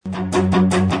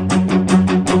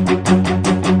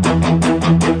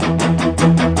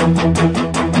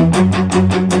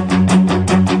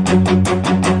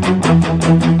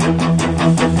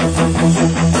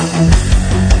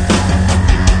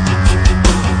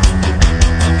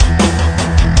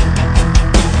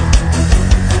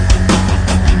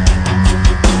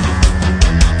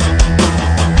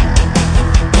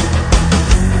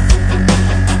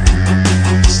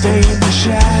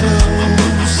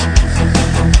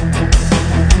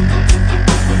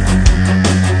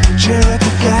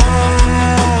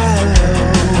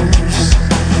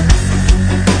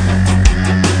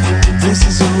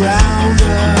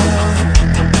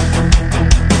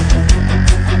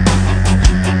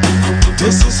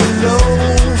This is a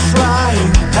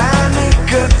low-flying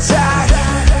panic attack.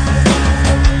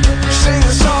 Sing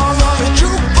a song on a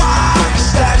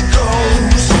jukebox that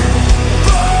goes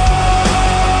burn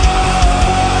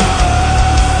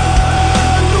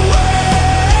away,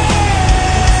 burned away.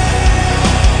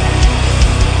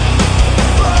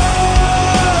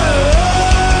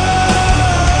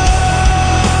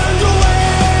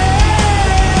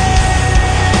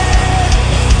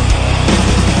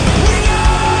 We know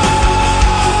where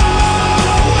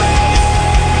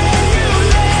you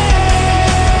live.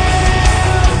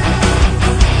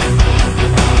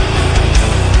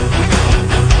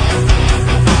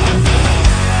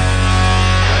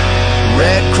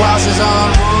 Red crosses on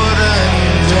wooden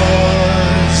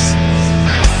doors.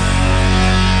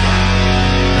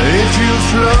 If you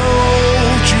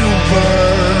float, you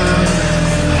burn.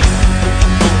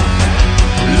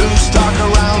 Loose talk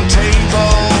around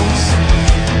tables.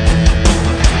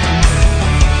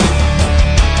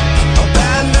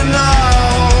 Abandon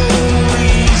all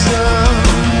reason.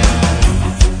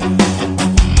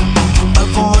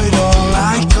 Avoid all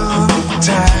eye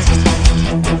contact.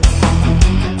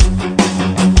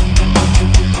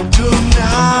 Do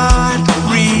not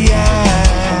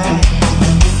react.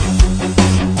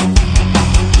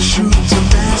 Shoot the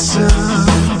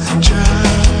messenger.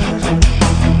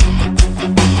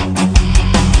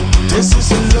 This is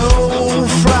a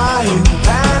low-flying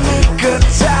panic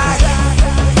attack.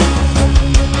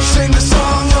 Sing the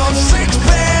song of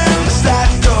sixpence that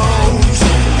goes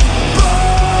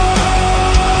burned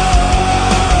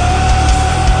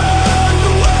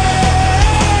away.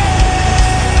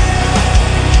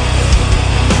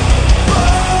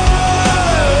 Burned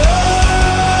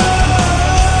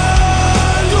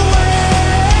away. We know where you live.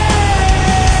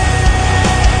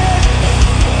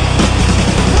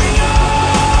 We know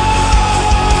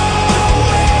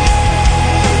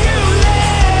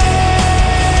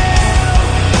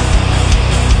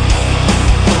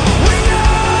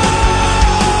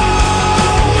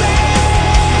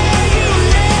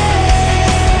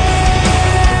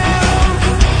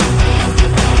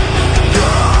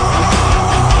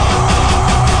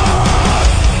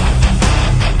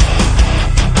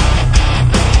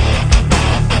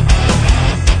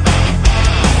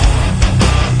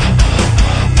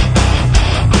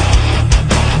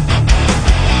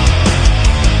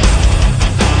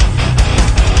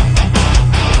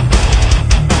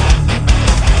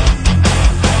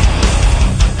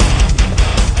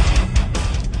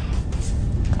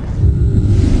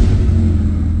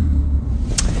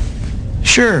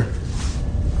Sure.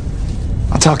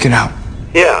 I'll talk it out.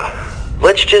 Yeah,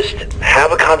 let's just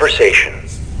have a conversation.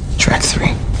 Track 3.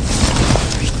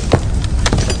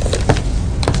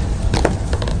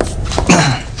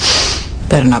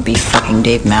 Better not be fucking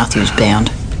Dave Matthews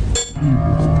Band.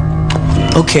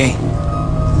 Okay.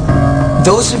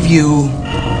 Those of you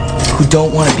who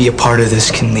don't want to be a part of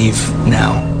this can leave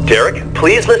now. Derek,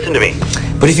 please listen to me.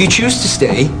 But if you choose to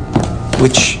stay,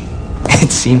 which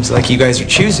it seems like you guys are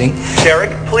choosing,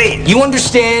 Derek, please. you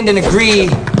understand and agree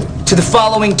to the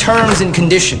following terms and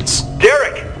conditions.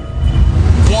 Derek!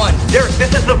 1. Derek,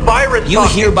 this is the virus You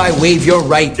talking. hereby waive your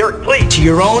right Derek, please. to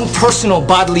your own personal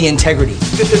bodily integrity.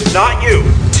 This is not you.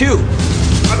 2.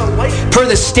 I'm a license. Per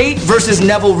the State versus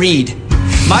Neville Reed,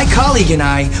 my colleague and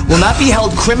I will not be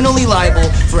held criminally liable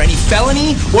for any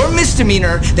felony or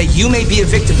misdemeanor that you may be a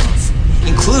victim of,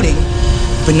 including,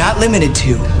 but not limited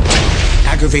to,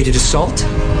 aggravated assault,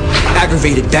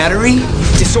 aggravated battery,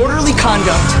 disorderly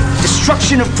conduct,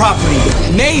 destruction of property,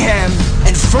 mayhem,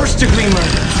 and first-degree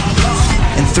murder.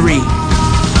 And 3.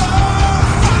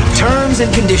 Terms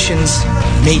and conditions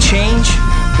may change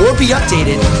or be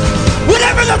updated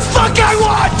whenever the fuck I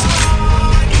want!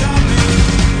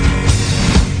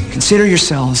 Consider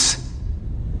yourselves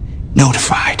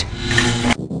notified.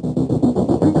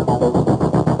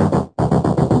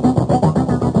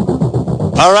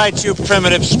 All right, you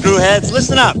primitive screwheads,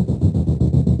 listen up.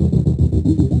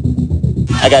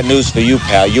 I got news for you,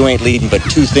 pal. You ain't leading but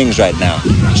 2 things right now.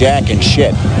 Jack and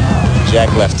shit.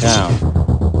 Jack left town.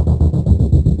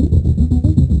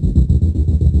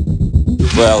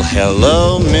 Well,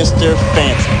 hello, Mr.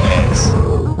 Fancy Pants.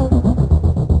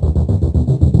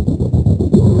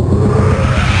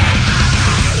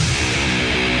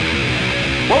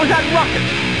 What was that ruckus?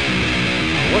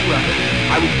 What ruckus?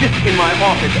 I was just in my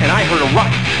office and I heard a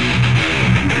ruckus.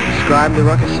 Describe the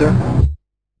ruckus, sir.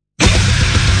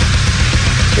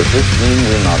 Does this mean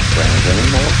we're not friends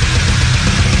anymore?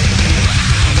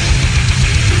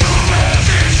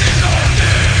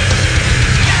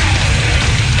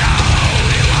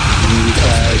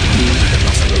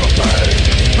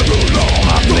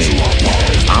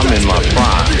 I'm in my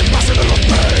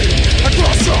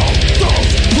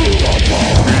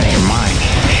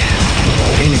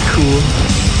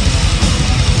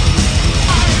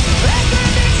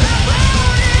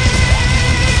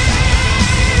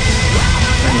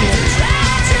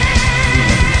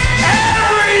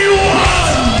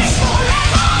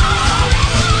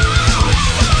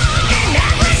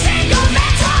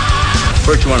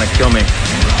First you want to kill me,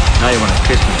 now you want to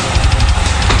kiss me.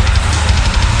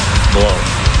 Blow.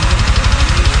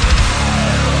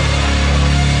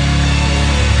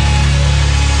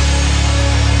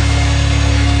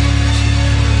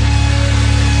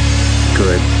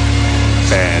 Good.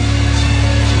 Bad.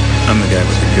 I'm the guy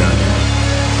with the gun.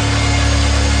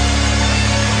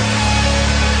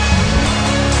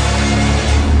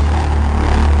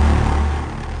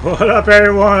 What up,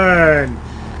 everyone?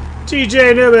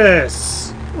 DJ Anubis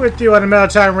with you on the Metal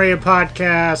Time Radio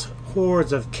Podcast,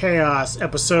 Hordes of Chaos,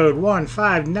 episode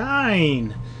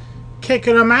 159.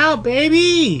 Kicking them out,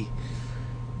 baby!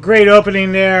 Great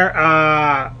opening there.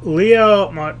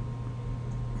 Leo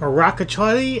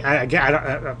Moracchioli?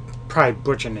 I'm probably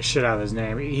butchering the shit out of his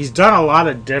name. He's done a lot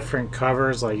of different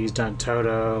covers, like he's done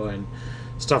Toto and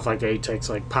stuff like that. He takes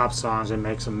like pop songs and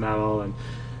makes them metal, and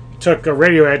took a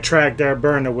Radiohead track there,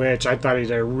 Burn the Witch. I thought he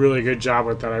did a really good job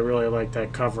with that. I really like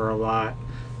that cover a lot.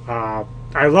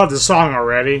 I love the song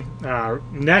already.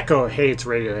 Neko hates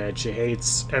Radiohead. She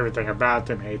hates everything about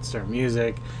them, hates their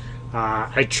music.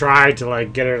 I tried to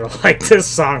like get her to like this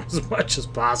song as much as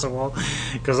possible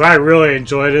because I really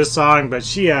enjoy this song, but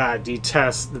she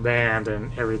detests the band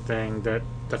and everything, that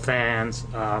the fans,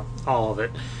 all of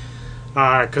it.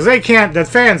 Because the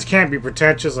fans can't be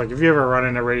pretentious. Like, if you ever run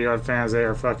into Radiohead fans, they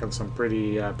are fucking some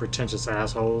pretty pretentious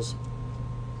assholes.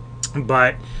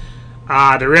 But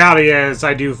the reality is,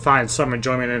 I do find some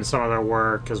enjoyment in some of their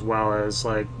work, as well as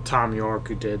like Tom York,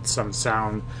 who did some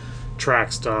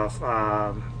soundtrack stuff,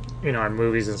 in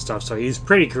movies and stuff. So he's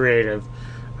pretty creative.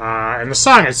 And the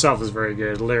song itself is very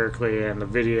good, lyrically, and the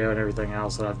video and everything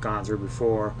else that I've gone through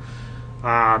before.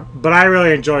 But I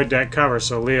really enjoyed that cover,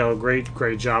 so Leo, great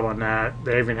job on that.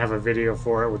 They even have a video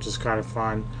for it, which is kind of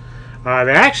fun.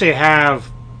 They actually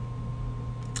have,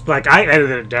 like, I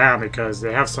edited it down because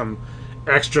they have some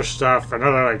extra stuff,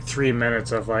 another like 3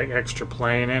 minutes of like extra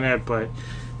playing in it, but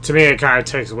to me it kind of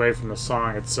takes away from the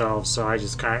song itself, so I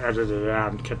just kind of edited it out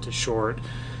and kept it short.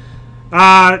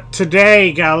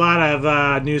 Today got a lot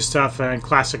of new stuff and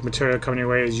classic material coming your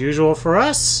way as usual for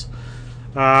us.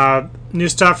 New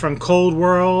stuff from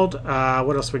Coldworld.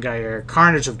 What else we got here?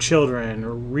 Carnage of Children,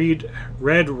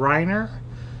 Redreigner,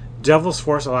 Devil's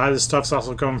Force. A lot of this stuff's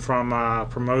also coming from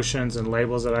promotions and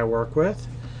labels that I work with.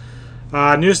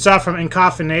 New stuff from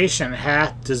Encoffination,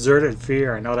 Hath Deserted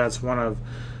Fear. I know that's one of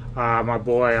my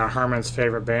boy Herman's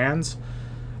favorite bands.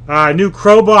 New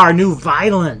Crowbar, new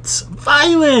Vio-lence,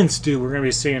 dude. We're gonna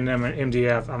be seeing them at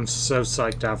MDF. I'm so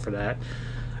psyched out for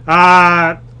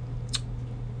that.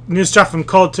 New stuff from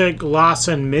Cultic,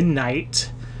 Gloson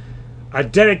Midnight. A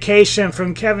dedication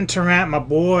from Kevin Tarrant, my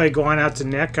boy, going out to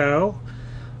Neko.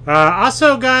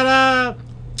 Also got,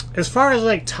 as far as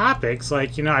like topics,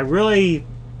 like, I really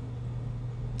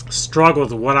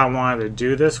struggled with what I wanted to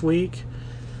do this week.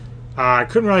 I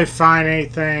couldn't really find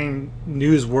anything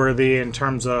newsworthy in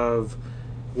terms of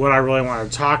what I really wanted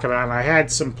to talk about. And I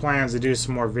had some plans to do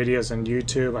some more videos on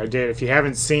YouTube. I did. If you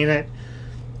haven't seen it,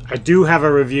 I do have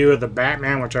a review of the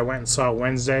Batman, which I went and saw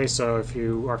Wednesday, so if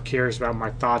you are curious about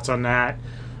my thoughts on that,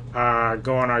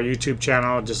 go on our YouTube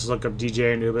channel, just look up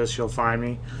DJ Anubis, you'll find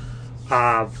me.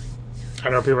 I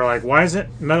know people are like, why is it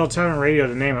Metal Time Radio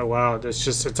to name it? Well,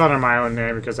 it's under my own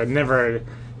name because I never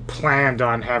planned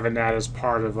on having that as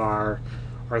part of our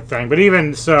thing. But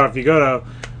even so, if you go to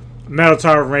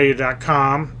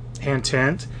metaltimeradio.com,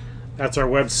 hint, that's our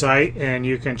website, and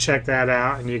you can check that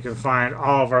out, and you can find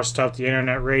all of our stuff, the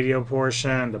internet radio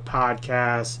portion, the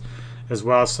podcast, as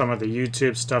well as some of the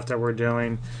YouTube stuff that we're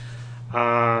doing.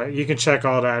 You can check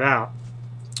all that out.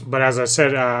 But as I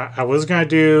said, I was going to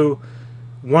do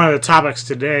one of the topics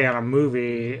today on a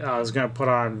movie. I was going to put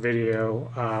on video,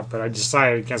 but I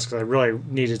decided against because I really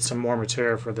needed some more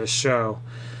material for this show.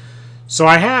 So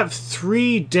I have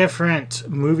 3 different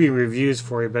movie reviews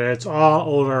for you, but it's all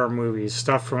older movies,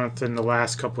 stuff from within the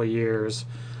last couple of years.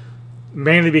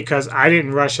 Mainly because I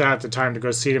didn't rush out at the time to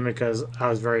go see them because I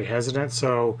was very hesitant.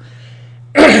 So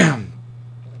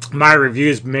my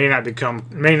reviews may not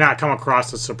come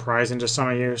across as surprising to some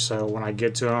of you. So when I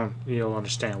get to them, you'll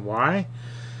understand why.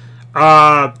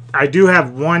 I do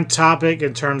have one topic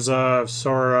in terms of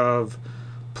sort of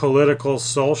political,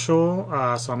 social,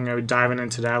 so I'm going to be diving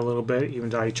into that a little bit, even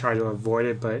though I try to avoid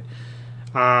it, but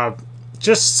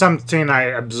just something I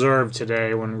observed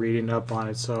today when reading up on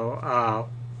it, so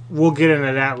we'll get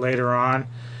into that later on.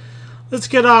 Let's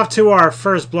get off to our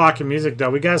first block of music, though.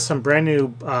 We got some brand new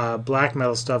black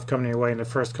metal stuff coming your way in the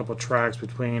first couple tracks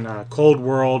between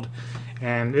Coldworld,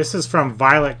 and this is from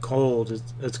Violet Cold.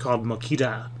 It's called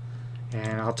Mokita,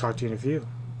 and I'll talk to you in a few.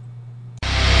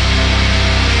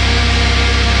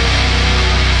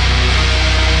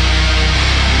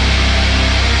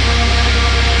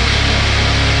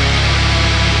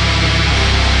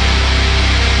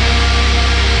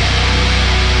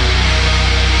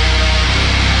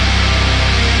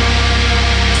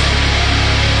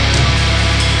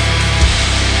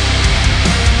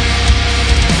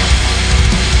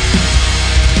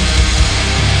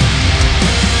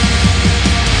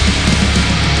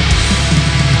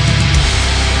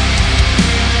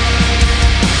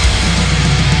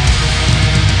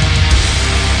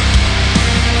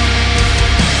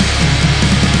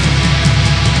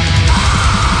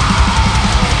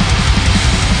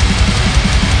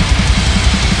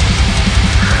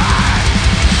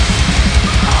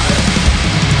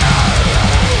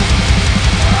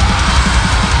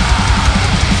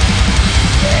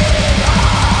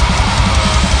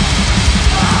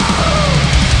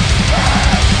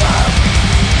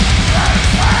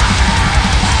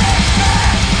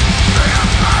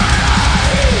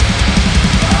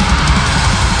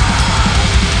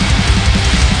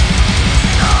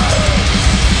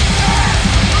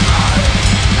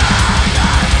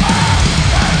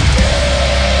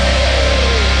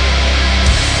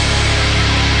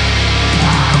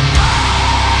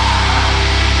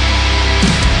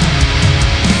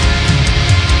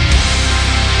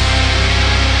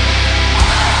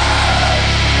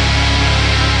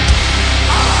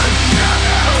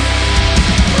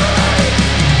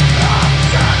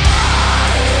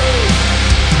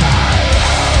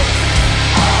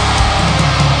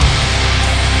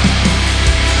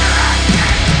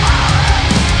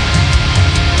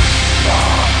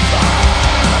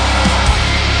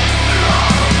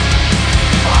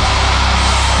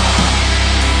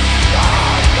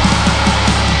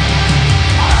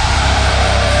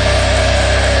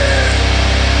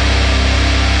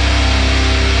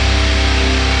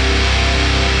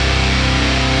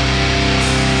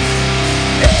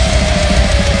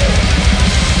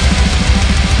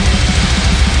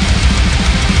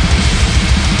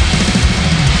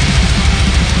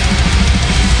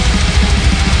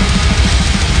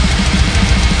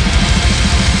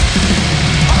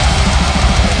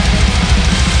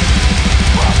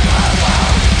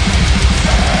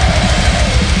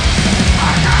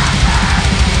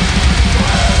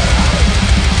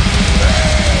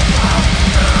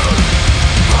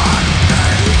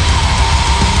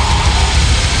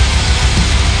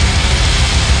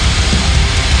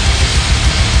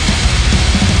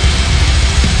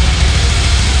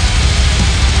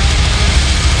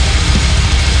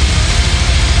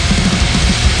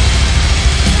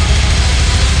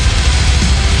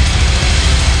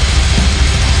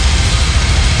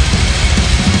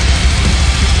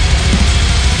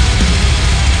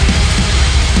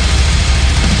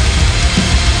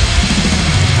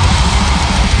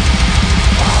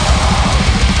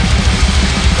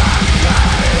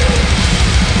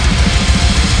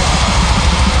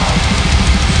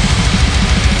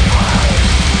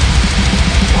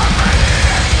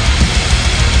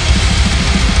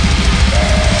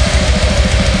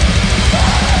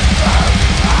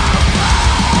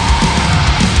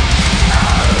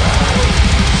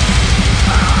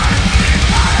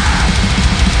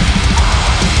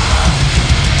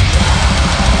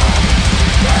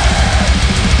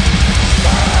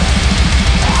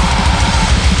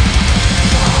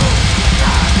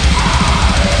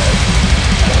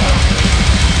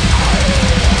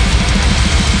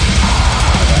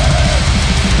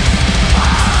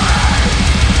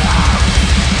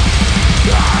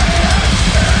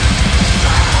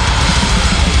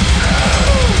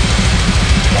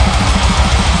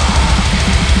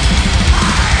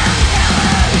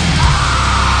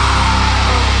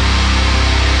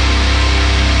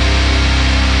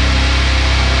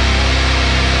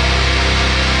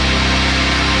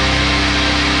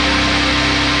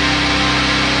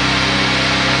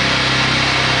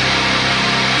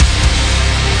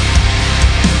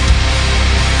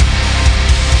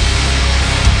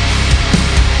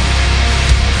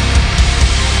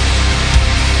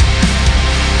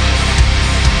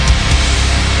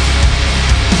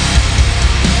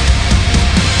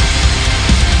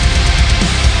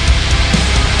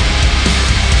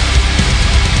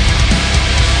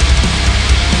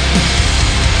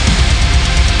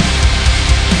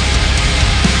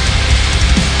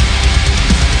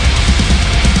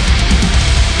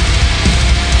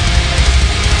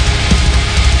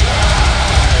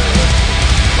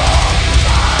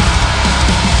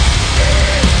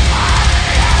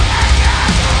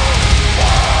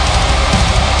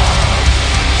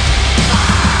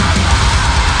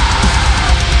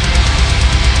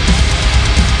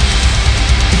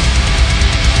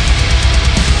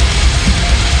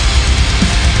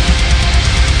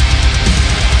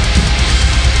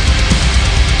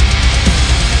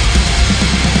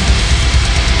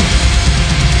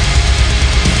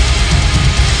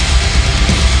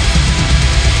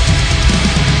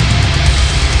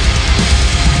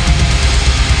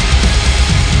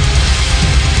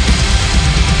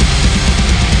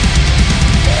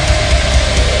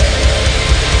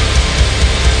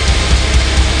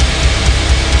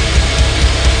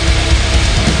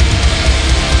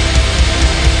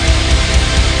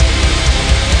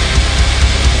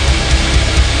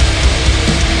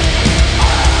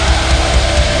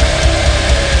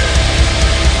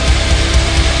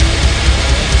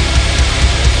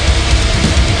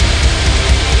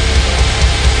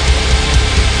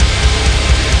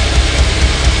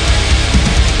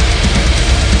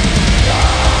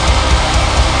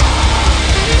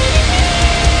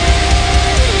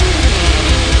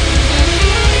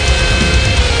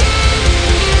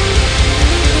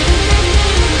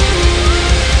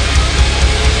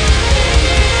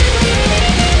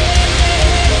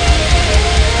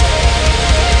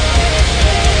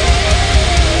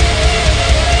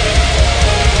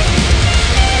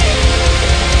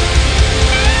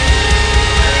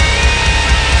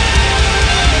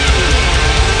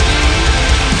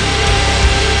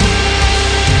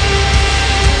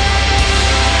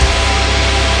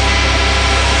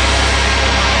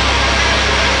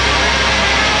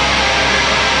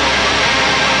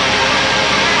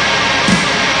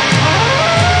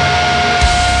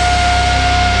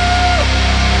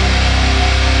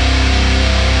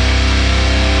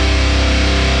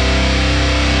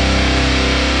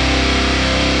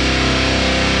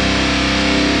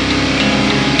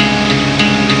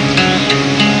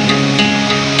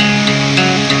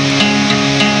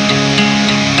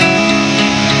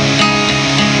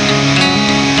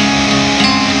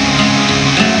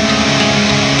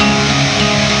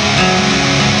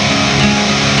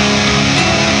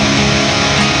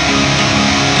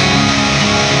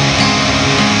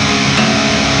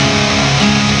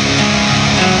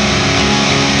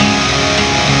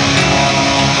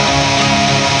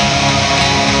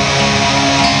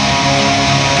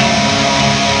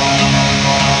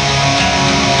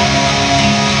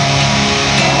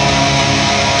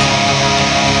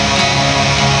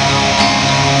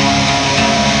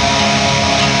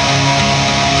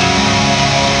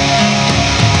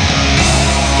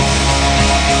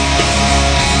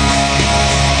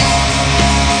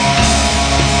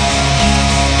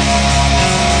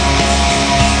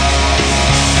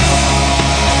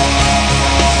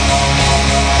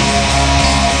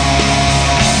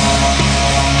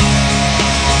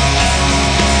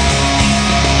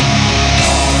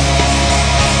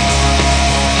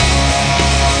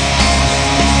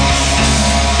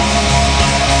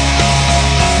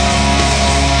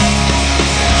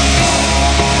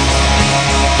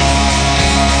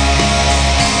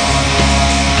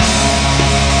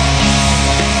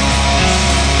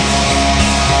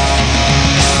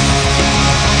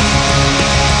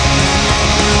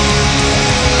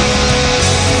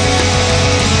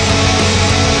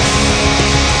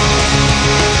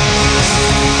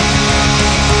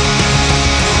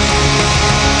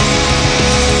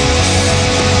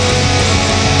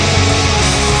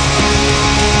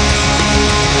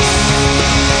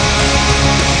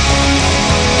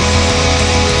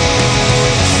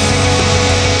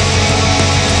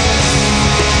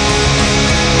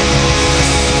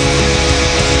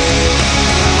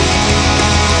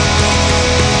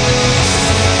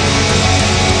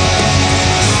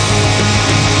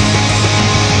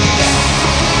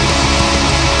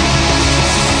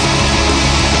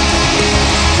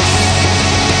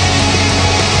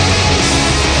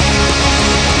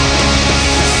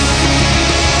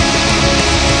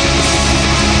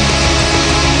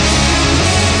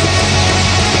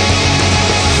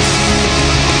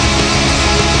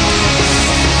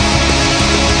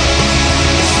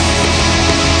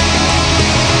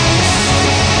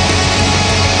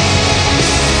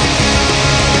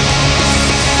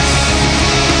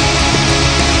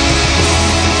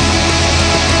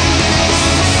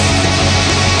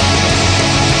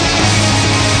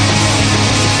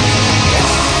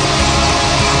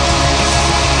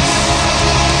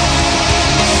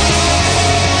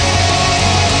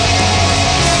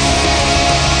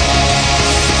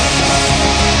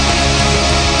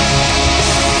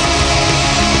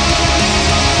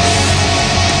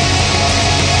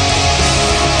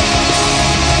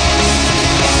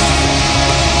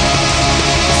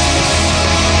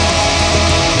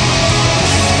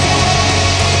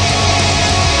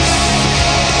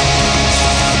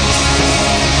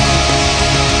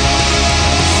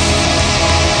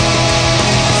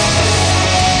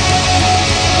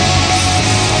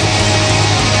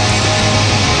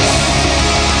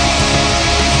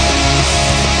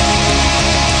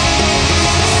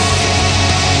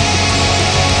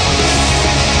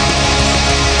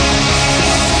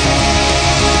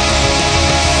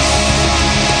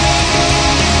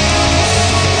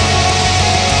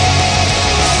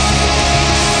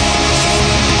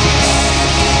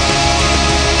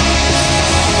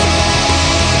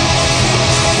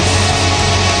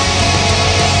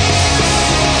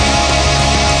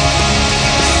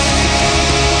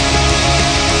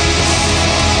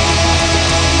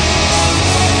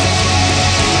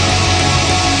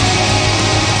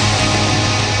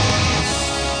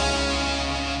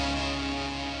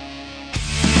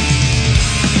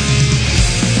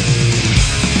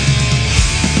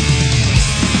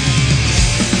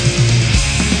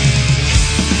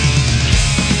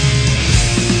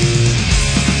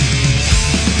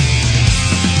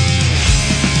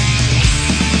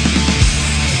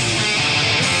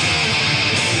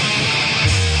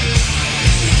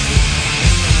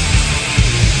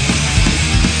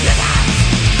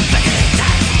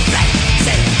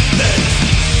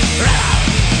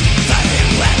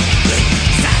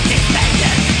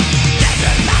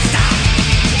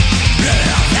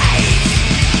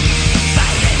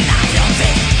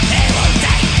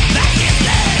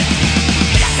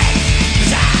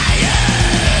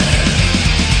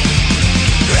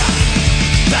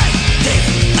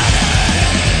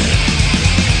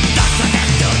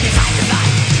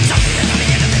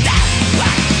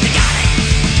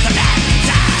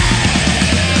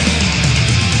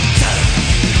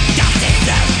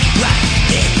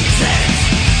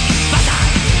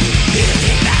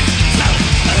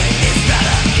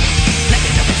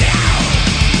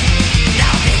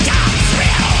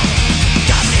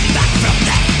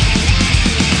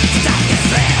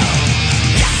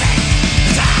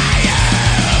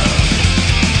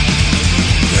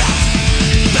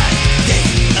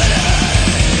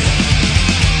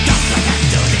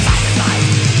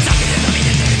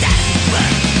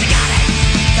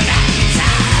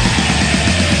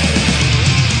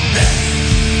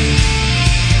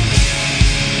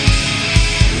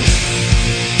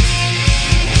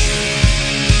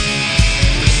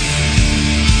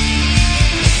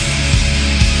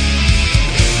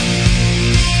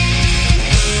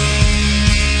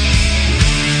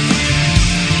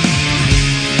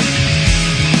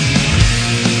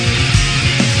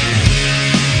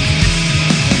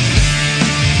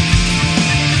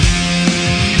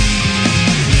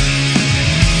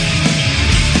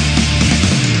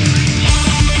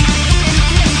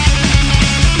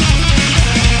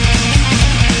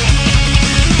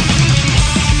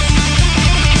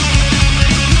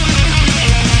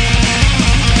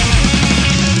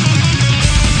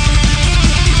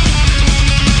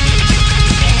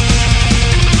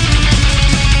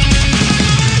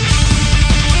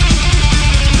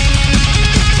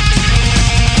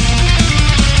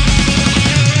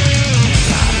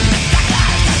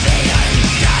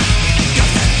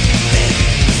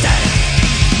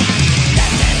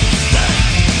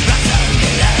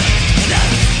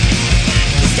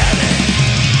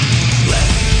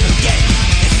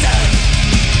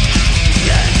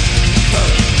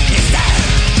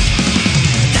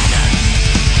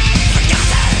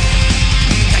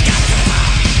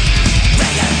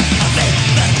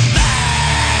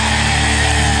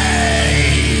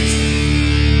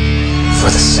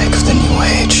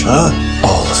 Flesh. Huh?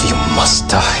 All of you must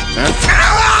die.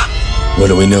 What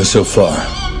do we know so far?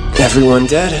 Everyone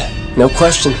dead. No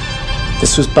question.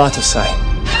 This was Battosai.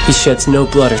 He sheds no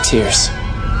blood or tears.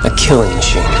 A killing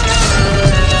machine.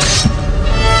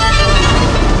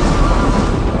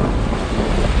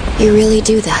 You really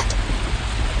do that.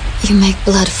 You make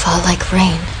blood fall like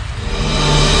rain.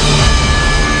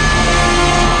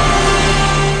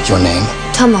 Your name?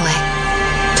 Tomoe.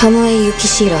 Tomoe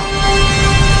Yukishiro.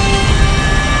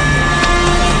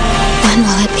 When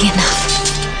will it be enough?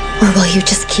 Or will you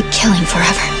just keep killing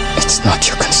forever? It's not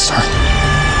your concern.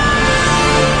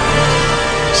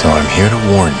 So I'm here to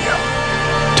warn you.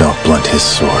 Don't blunt his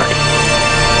sword.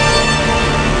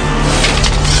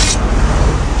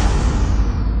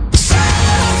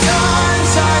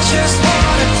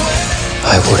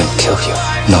 I wouldn't kill you,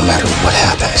 no matter what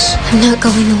happens. I'm not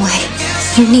going away.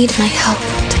 You need my help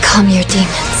to calm your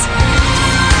demons.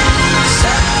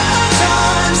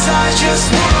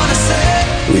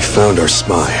 We found our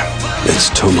spy. It's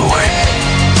Tomoe.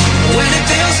 When it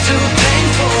feels too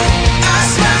painful, I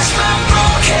smash my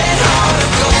broken heart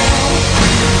of gold.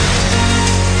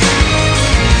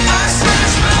 I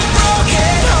smash my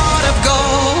broken heart of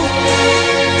gold.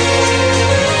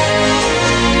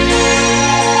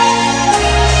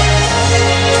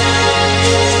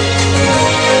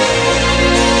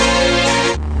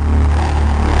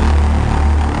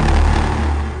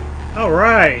 All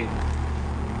right.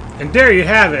 And there you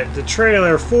have it, the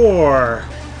trailer for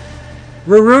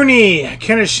Rerouni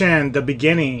Keneshin, The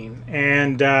Beginning.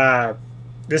 And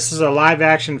this is a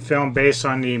live-action film based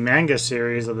on the manga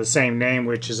series of the same name,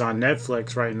 which is on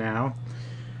Netflix right now.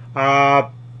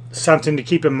 Something to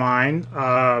keep in mind.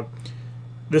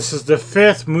 This is the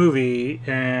 5th movie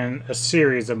in a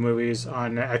series of movies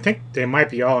on. I think they might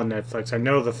be all on Netflix. I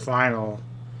know the final.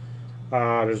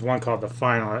 There's one called The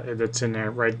Final that's in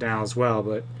there right now as well,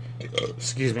 but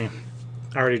excuse me,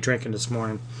 already drinking this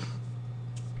morning.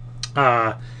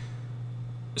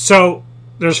 So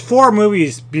there's 4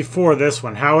 movies before this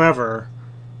one. However,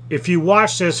 if you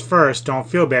watch this first, don't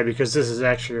feel bad because this is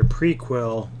actually a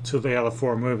prequel to the other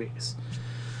 4 movies.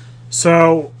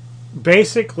 So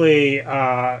basically,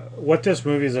 what this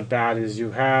movie is about is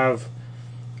you have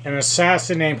an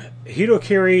assassin named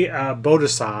Hidokiri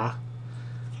Bodasa,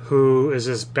 who is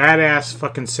this badass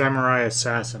fucking samurai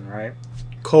assassin, right?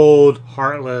 Cold,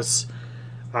 heartless,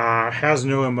 has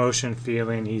no emotion,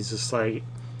 feeling. He's just like,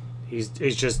 he's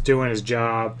just doing his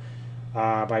job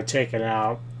by taking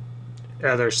out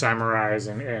other samurais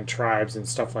and tribes and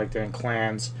stuff like that, and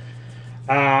clans.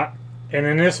 And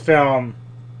in this film,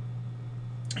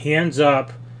 he ends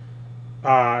up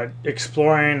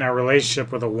exploring a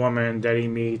relationship with a woman that he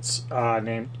meets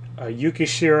named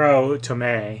Yukishiro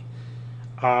Tomei.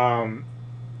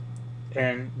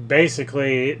 And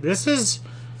basically, this is...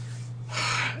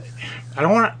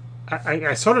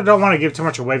 I sort of don't want to give too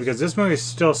much away because this movie is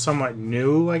still somewhat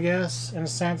new, I guess, in a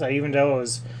sense. Even though I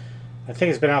think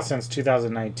it's been out since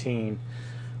 2019.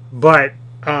 But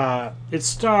it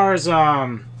stars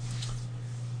Takira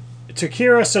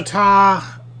Sata,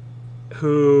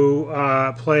 who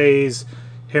plays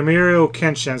Himuro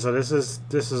Kenshin. So this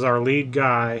is our lead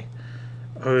guy,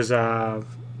 who's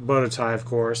Bodatai, of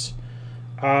course.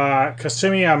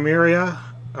 Kasumi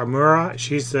Amura,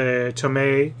 she's the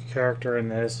Tomei character in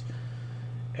this.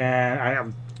 And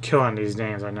I'm killing these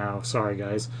names, I know. Sorry,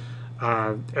 guys.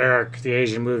 Eric, the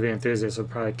Asian movie enthusiast, would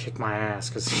probably kick my ass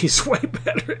because he's way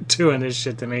better at doing this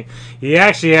shit than me. He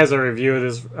actually has a review of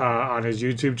this on his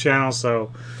YouTube channel,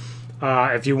 so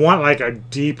if you want like a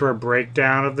deeper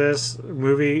breakdown of this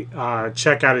movie,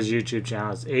 check out his YouTube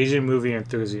channel. It's Asian Movie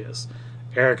Enthusiast.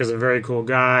 Eric is a very cool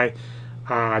guy.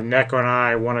 Neko and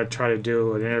I want to try to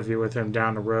do an interview with him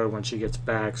down the road when she gets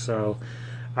back, so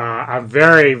I'm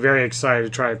very, very excited to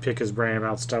try to pick his brain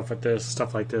about stuff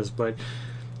like this. But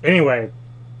anyway,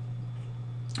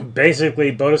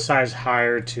 basically, Bodasai is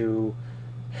hired to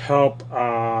help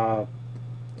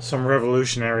some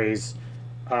revolutionaries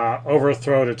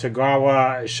overthrow the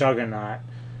Togawa shogunate.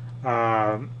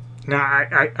 Now,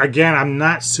 I'm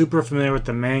not super familiar with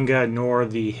the manga nor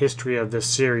the history of this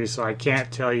series, so I can't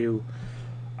tell you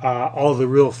all the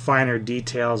real finer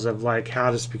details of like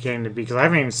how this became to be, because I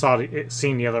haven't even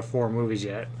seen the other 4 movies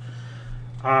yet.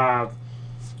 But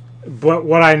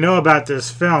what I know about this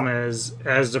film is,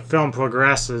 as the film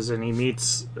progresses and he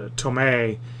meets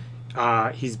Tomei,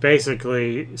 he's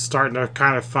basically starting to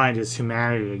kind of find his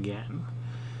humanity again.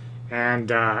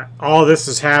 And all this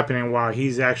is happening while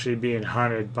he's actually being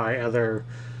hunted by other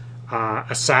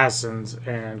assassins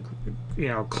and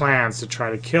clans to try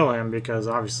to kill him, because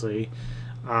obviously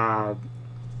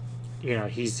you know,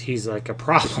 he's like a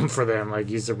problem for them. Like,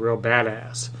 he's a real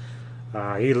badass.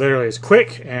 He literally is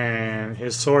quick, and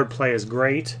his sword play is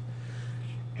great.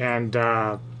 And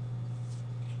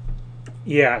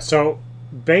yeah, so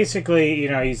basically, you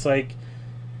know, he's like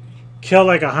killed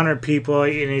like 100 people,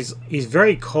 and he's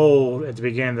very cold at the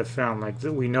beginning of the film. Like,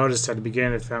 we noticed at the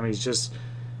beginning of the film,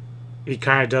 he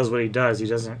kind of does what he does. He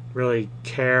doesn't really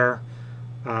care.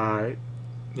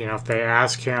 You know, if they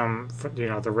ask him, you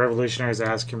know, the revolutionaries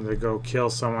ask him to go kill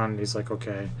someone, he's like,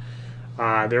 okay.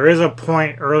 There is a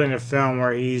point early in the film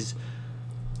where these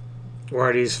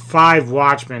 5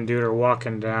 watchmen, dude, are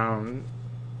walking down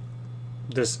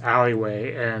this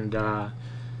alleyway, and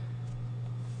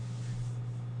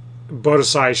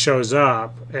Bodhisai shows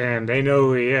up, and they know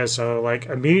who he is, so, like,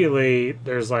 immediately,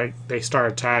 they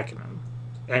start attacking him,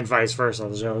 and vice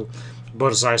versa. So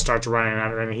Bodhisai starts running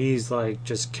at him, and he's, like,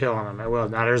 just killing him at will.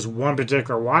 Now, there's one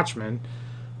particular watchman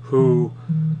who,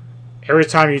 every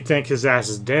time you think his ass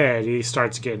is dead, he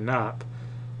starts getting up.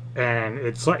 And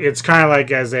it's kind of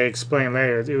like, as they explain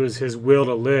later, it was his will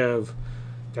to live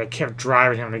that kept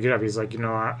driving him to get up. He's like, you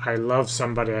know, I love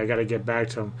somebody, I got to get back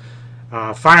to him.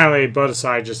 Finally,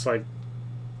 Bodhisai just, like,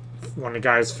 when the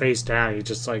guy's face down, he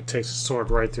just, like, takes a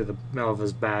sword right through the middle of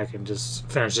his back and just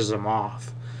finishes him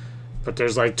off. But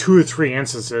there's, like, 2 or 3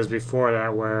 instances before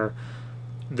that where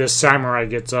this samurai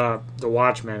gets up, the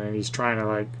watchman, and he's trying to,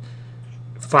 like,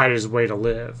 fight his way to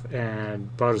live. And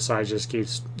Bodhisai just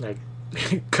keeps, like,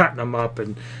 cutting him up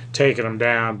and taking him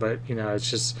down. But, you know,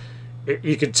 it's just,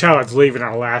 you can tell it's leaving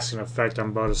a lasting effect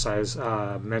on Bodhisai's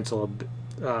mental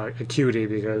acuity,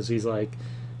 because he's like,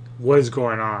 what is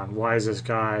going on? Why is this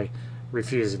guy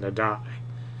refusing to die?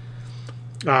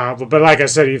 But like I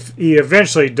said, he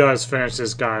eventually does finish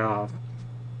this guy off.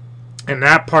 And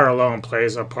that part alone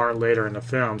plays a part later in the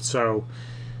film, so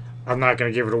I'm not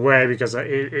going to give it away, because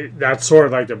that's sort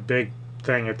of like the big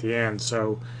thing at the end.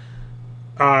 So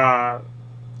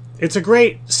it's a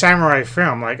great samurai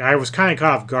film. Like, I was kind of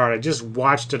caught off guard. I just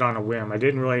watched it on a whim. I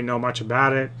didn't really know much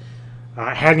about it.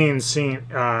 I hadn't even seen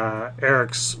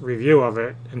Eric's review of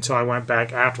it until I went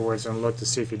back afterwards and looked to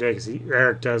see if he did, because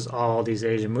Eric does all these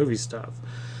Asian movie stuff.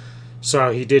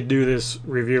 So he did do this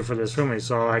review for this movie.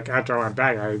 So, like, after I went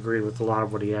back, I agreed with a lot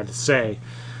of what he had to say.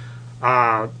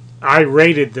 I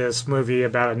rated this movie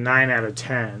about a 9 out of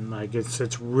 10. Like,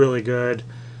 it's really good.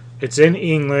 It's in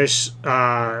English.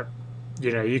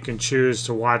 You know, you can choose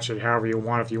to watch it however you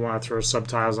want. If you want to throw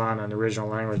subtitles on in the original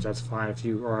language, that's fine, if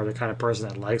you are the kind of person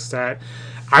that likes that.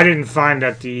 I didn't find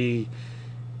that the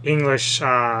English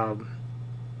dub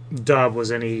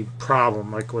was any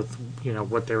problem, like, with, you know,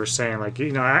 what they were saying. Like,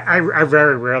 you know, I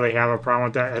very rarely have a problem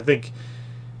with that. I think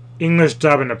English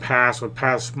dub in the past, with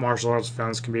past martial arts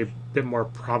films, can be a bit more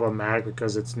problematic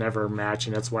because it's never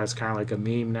matching. That's why it's kind of like a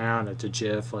meme now, and it's a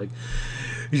gif. Like,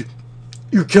 you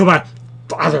kill my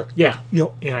father. Yeah,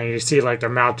 you know, you see, like, their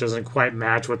mouth doesn't quite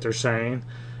match what they're saying.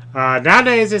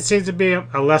 Nowadays, it seems to be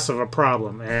a less of a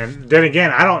problem. And then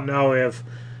again, I don't know if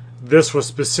this was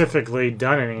specifically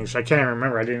done in English. I can't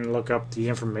remember. I didn't look up the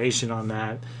information on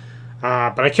that.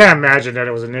 But I can't imagine that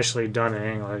it was initially done in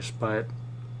English. But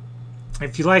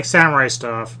if you like samurai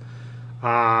stuff,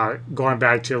 going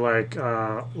back to, like,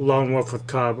 Lone Wolf with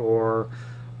Cub or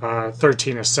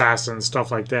 13 Assassins,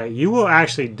 stuff like that, you will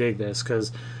actually dig this,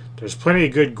 because there's plenty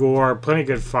of good gore, plenty of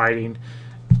good fighting.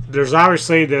 There's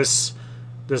obviously this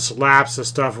lapse of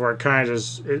stuff where it kind of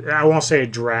just, I won't say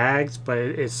it drags, but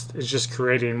it's just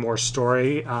creating more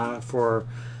story for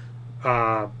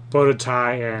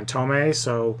Bodhitai and Tomei.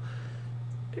 So,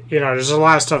 you know, there's a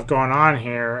lot of stuff going on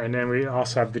here, and then we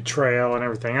also have betrayal and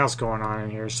everything else going on in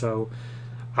here. So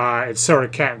it's sort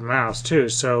of cat and mouse too.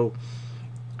 So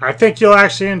I think you'll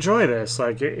actually enjoy this.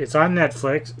 Like, it's on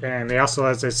Netflix, and they also,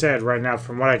 as I said, right now,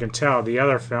 from what I can tell, the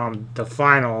other film, The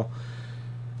Final,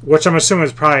 which I'm assuming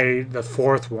is probably the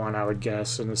 4th one, I would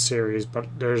guess, in the series, but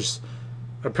there's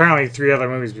apparently 3 other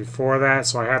movies before that,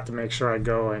 so I have to make sure I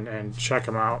go and check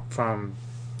them out from,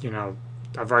 you know,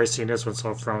 I've already seen this one,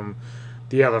 so from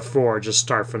the other 4, just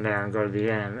start from there and go to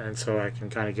the end, and so I can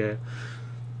kind of get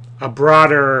a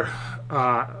broader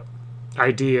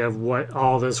idea of what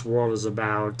all this world is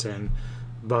about, and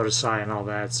Bodhisai and all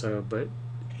that. So, but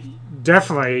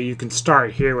definitely you can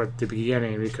start here with the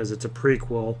beginning, because it's a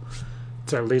prequel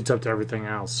that leads up to everything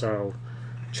else. So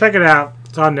check it out.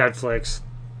 It's on Netflix.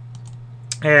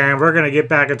 And we're going to get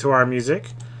back into our music.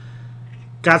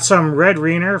 Got some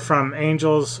Redreigner from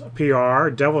Angels PR,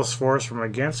 Devil's Force from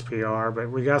Against PR, but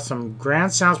we got some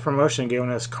Grand Sounds Promotion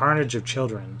giving us Carnage of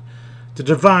Children, The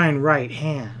Divine Right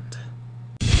Hand.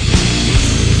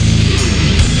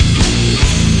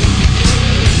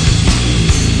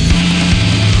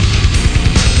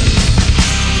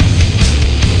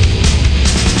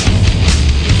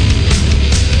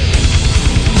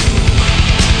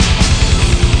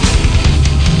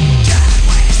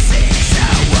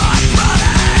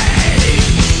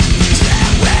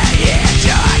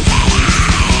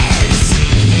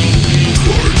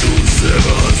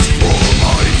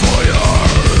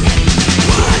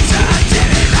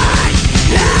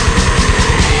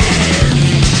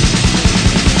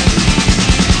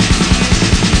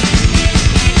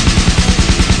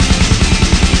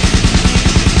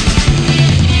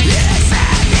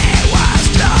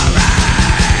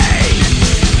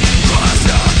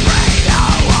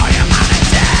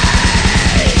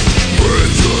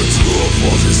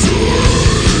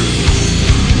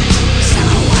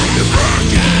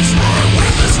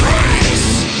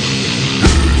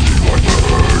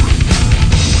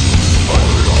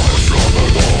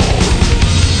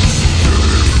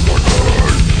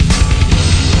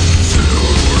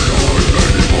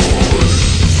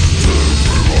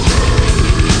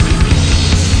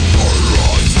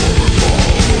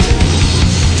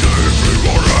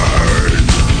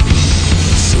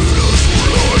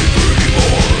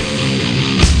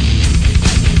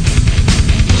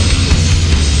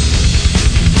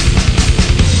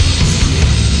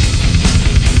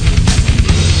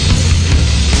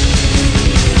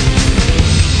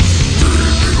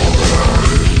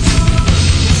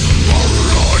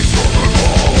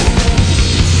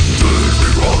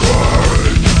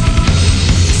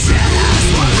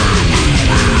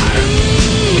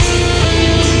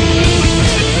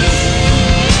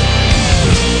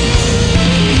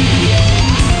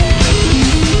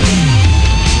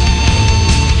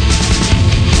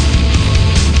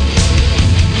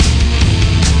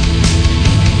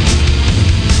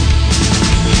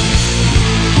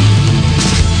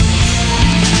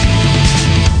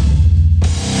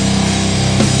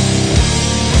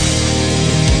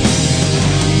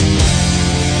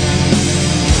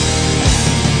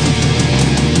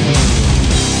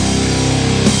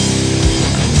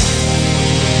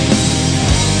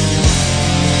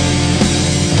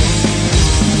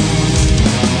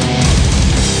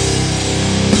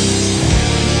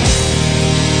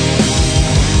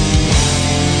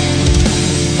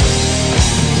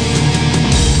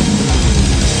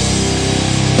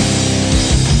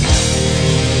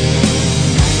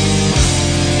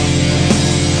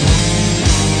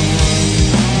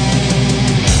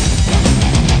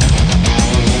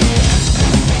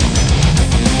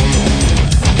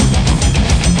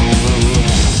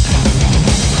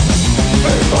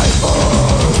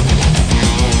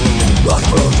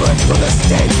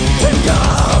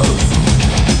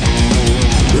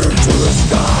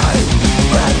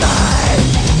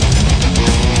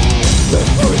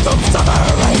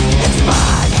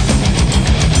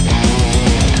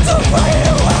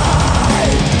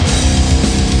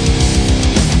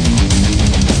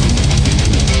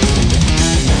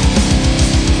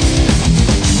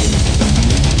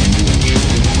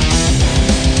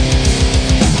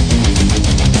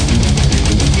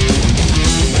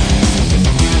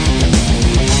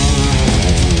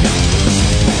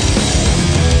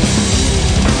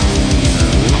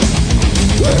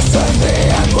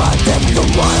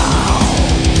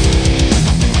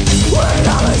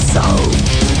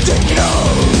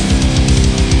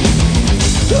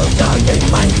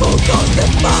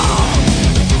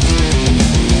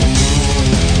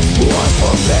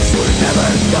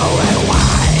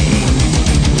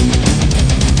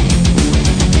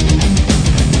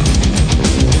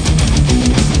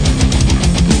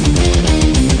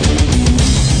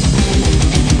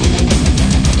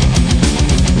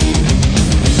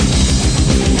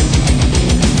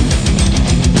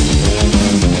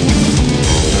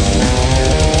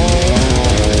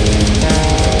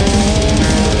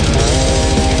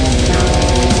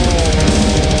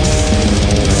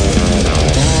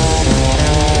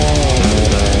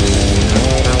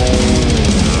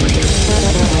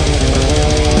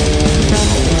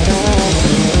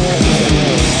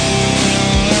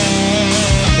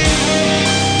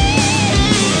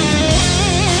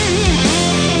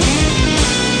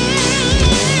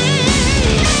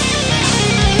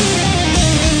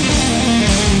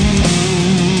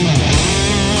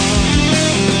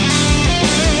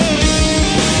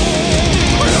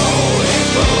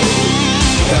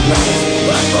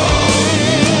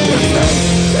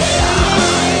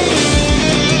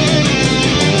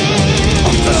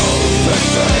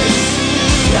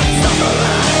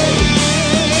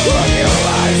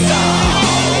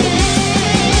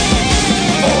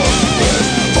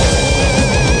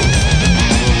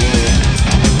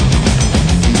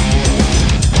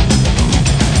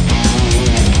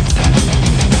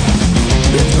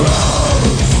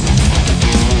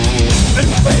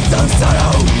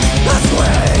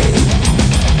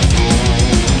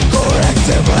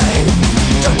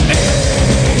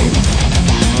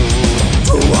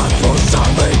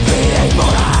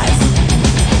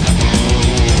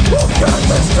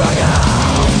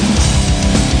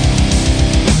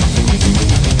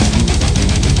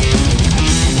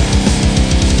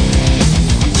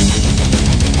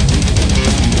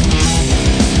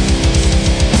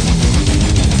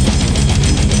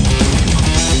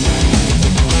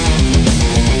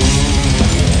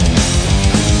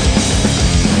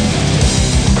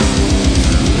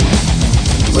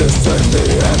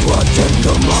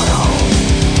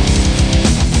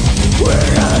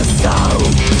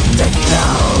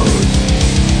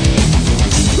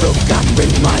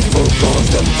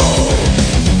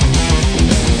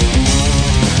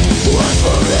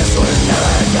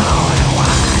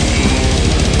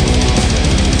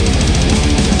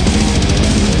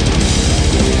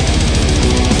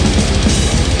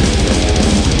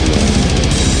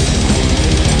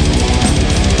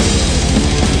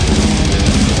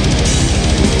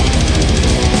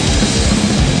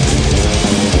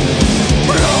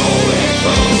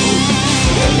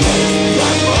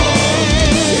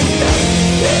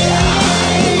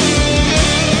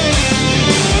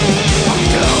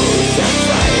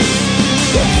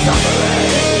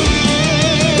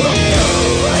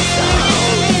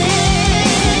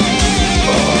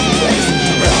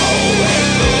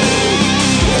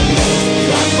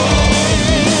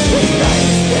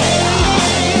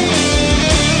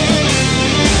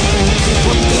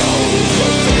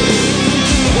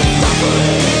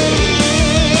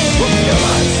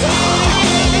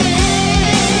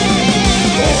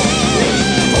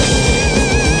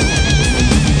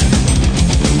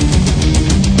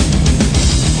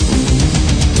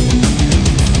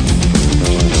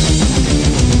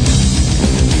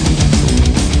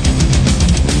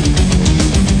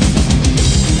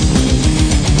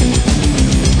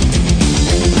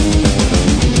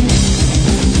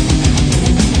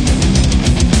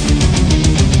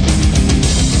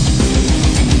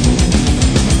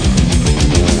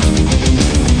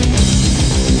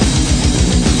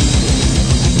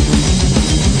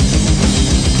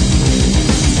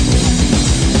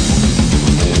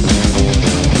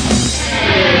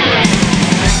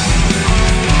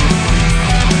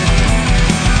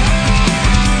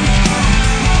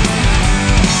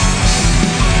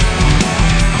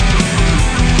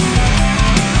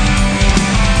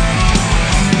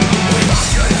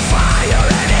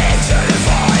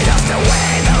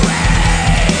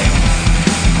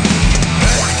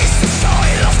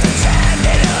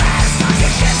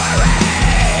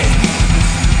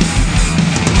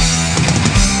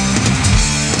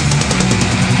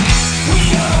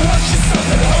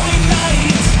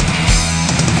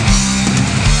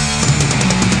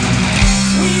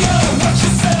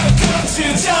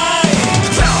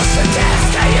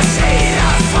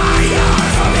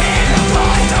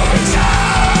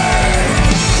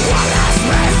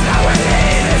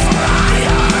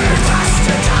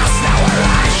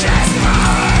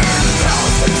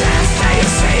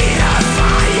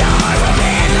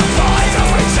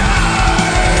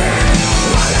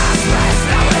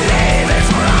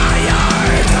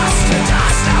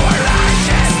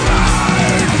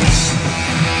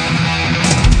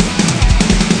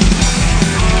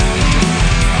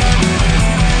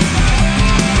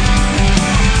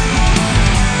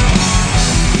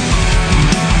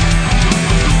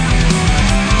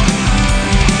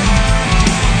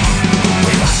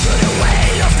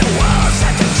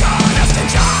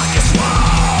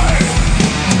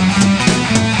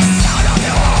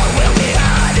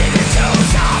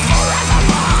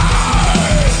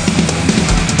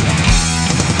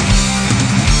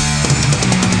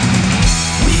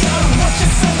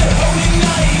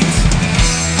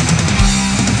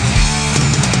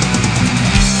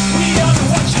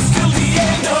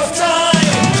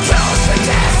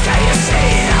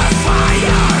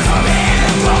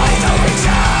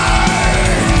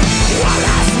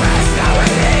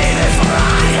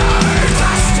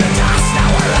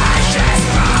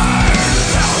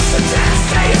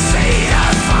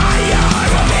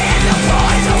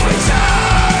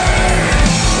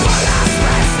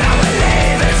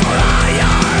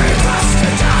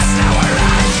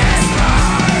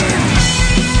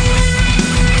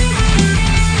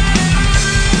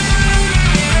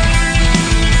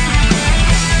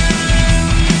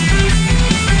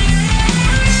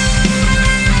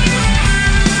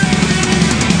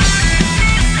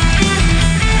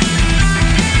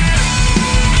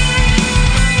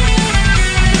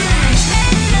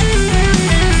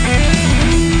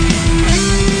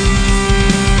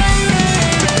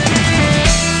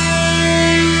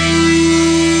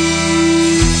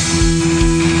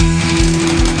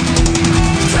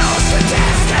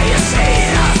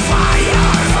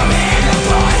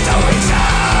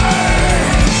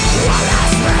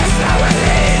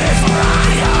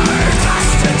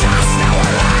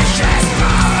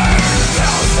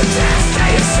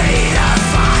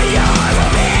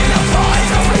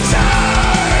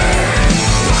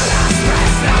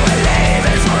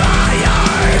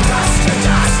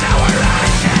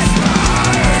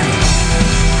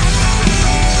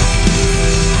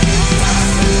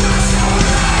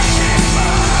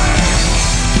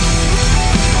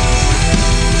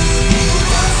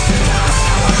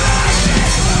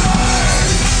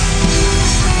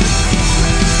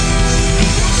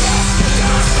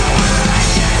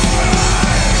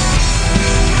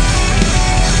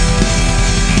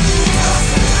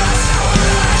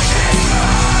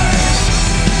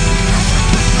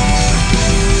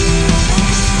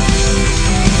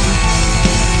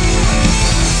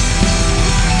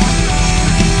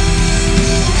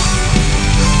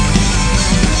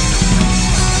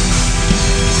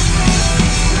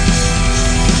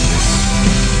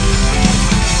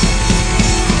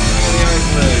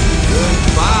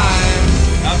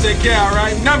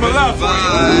 Nothing but love for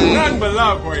you. Nothing but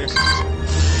love for you.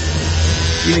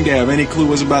 You think they have any clue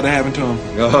what's about to happen to him?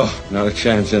 Oh, not a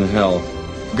chance in hell.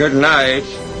 Good night.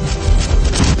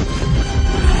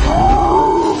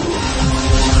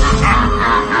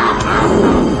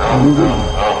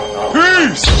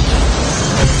 Peace!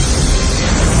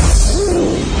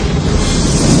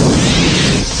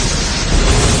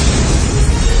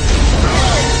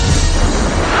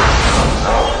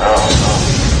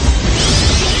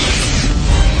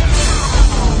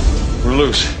 We're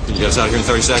loose. Can you get us out of here in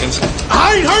 30 seconds?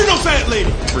 I ain't heard no fat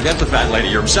lady! Forget the fat lady.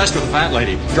 You're obsessed with the fat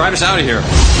lady. Drive us out of here.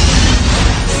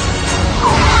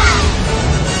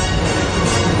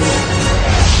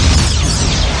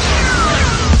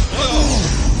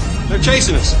 Oh, they're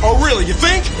chasing us. Oh, really? You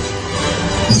think?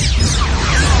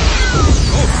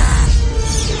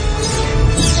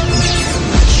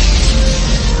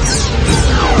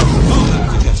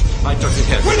 I took the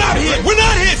hit. We're not hit! We're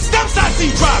not hit! Stop side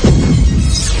seat driving!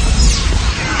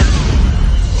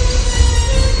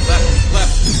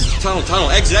 Left. Tunnel.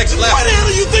 Exit left. Where the hell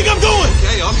do you think I'm going?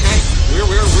 Okay. We're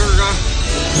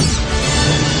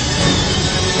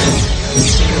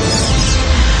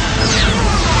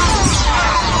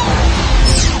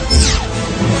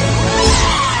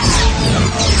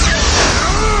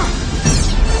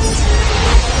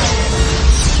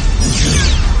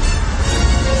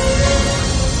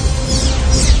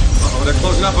they're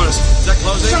closing up on us. Is that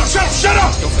closing? Shut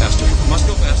up! Must go faster.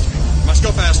 Must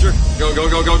go faster. Go.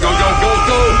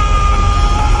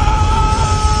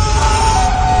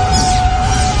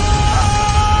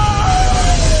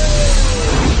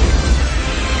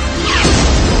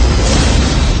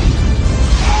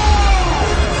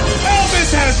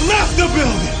 Elvis has left the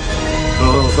building!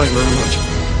 Oh, thank you very much.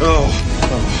 Oh,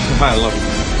 I love you.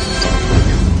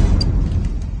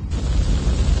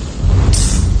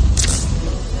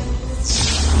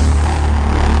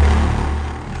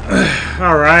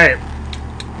 All right,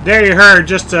 there you heard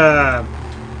just a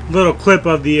little clip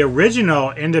of the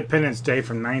original Independence Day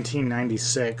from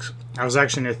 1996. I was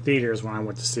actually in the theaters when I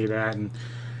went to see that, and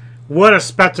what a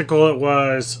spectacle it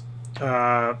was.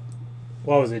 What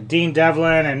was it? Dean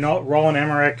Devlin and Roland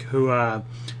Emmerich, who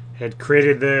had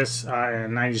created this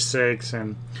in 96,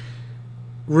 and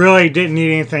really didn't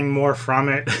need anything more from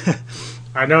it.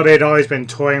 I know they'd always been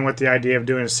toying with the idea of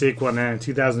doing a sequel, and then in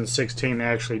 2016 they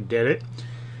actually did it.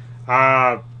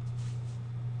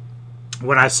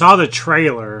 When I saw the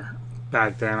trailer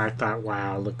back then, I thought,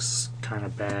 wow, it looks kind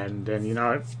of bad. And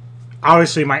then,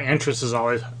 obviously my interest is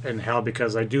always in hell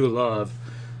because I do love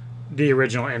the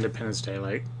original Independence Day.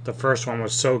 Like, the first one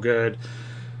was so good.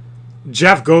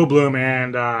 Jeff Goldblum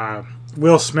and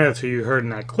Will Smith, who you heard in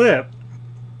that clip,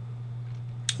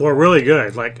 were really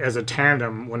good. Like, as a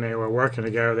tandem when they were working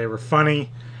together. They were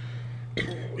funny.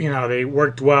 They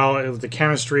worked well. It was the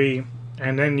chemistry.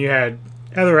 And then you had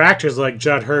other actors like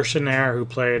Judd Hirsch in there, who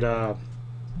played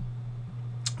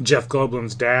Jeff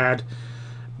Goldblum's dad.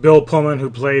 Bill Pullman, who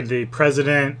played the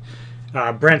president.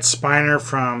 Brent Spiner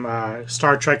from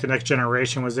Star Trek The Next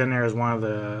Generation was in there as one of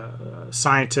the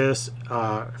scientists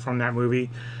from that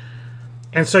movie.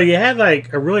 And so you had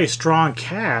like a really strong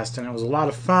cast, and it was a lot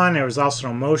of fun. There was also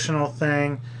an emotional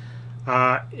thing.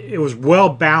 It was well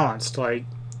balanced. Like,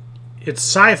 it's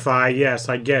sci-fi, yes,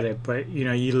 I get it, but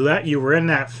you were in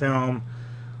that film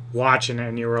watching it,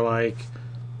 and you were like,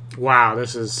 wow,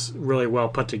 this is really well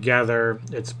put together.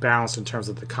 It's balanced in terms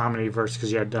of the comedy versus,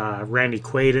 because you had Randy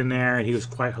Quaid in there, and he was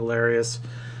quite hilarious.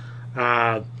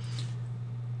 And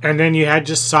then you had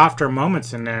just softer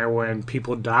moments in there when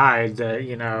people died that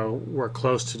were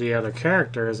close to the other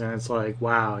characters, and it's like,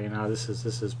 wow, this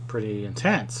is pretty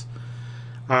intense,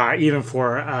 even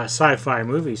for a sci-fi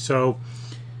movie. So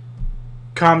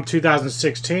come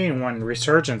 2016, when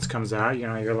Resurgence comes out,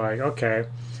 you're like, okay.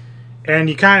 And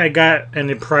you kind of got an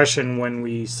impression when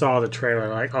we saw the trailer,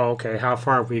 like, oh, okay, how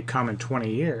far have we come in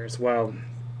 20 years? Well,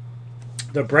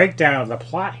 the breakdown of the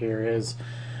plot here is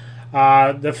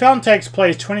the film takes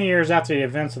place 20 years after the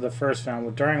events of the first film,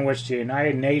 during which the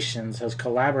United Nations has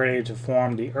collaborated to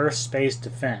form the Earth Space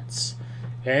Defense,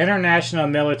 an international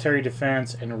military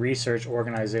defense and research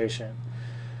organization.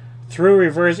 Through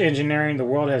reverse engineering, the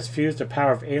world has fused the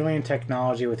power of alien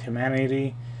technology with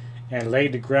humanity and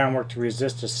laid the groundwork to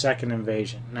resist a second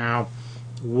invasion. Now,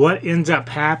 what ends up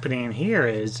happening here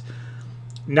is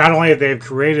not only have they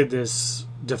created this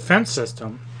defense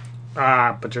system,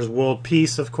 but there's world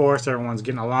peace, of course. Everyone's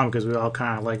getting along because we all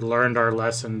kind of like learned our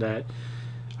lesson that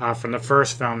from the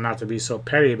first film not to be so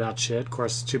petty about shit. Of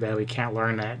course, it's too bad we can't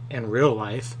learn that in real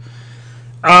life.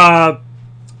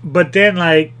 But then,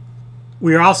 like,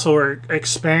 we also are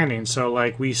expanding. So,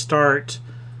 like, we start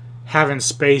having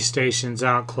space stations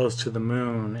out close to the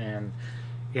moon, and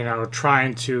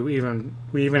trying to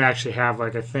we even actually have,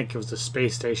 like, I think it was the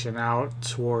space station out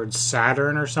towards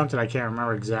Saturn or something. I can't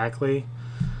remember exactly.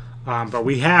 But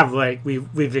we have, like,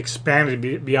 we've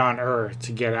expanded beyond Earth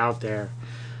to get out there.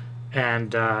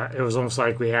 And it was almost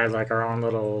like we had, like, our own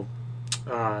little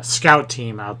scout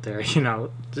team out there,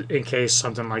 in case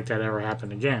something like that ever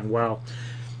happened again. Well,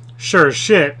 sure as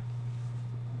shit,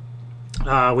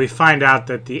 we find out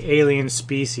that the alien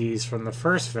species from the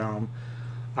first film,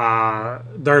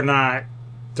 they're not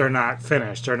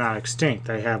finished. They're not extinct.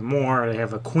 They have more. They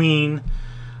have a queen,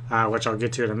 which I'll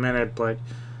get to in a minute. But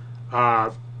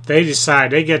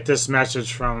they get this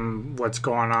message from what's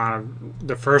going on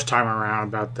the first time around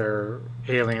about their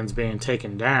aliens being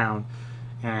taken down,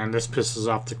 and this pisses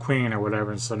off the queen or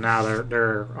whatever. And so now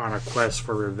they're on a quest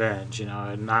for revenge.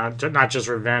 And not just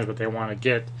revenge, but they want to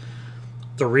get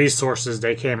the resources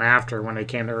they came after when they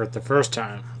came to Earth the first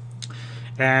time.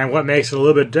 And what makes it a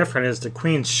little bit different is the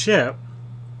Queen's ship,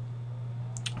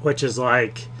 which is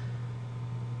like,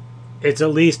 it's at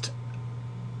least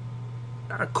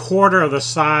a quarter of the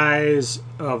size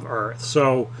of Earth.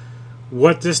 So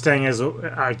what this thing is,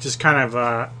 I just kind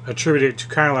of attribute it to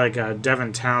kind of like a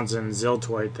Devin Townsend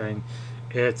Ziltoid thing.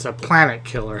 It's a planet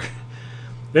killer.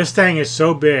 This thing is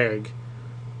so big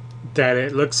that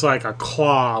it looks like a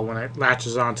claw when it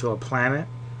latches onto a planet.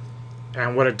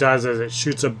 And what it does is it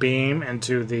shoots a beam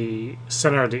into the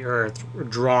center of the Earth,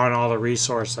 drawing all the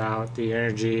resource out, the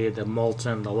energy, the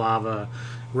molten, the lava,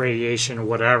 radiation,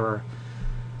 whatever.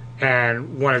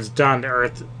 And when it's done, the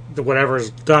Earth, whatever's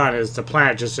done is the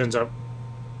planet just ends up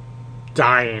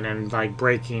dying and, like,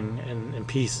 breaking in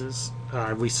pieces.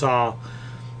 We saw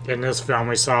in this film,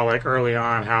 like, early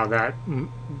on how that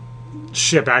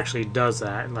ship actually does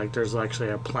that. And, like, there's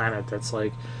actually a planet that's,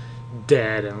 like,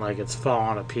 dead and, like, it's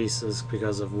fallen to pieces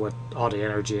because of what all the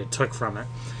energy it took from it.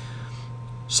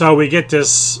 So we get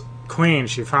this queen.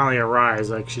 She finally arrives.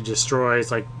 Like, she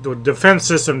destroys, like, the defense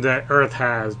system that Earth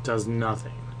has does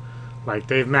nothing. Like,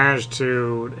 they've managed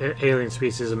to, alien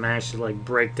species have managed to, like,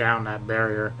 break down that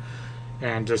barrier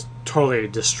and just totally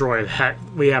destroy that.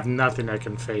 We have nothing that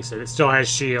can face it. It still has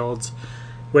shields,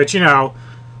 which,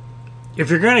 if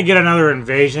you're going to get another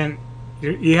invasion,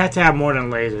 you have to have more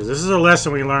than lasers. This is a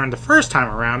lesson we learned the first time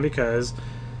around because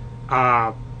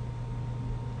Jeff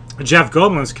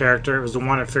Goldblum's character was the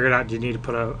one that figured out you need to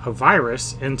put a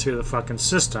virus into the fucking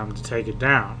system to take it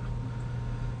down.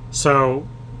 So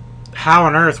how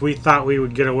on earth we thought we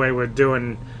would get away with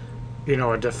doing,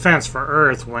 a defense for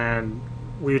Earth when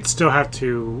we would still have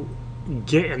to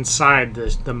get inside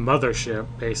the mothership,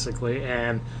 basically,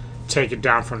 and take it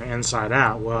down from the inside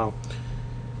out? Well,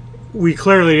 we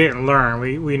clearly didn't learn.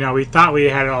 We thought we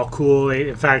had it all cool.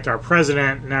 In fact, our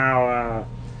president now,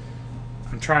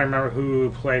 I'm trying to remember who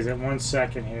plays it. 1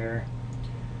 second here.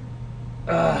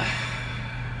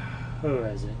 Who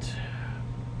is it?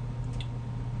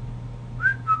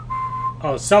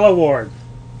 Oh, Stella Ward.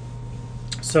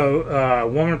 So,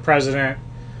 woman president.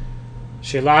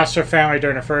 She lost her family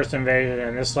during the first invasion,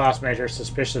 and this loss made her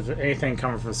suspicious of anything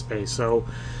coming from space. So,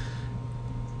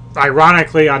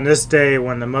 ironically, on this day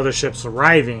when the mothership's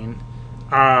arriving,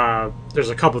 there's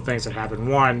a couple of things that happen.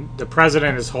 One, the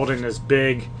president is holding this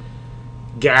big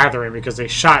gathering because they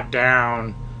shot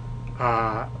down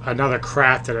another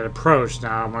craft that had approached.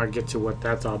 Now, I'm going to get to what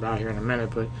that's all about here in a minute,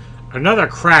 but another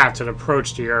craft had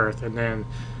approached the Earth, and then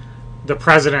the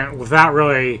president, without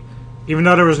really, even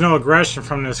though there was no aggression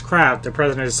from this craft, the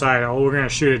president decided, we're going to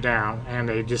shoot it down, and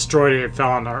they destroyed it. It fell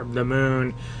on the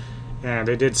moon, and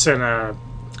they did send a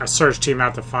search team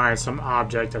out to find some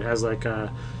object that has like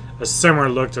a similar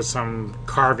look to some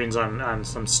carvings on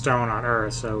some stone on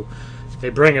Earth. So they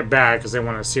bring it back because they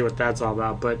want to see what that's all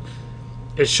about. But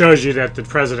it shows you that the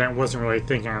president wasn't really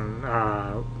thinking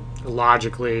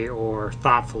logically or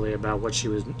thoughtfully about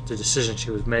the decision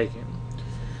she was making.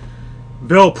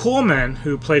 Bill Pullman,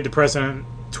 who played the president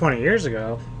 20 years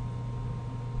ago,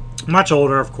 much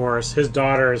older, of course. His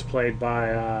daughter is played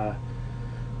by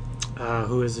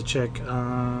who is the chick? God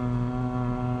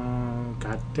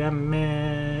damn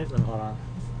it. Hold on.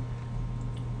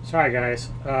 Sorry, guys.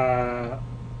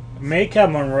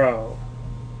 Maika Monroe,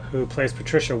 who plays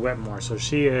Patricia Whitmore. So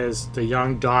she is the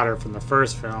young daughter from the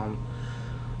first film,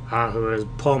 who is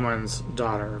Pullman's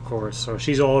daughter, of course. So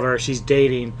she's older. She's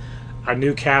dating a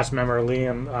new cast member,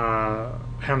 Liam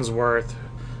Hemsworth,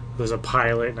 who's a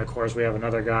pilot. And, of course, we have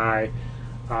another guy,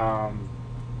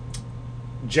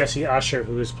 Jesse Usher,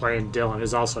 who is playing Dylan,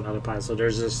 is also another pilot. So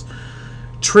there's this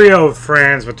trio of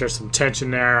friends, but there's some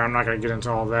tension there. I'm not going to get into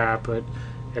all that, but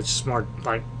it's just more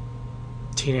like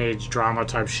teenage drama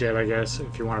type shit, I guess,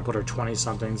 if you want to put her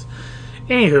 20-somethings.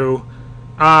 Anywho,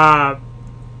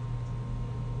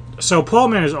 so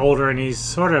Pullman is older, and he's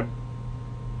sort of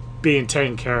being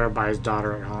taken care of by his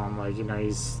daughter at home. Like, you know,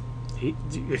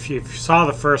 if you saw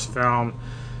the first film,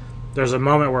 there's a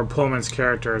moment where Pullman's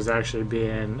character is actually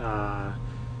being,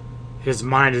 his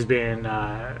mind is being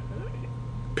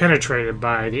penetrated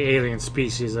by the alien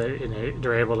species, and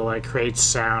they're able to like create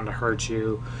sound to hurt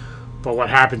you. But what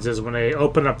happens is when they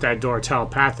open up that door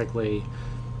telepathically,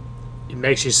 it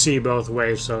makes you see both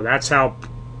ways. So that's how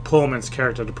Pullman's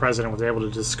character, the president, was able to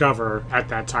discover at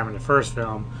that time in the first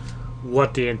film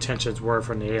what the intentions were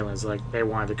from the aliens. Like, they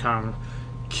wanted to come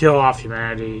kill off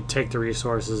humanity, take the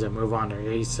resources, and move on.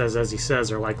 He says, as he says,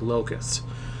 they're like locusts.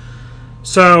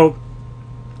 So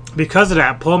because of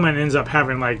that, Pullman ends up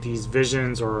having like these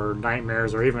visions or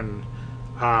nightmares or even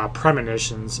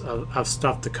premonitions of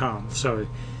stuff to come. So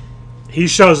he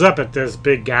shows up at this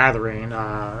big gathering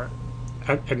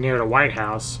near the White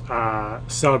House,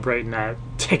 celebrating that,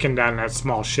 taking down that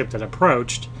small ship that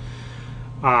approached,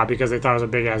 because they thought it was a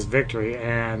big ass victory.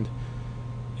 And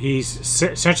he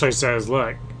essentially says,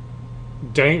 "Look,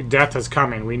 death is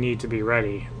coming. We need to be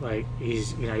ready." Like,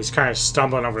 he's kind of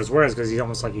stumbling over his words because he's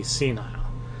almost like he's senile.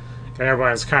 And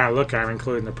everybody's kind of looking at him,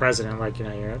 including the president, like,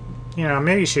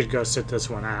 maybe you should go sit this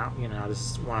one out.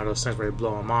 This is one of those things where you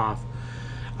blow him off.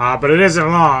 But it isn't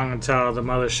long until the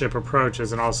mothership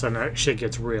approaches, and all of a sudden that shit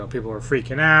gets real. People are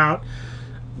freaking out,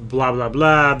 blah, blah,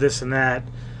 blah, this and that.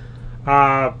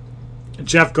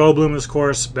 Jeff Goldblum, of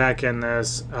course, back in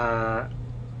this, what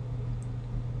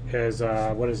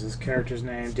is his character's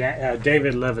name?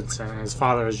 David Levinson, and his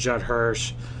father is Judd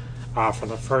Hirsch from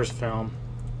the first film.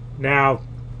 Now,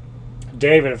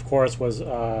 David, of course, was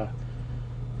a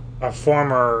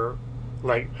former,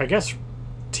 like, I guess,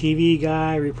 TV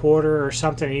guy, reporter, or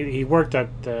something. He worked at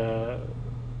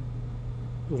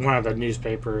one of the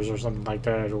newspapers or something like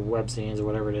that, or webzines or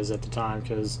whatever it is at the time,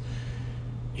 because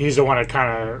he's the one that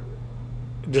kind of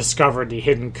discovered the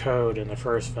hidden code in the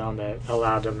first film that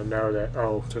allowed them to know that,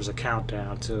 oh, there's a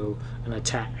countdown to an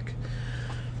attack.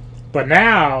 But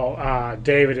now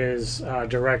David is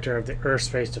director of the Earth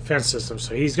Space Defense System,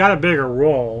 so he's got a bigger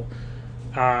role.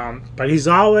 But he's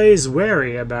always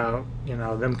wary about,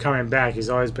 them coming back. He's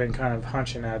always been kind of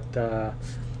hunching at the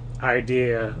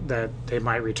idea that they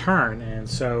might return. And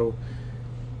so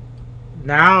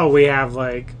now we have,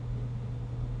 like,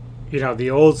 the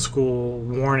old school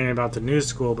warning about the new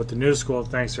school, but the new school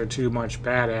thinks they're too much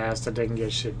badass, that they can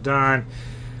get shit done.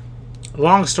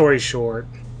 Long story short,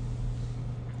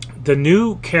 the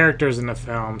new characters in the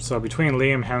film, so between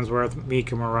Liam Hemsworth,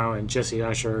 Mika Moreau, and Jesse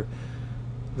Usher,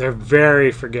 they're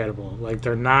very forgettable. Like,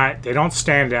 they don't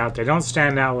stand out. They don't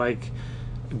stand out like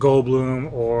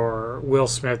Goldblum or Will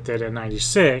Smith did in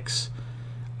 '96,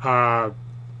 or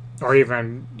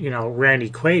even, Randy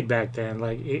Quaid back then.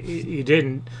 Like, he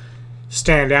didn't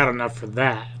stand out enough for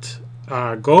that.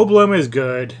 Goldblum is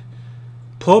good.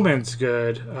 Pullman's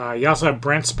good. You also have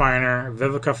Brent Spiner,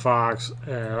 Vivica Fox,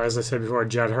 as I said before,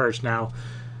 Judd Hirsch. Now,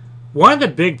 one of the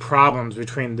big problems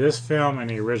between this film and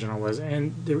the original was,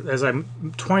 and as I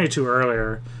pointed to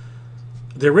earlier,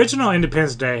 the original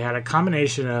Independence Day had a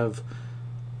combination of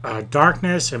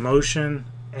darkness, emotion,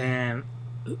 and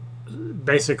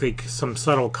basically some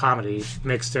subtle comedy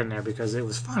mixed in there because it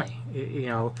was funny,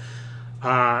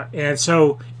 and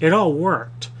so it all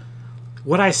worked.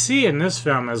 What I see in this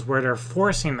film is where they're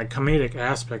forcing the comedic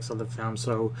aspects of the film.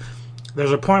 So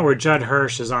there's a point where Judd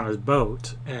Hirsch is on his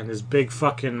boat, and this big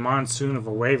fucking monsoon of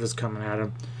a wave is coming at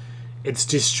him. It's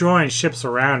destroying ships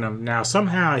around him. Now,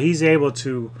 somehow his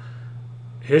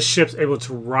ship's able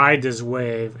to ride this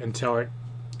wave until it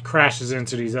crashes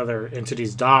into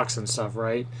these docks and stuff,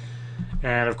 right?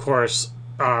 And of course,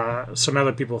 some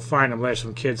other people find him later,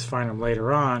 some kids find him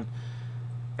later on.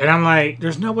 And I'm like,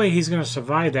 there's no way he's going to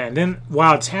survive that. And then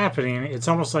while it's happening, it's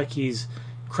almost like he's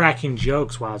cracking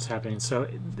jokes while it's happening. So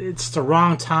it's the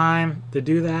wrong time to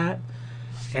do that.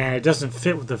 And it doesn't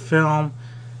fit with the film.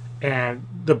 And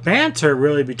the banter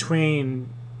really between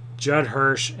Judd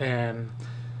Hirsch and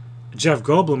Jeff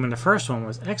Goldblum in the first one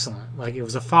was excellent. Like, it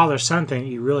was a father-son thing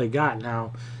you really got.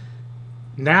 Now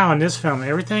in this film,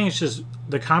 everything is just,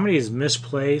 the comedy is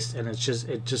misplaced, and it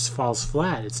just falls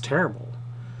flat. It's terrible.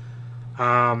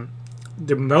 The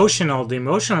emotional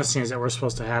scenes that we're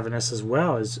supposed to have in this as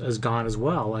well is gone as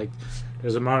well. Like,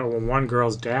 there's a moment when one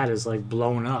girl's dad is like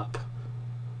blown up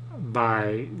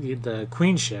by the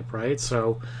Queen ship, right?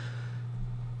 So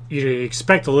you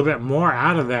expect a little bit more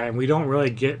out of that, and we don't really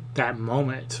get that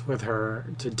moment with her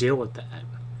to deal with that.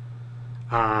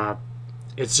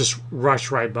 It's just rushed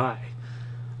right by.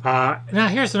 Now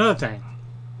here's another thing.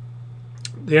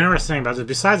 the interesting thing about this,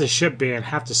 besides the ship being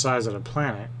half the size of the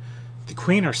planet, the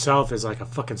queen herself is like a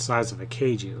fucking size of a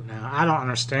kaiju. Now, I don't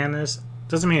understand this.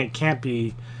 Doesn't mean it can't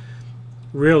be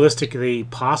realistically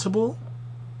possible,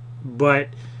 but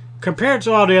compared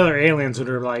to all the other aliens that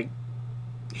are like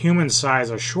human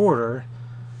size or shorter,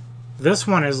 this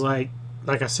one is like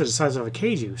I said, the size of a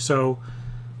kaiju. So,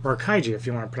 or a kaiju if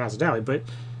you want to pronounce it that way. But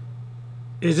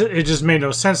it just made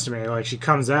no sense to me. Like, she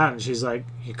comes out and she's like,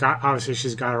 obviously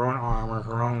she's got her own armor,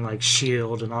 her own like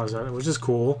shield and all this other, which is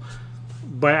cool.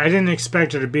 But I didn't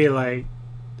expect her to be like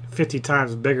 50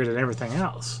 times bigger than everything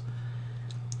else.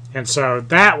 And so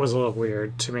that was a little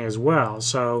weird to me as well.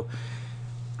 So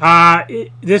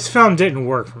this film didn't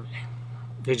work for me.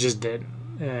 It just didn't.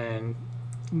 And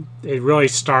it really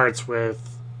starts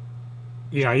with,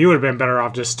 you know, you would have been better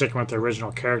off just sticking with the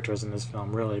original characters in this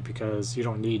film, really, because you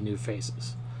don't need new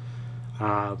faces.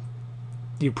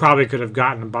 You probably could have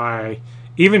gotten by,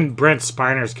 even Brent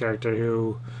Spiner's character,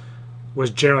 who was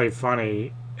generally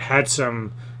funny,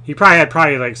 he probably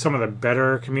had like some of the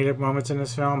better comedic moments in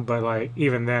this film, but like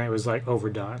even then it was like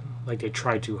overdone. Like they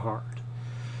tried too hard.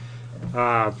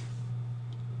 But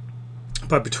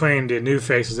between the new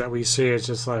faces that we see, it's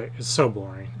just like, it's so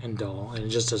boring and dull, and it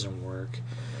just doesn't work.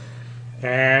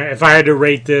 And if I had to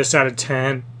rate this out of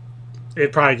 10,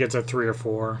 it probably gets a 3 or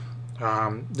 4.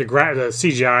 The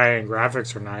CGI and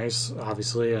graphics are nice,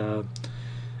 obviously.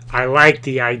 I like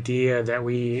the idea that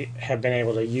we have been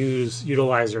able to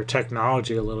utilize their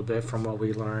technology a little bit from what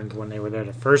we learned when they were there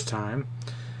the first time.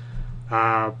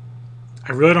 I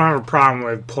really don't have a problem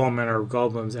with Pullman or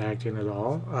Goldblum's acting at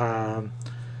all.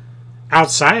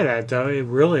 Outside of that, though, it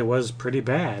really was pretty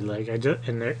bad. Like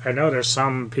I know there's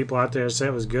some people out there that say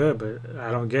it was good, but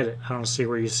I don't get it. I don't see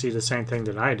where you see the same thing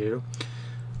that I do.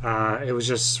 It was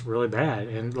just really bad,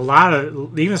 and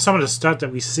even some of the stuff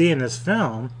that we see in this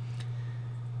film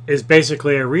is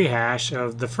basically a rehash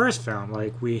of the first film.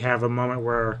 Like, we have a moment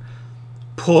where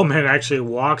Pullman actually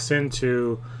walks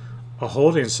into a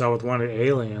holding cell with one of the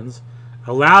aliens,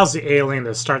 allows the alien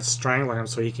to start strangling him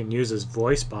so he can use his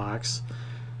voice box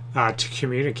to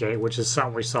communicate, which is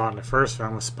something we saw in the first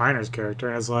film with Spiner's character.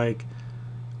 And it's like,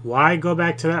 why go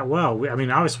back to that well? I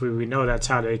mean, obviously we know that's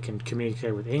how they can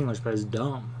communicate with English, but it's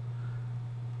dumb.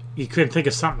 You couldn't think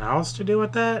of something else to do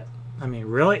with that? I mean,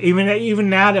 really? Even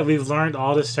now that we've learned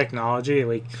all this technology,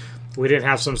 we didn't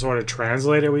have some sort of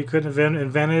translator we could have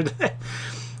invented.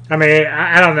 I mean,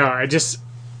 I don't know.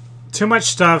 Too much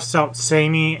stuff felt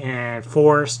samey and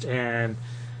forced and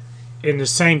in the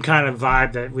same kind of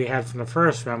vibe that we had from the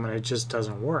first film, and it just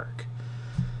doesn't work.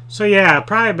 So yeah,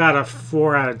 probably about a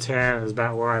 4 out of 10 is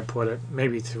about where I put it.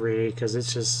 Maybe 3, because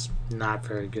it's just not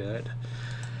very good.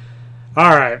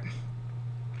 Alright.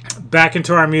 Back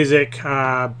into our music.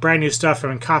 Brand new stuff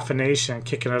from Encoffination,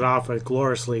 kicking it off with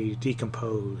Gloriously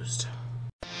Decomposed.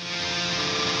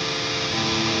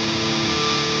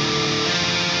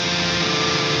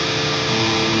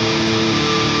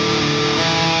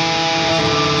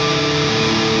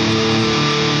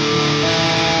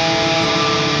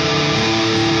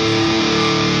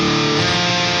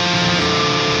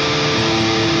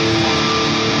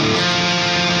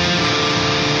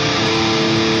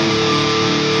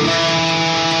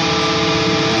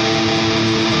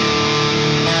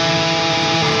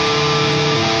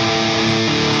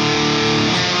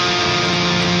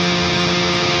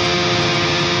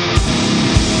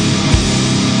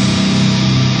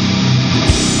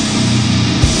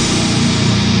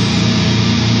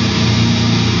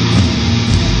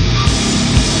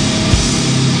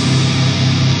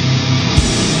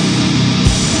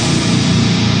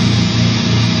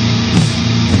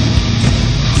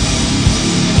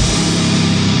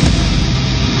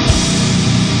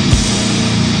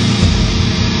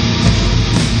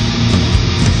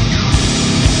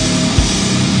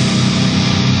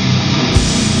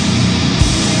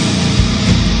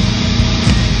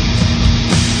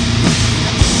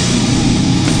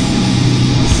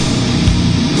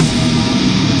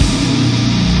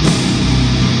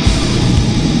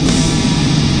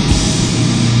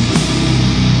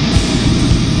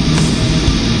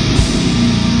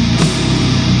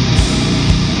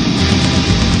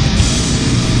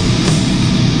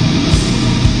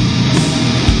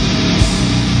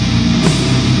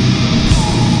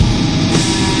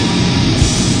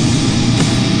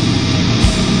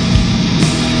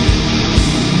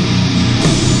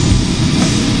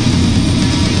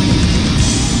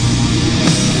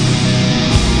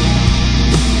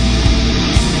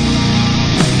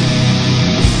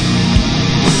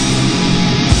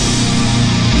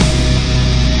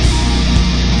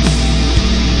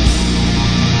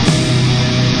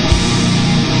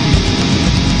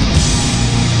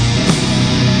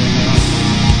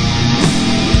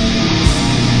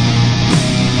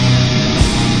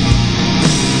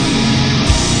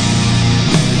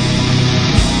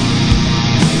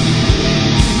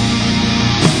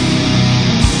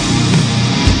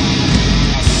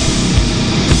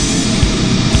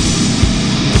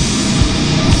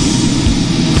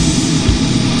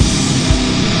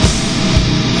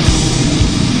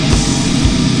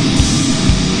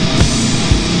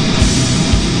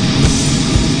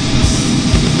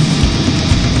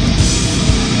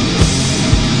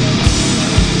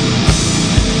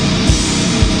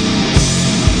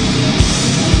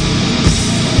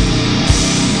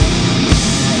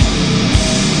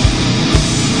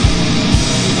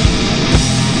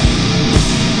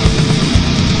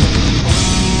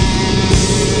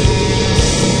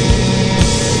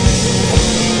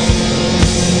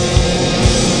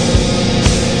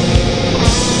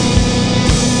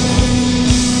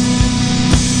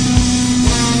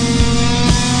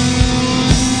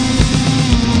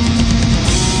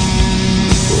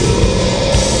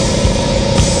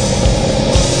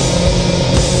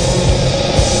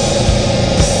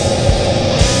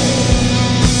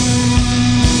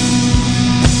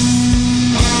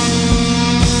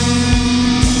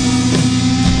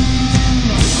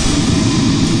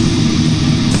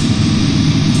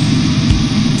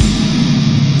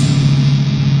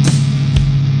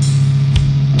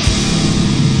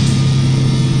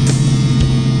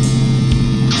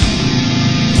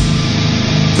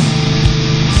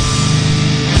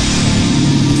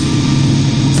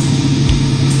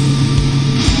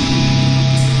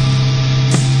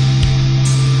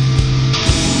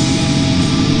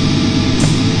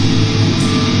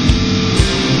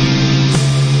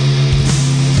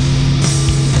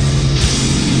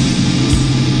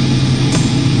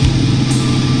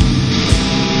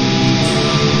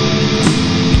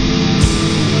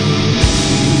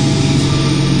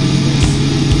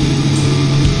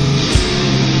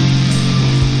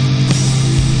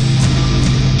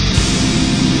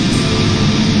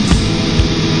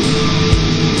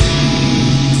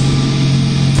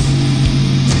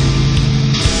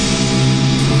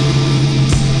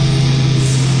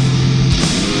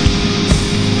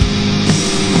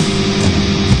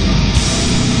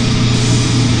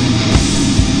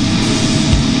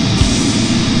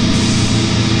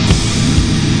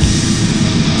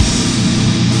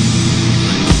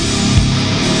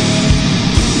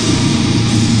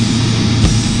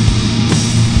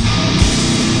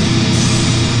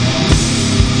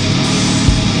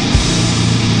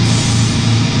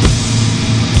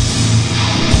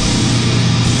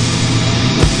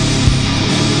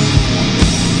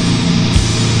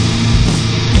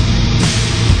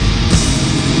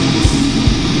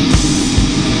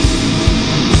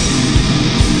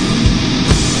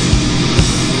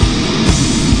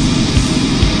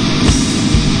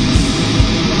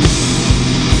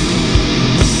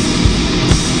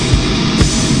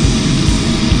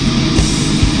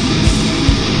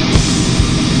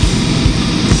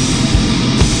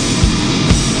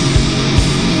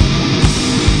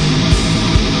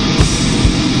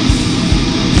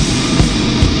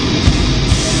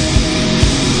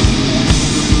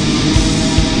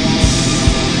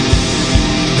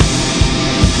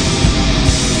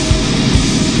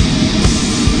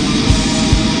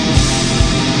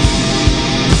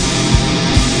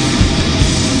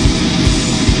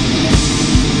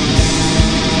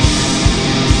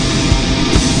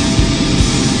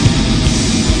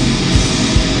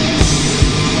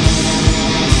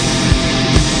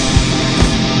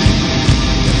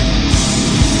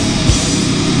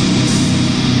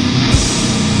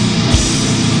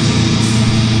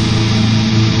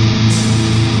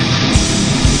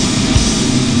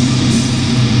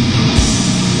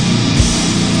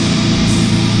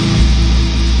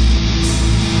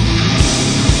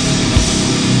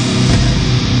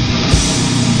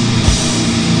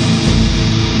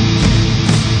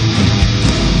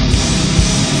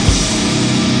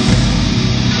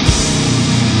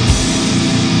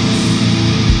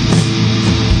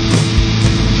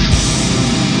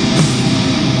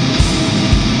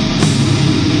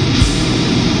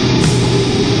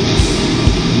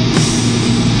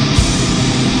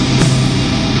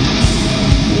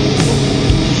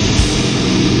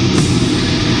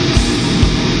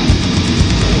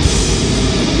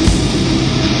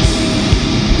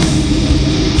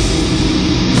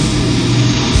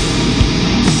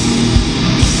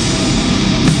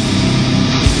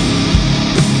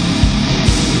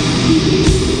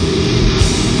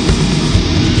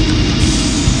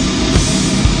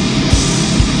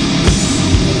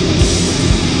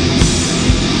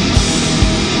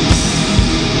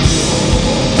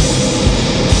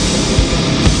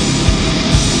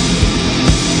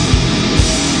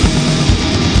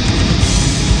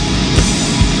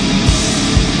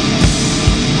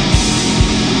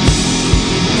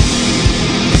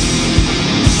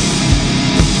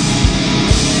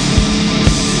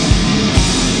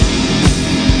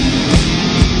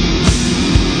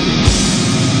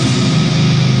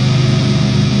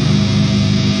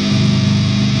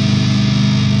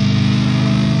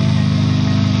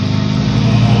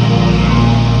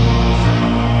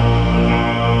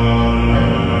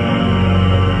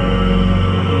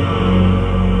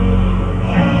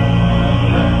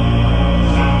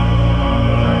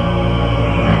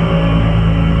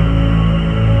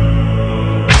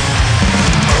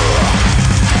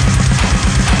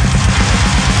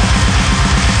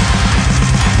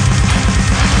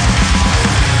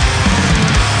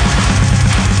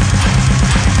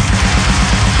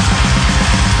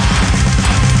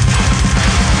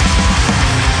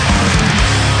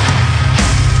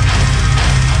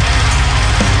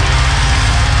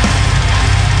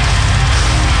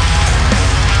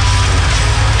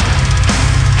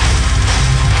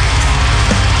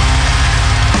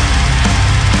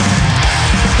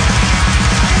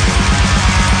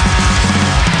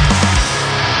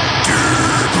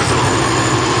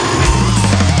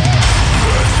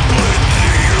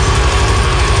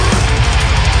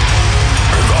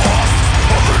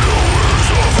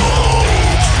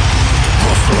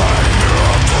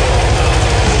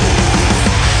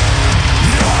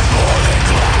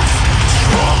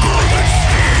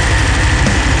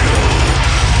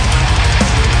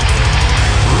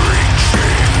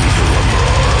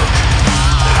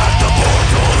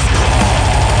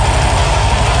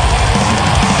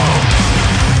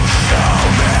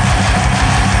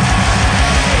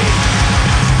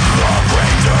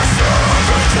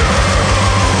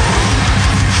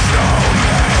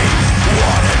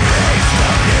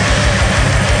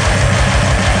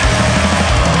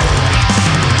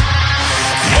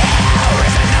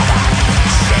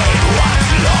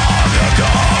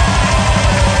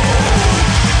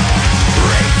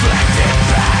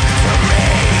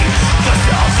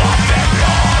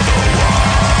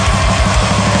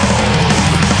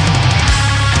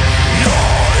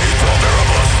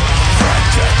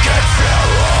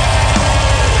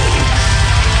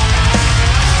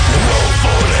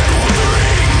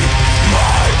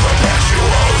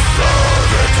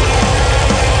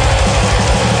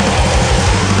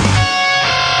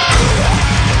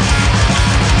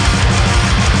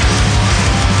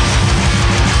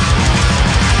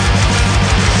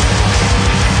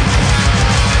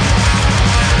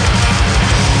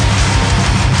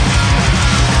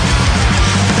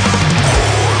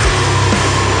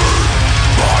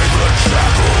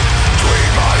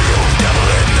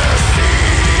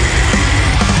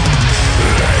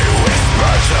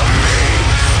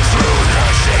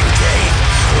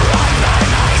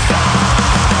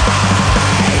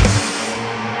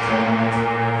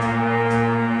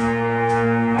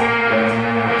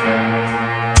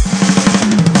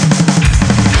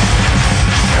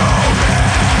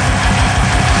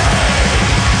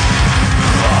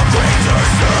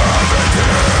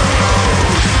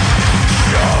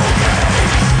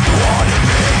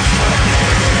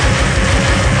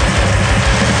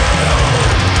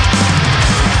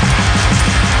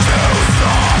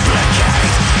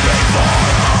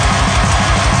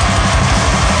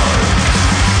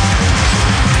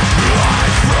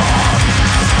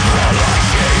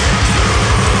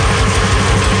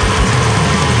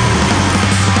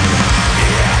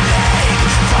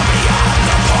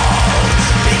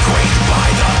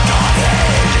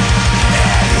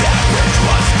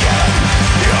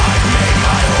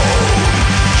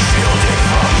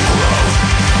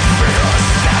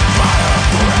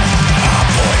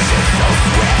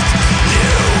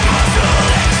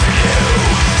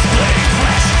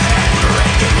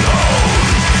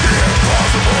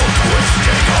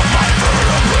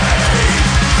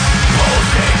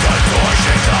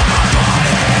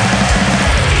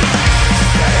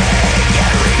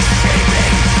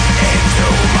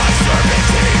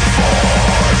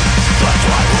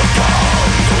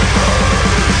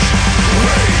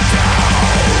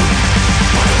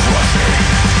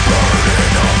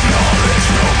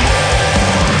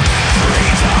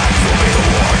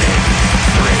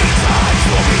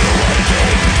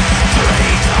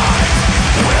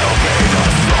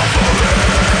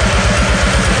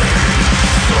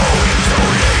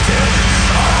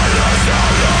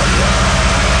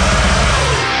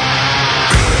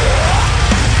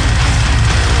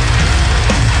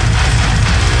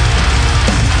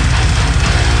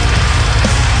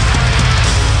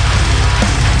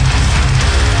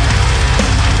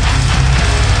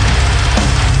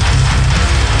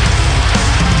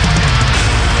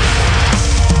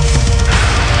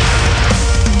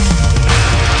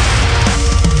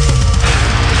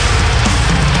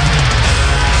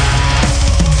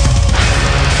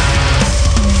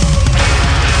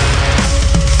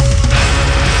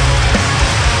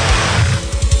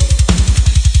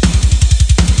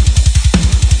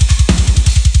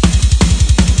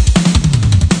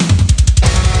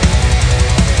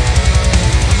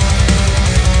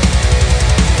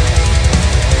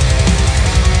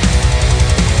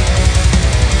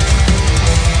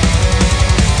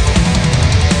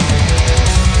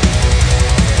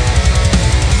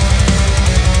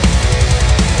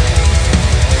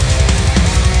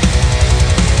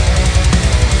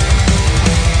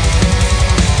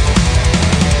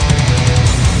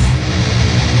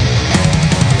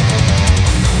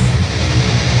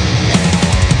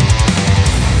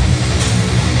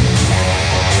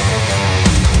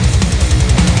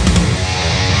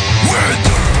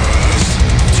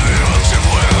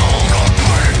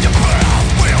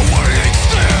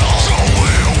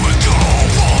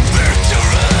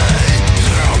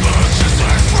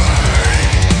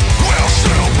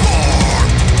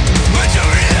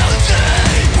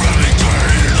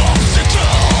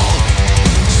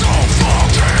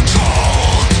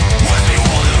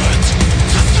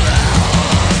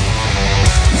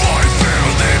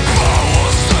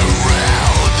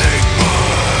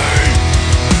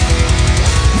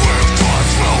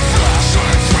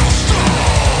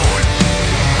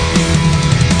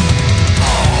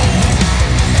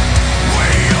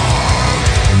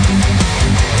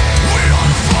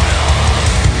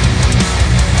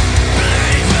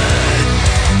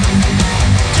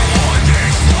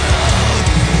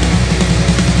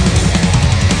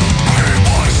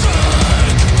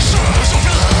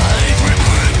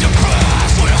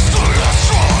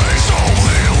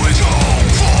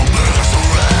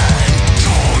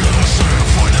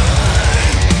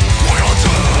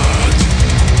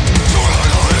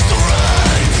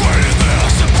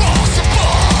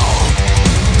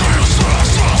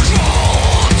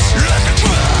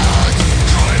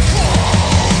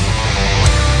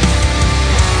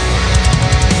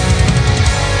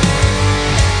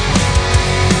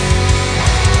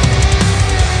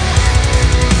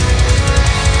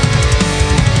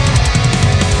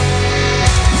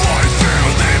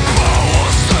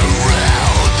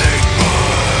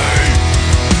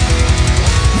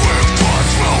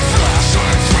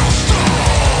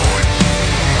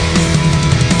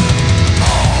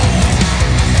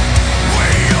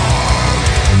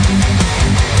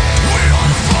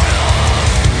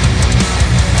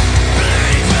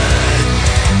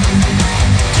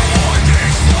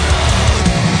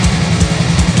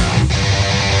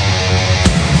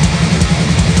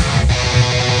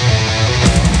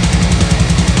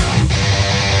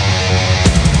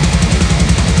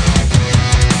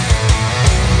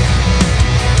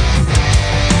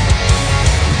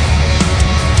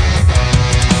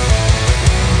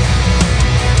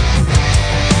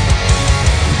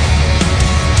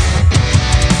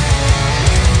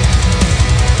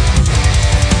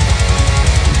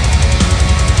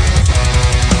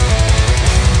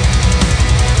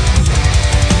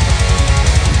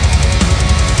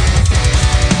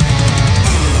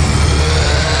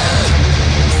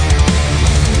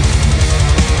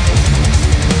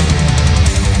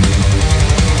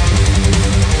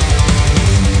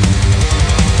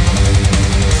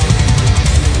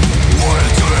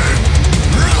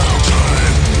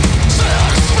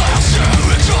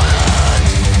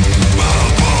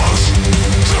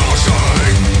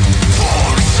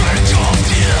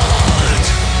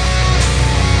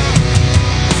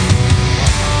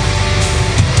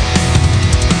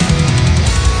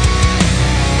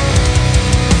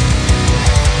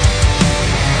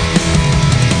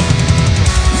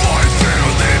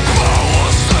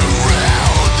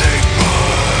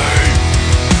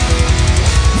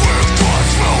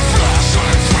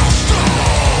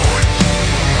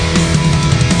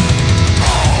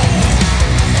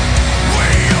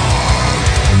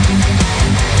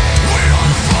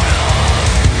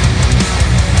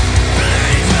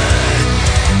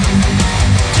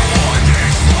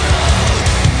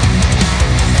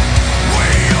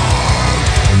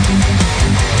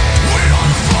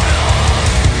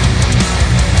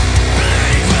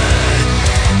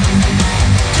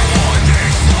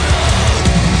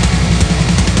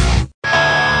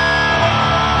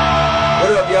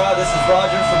 this is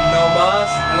Roger from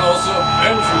Noobs. And also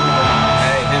Ben from Noobs.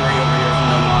 Hey, Henry over here from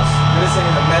Noobs. You're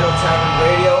listening to Metal Tavern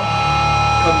Radio.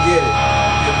 Come get it.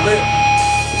 Get lit.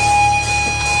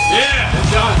 Yeah, and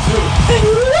John too.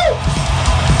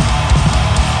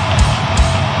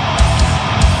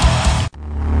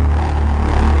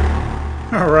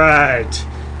 All right.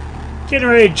 Getting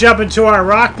ready to jump into our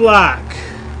rock block.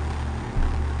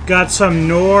 Got some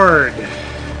Nord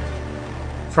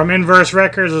from Inverse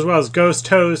Records, as well as Ghost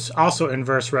Host, also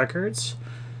Inverse Records.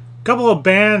 A couple of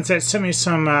bands that sent me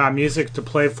some music to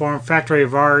play for them. Factory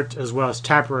of Art, as well as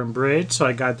Tapper and Bridge, so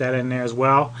I got that in there as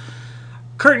well.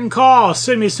 Curtain Call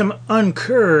sent me some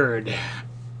Uncured.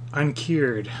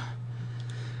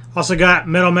 Also got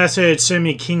Metal Message sent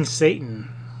me King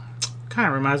Satan. Kind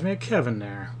of reminds me of Kevin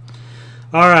there.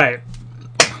 Alright,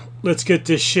 let's get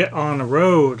this shit on the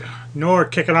road.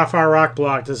 Nord kicking off our rock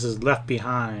block. This is Left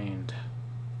Behind.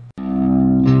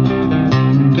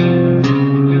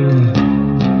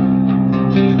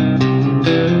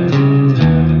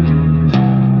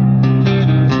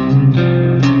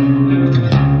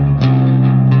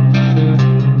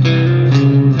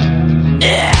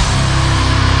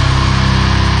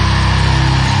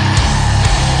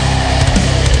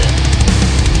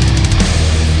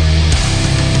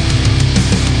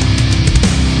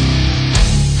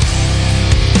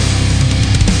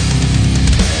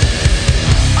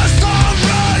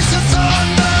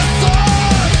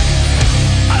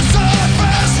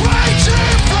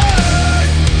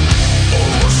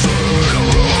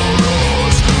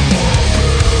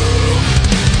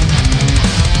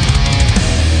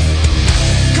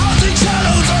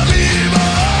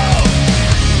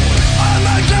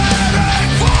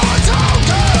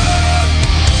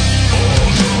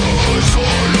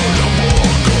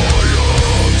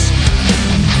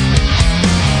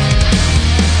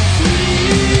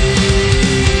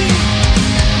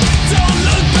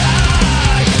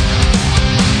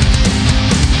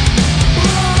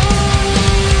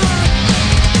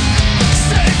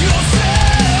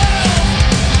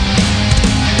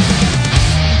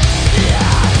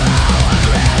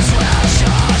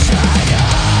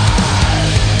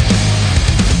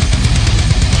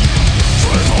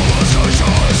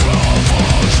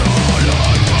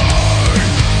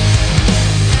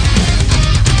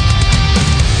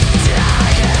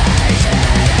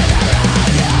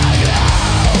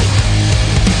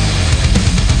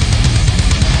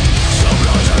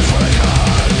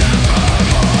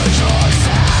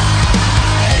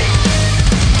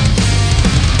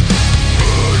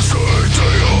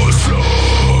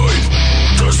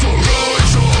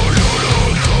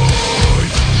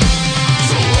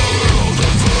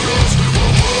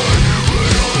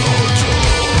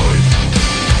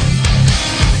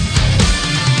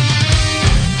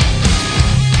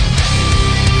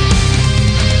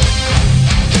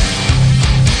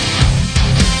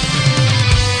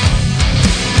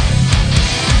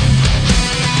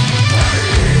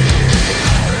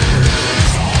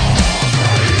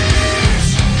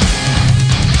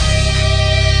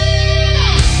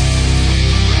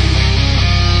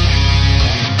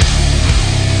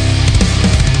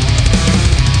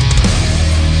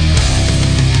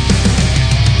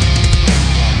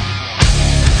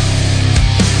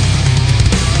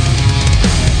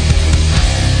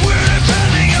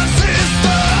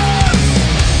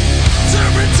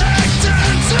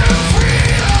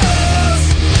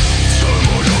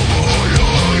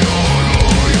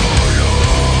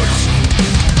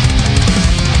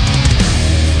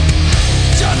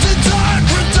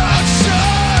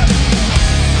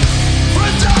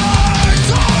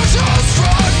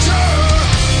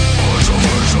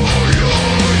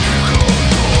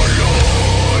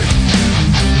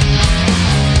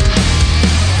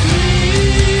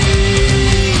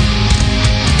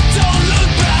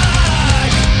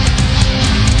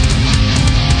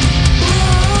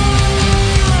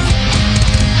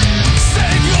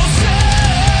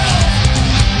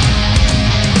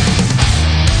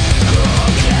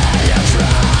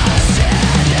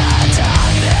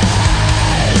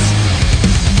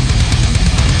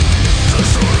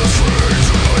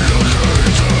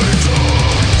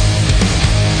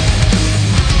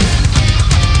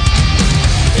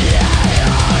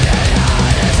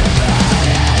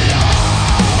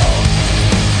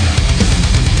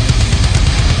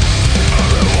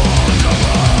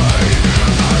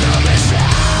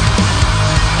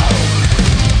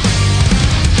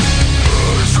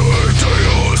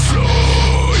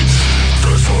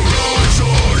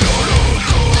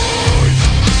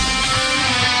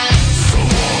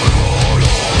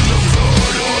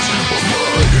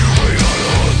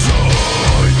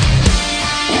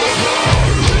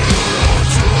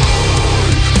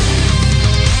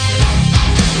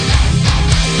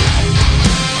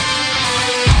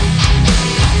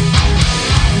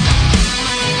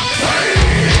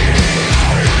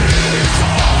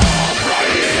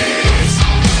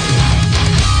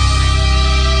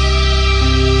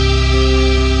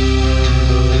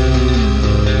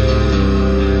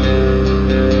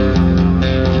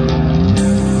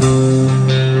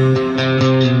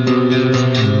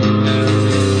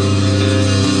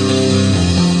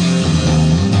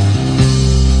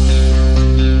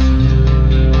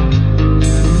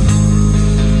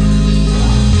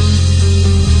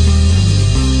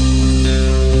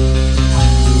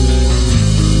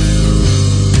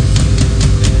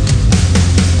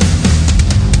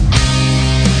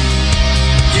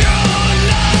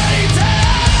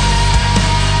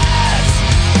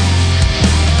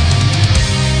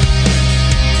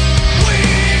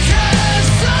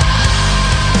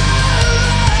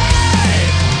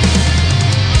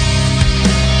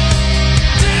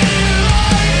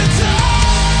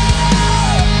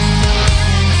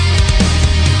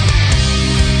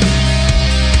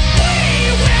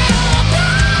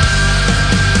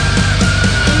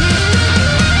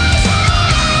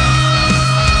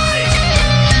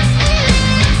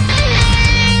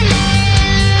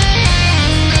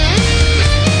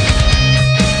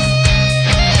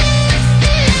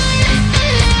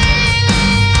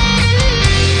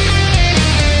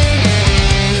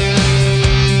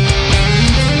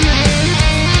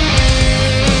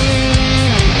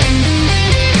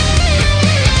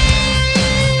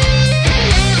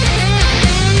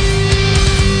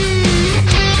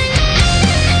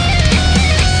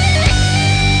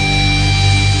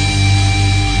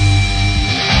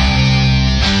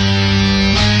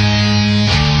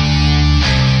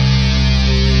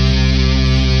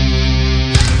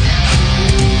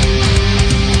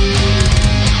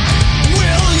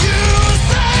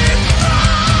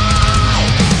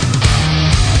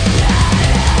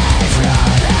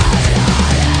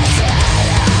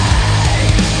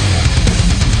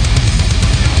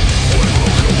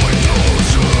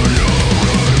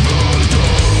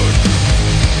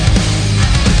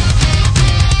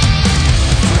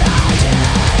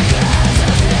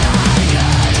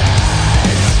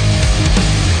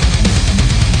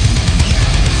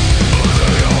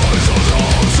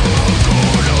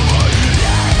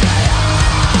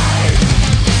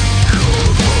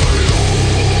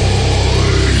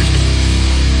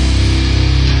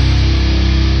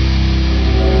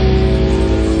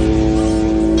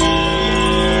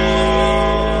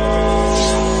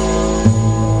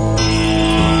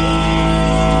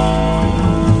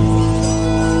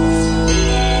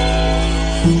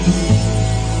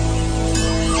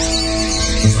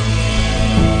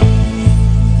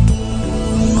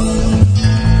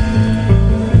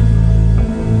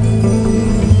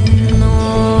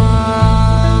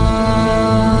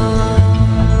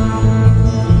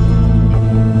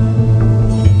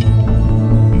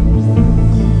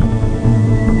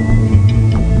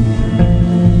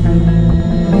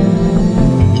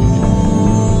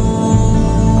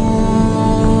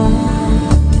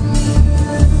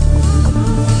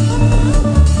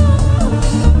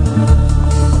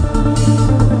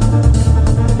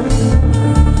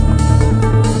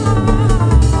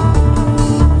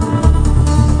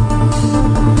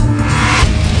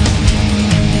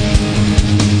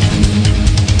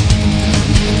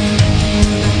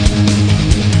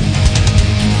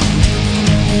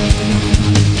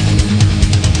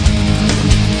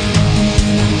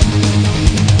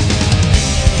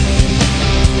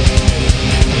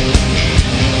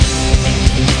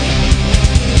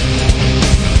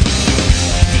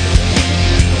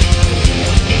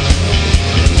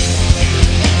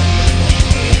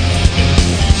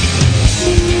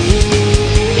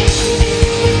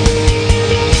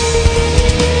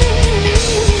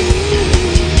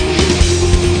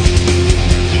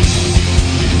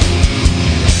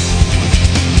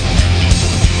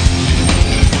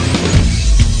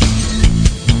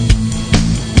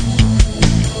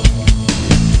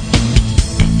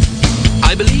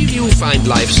 find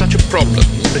life such a problem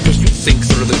because you think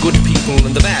there are the good people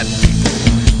and the bad people.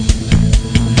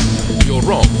 You're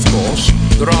wrong, of course.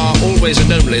 There are always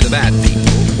and only the bad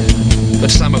people, but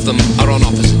some of them are on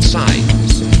opposite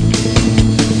sides.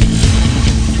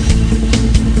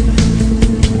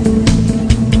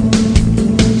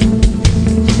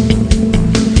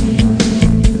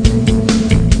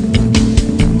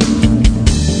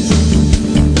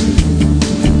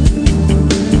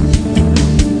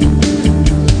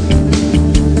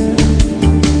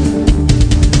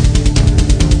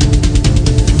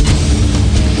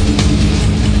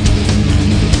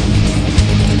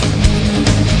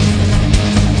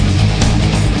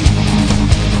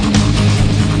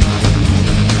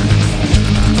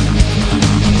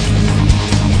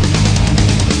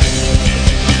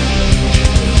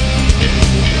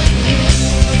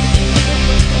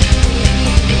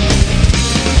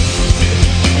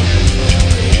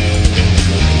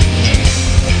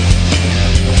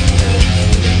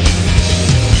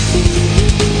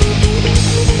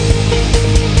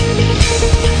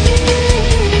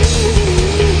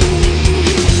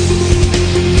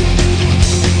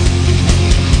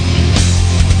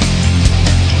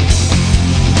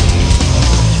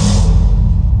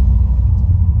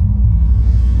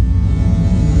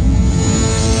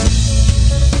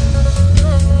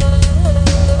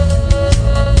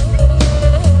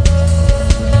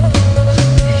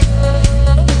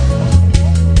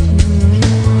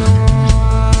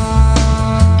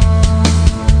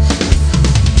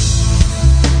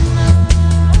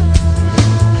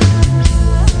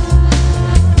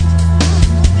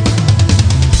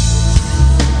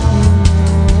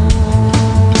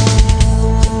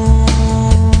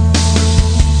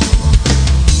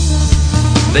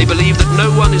 They believe that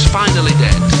no one is finally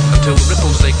dead until the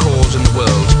ripples they cause in the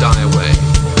world die away,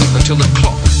 until the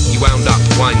clock he wound up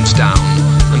winds down,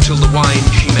 until the wine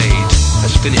she made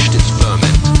has finished its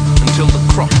ferment, until the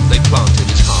crop they planted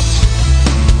is harvested.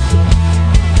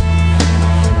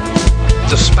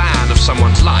 The span of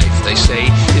someone's life, they say,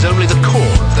 is only the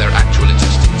core of their actual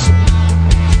existence.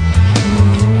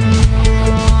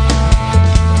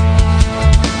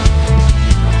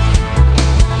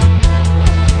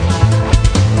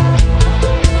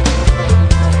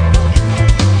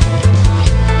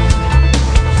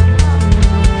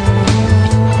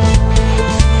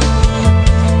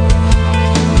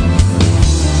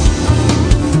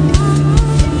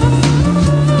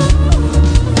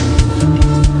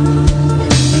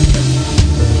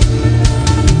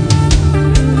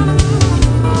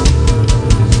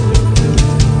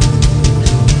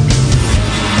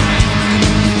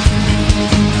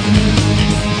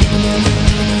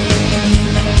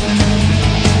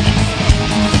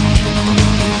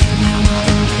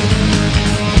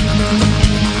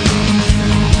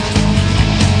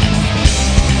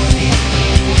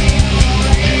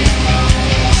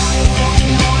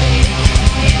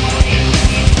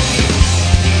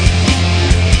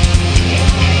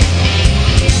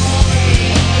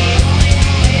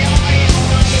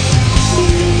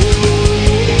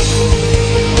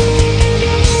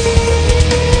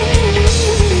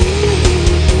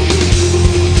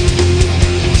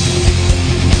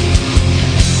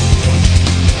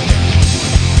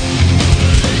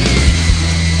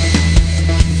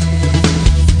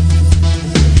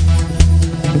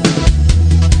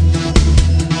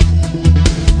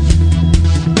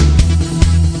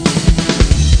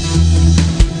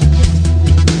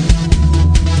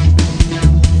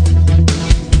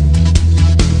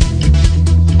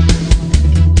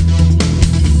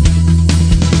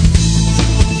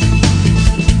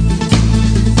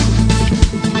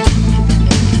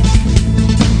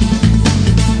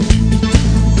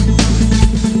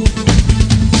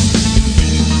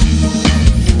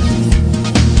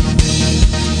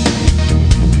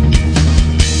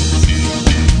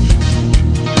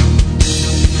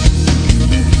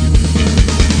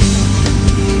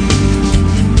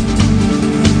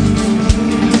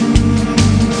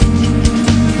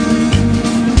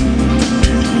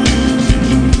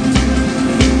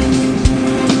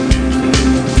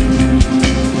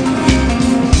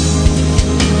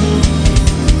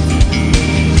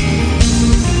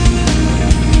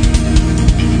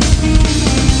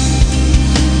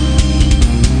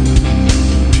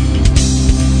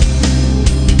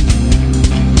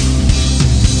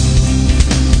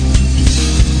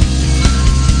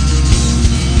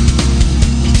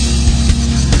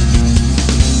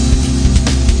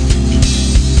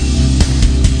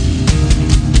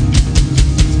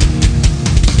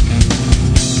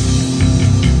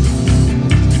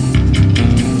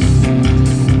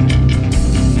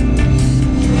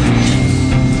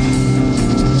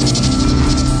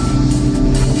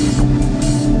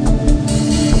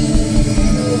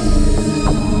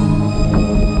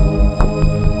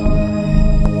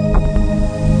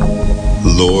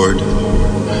 Lord,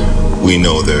 we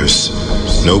know there's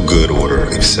no good order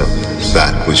except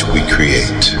that which we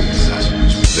create.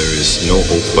 There is no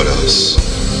hope but us.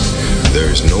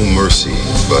 There is no mercy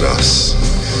but us.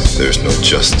 There's no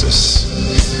justice.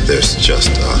 There's just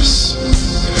us.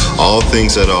 All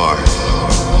things that are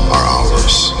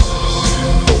ours.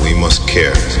 But we must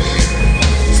care.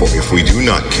 For if we do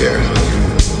not care,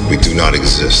 we do not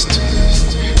exist.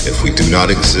 If we do not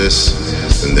exist,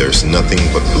 then there's nothing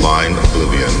but blind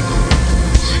oblivion.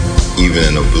 Even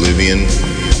an oblivion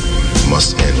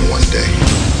must end one day.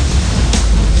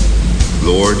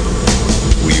 Lord,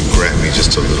 will you grant me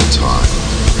just a little time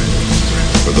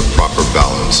for the proper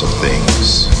balance of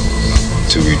things,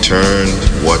 to return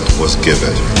what was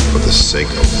given for the sake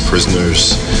of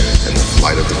prisoners and the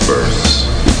flight of the birds.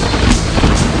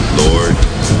 Lord,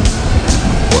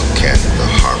 what can the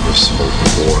harvest hope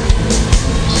for,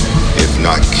 if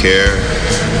not care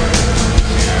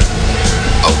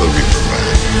of the reaper man?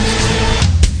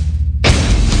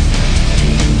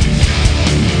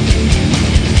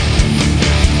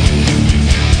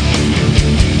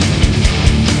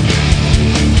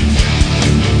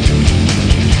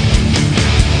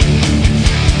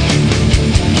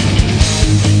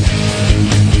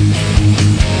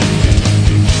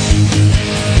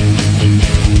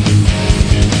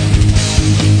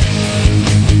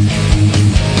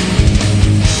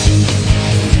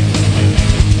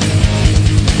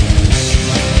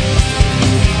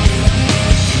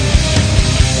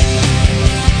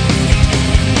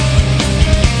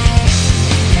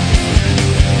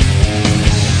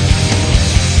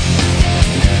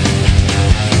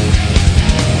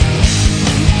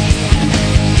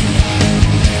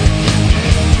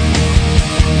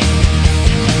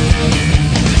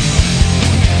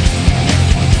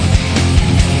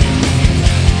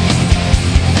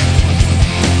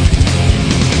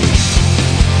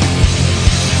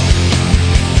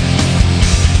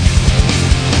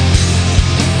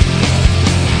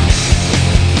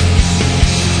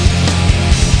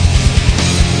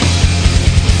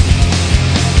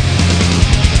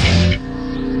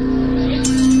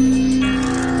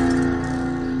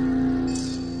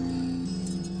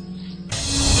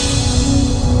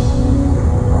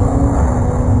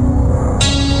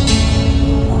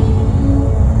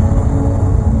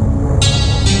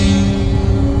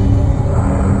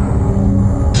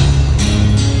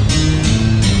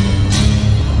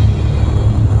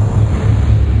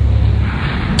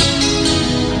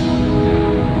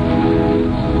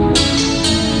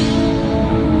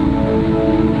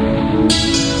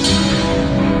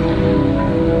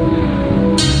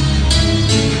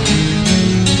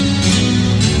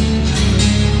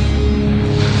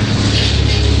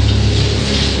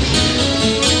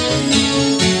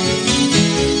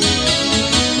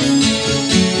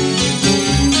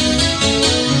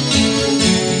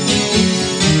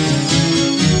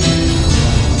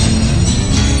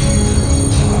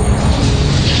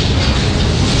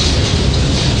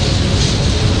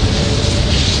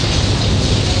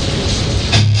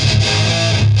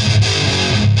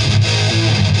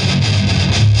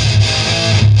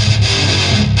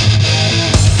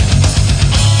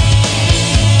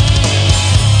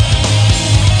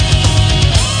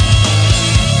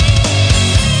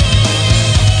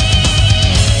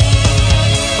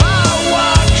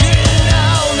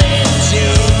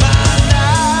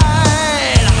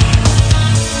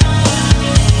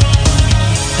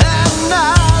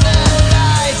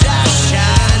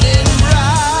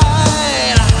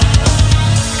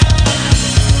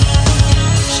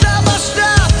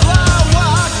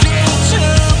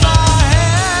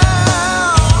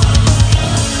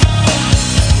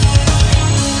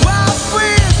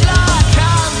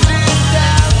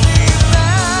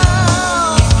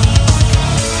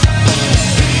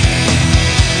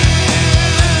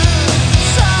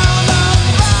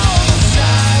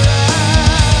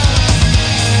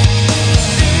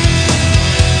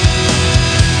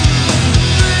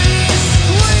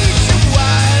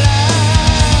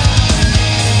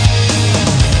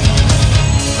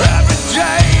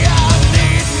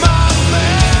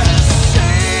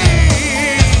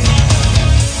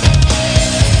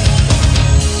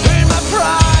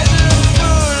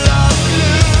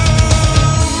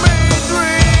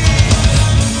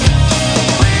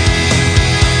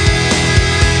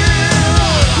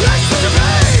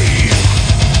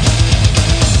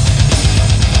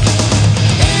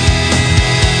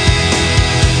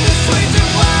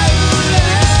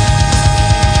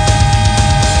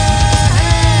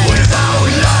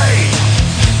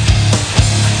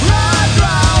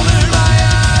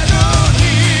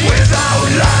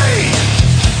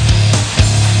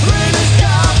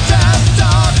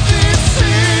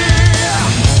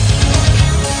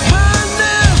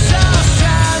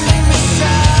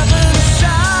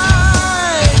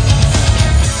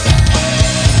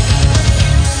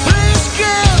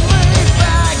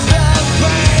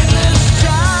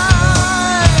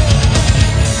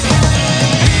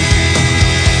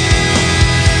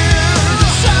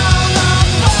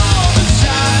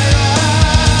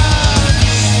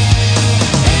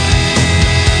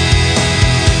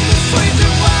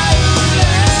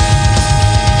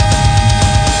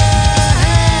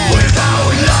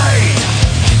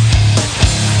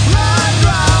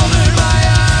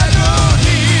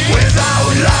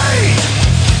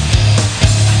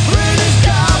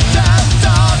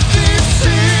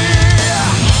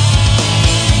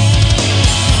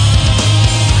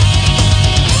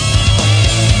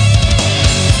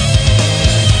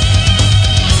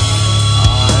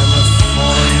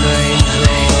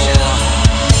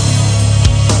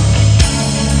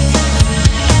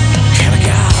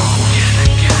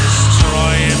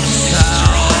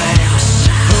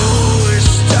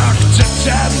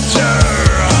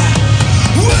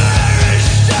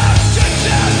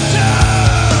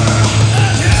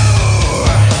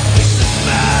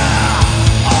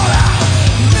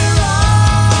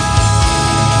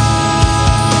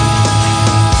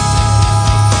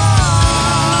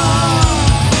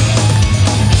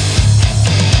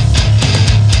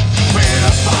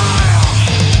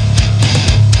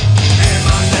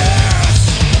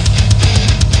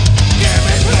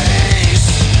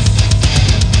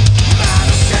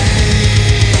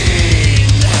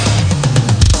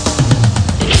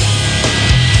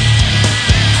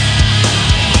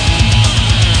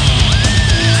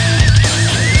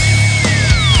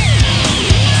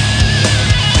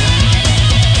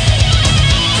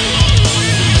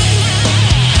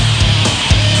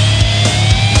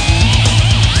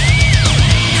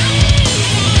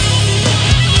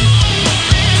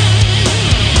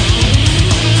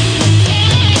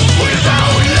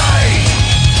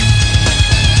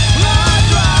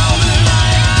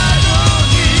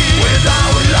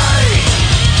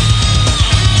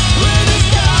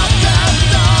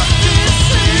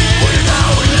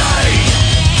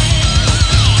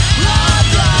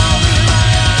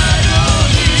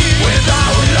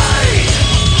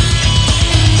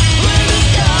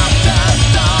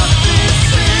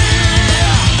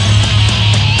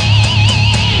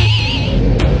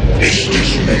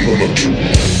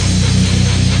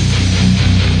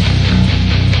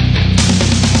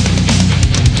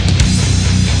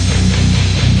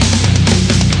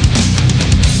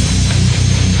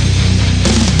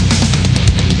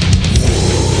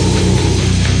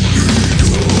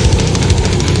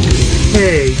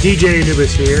 DJ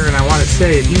Anubis here, and I want to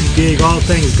say if you dig all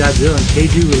things Godzilla and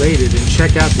Kaiju related, then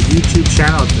check out the YouTube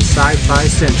channel of the Sci-Fi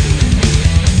Century.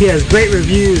 He has great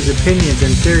reviews, opinions, and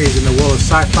theories in the world of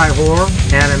sci-fi horror,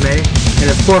 anime, and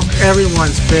of course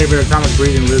everyone's favorite atomic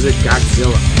breathing lizard,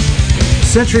 Godzilla.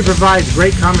 Century provides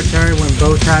great commentary when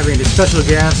both having a special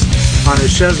guest on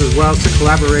his shows as well as the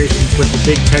collaborations with the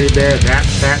big teddy bear, That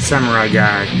Fat Samurai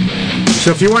Guy. So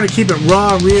if you want to keep it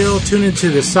raw, real, tune into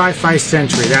the Sci-Fi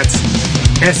Century. That's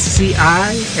SCIFISENTRY.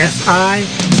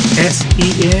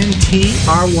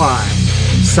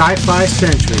 Sci-Fi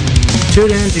Century.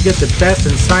 Tune in to get the best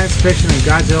in science fiction and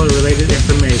Godzilla-related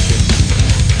information.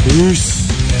 Peace.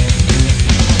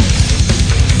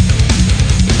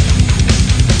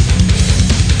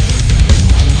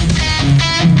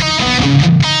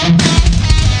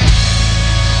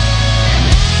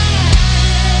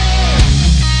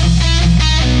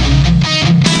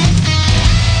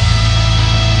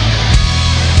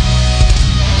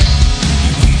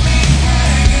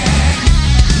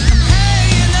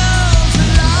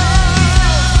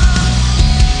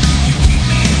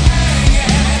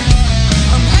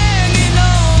 Hanging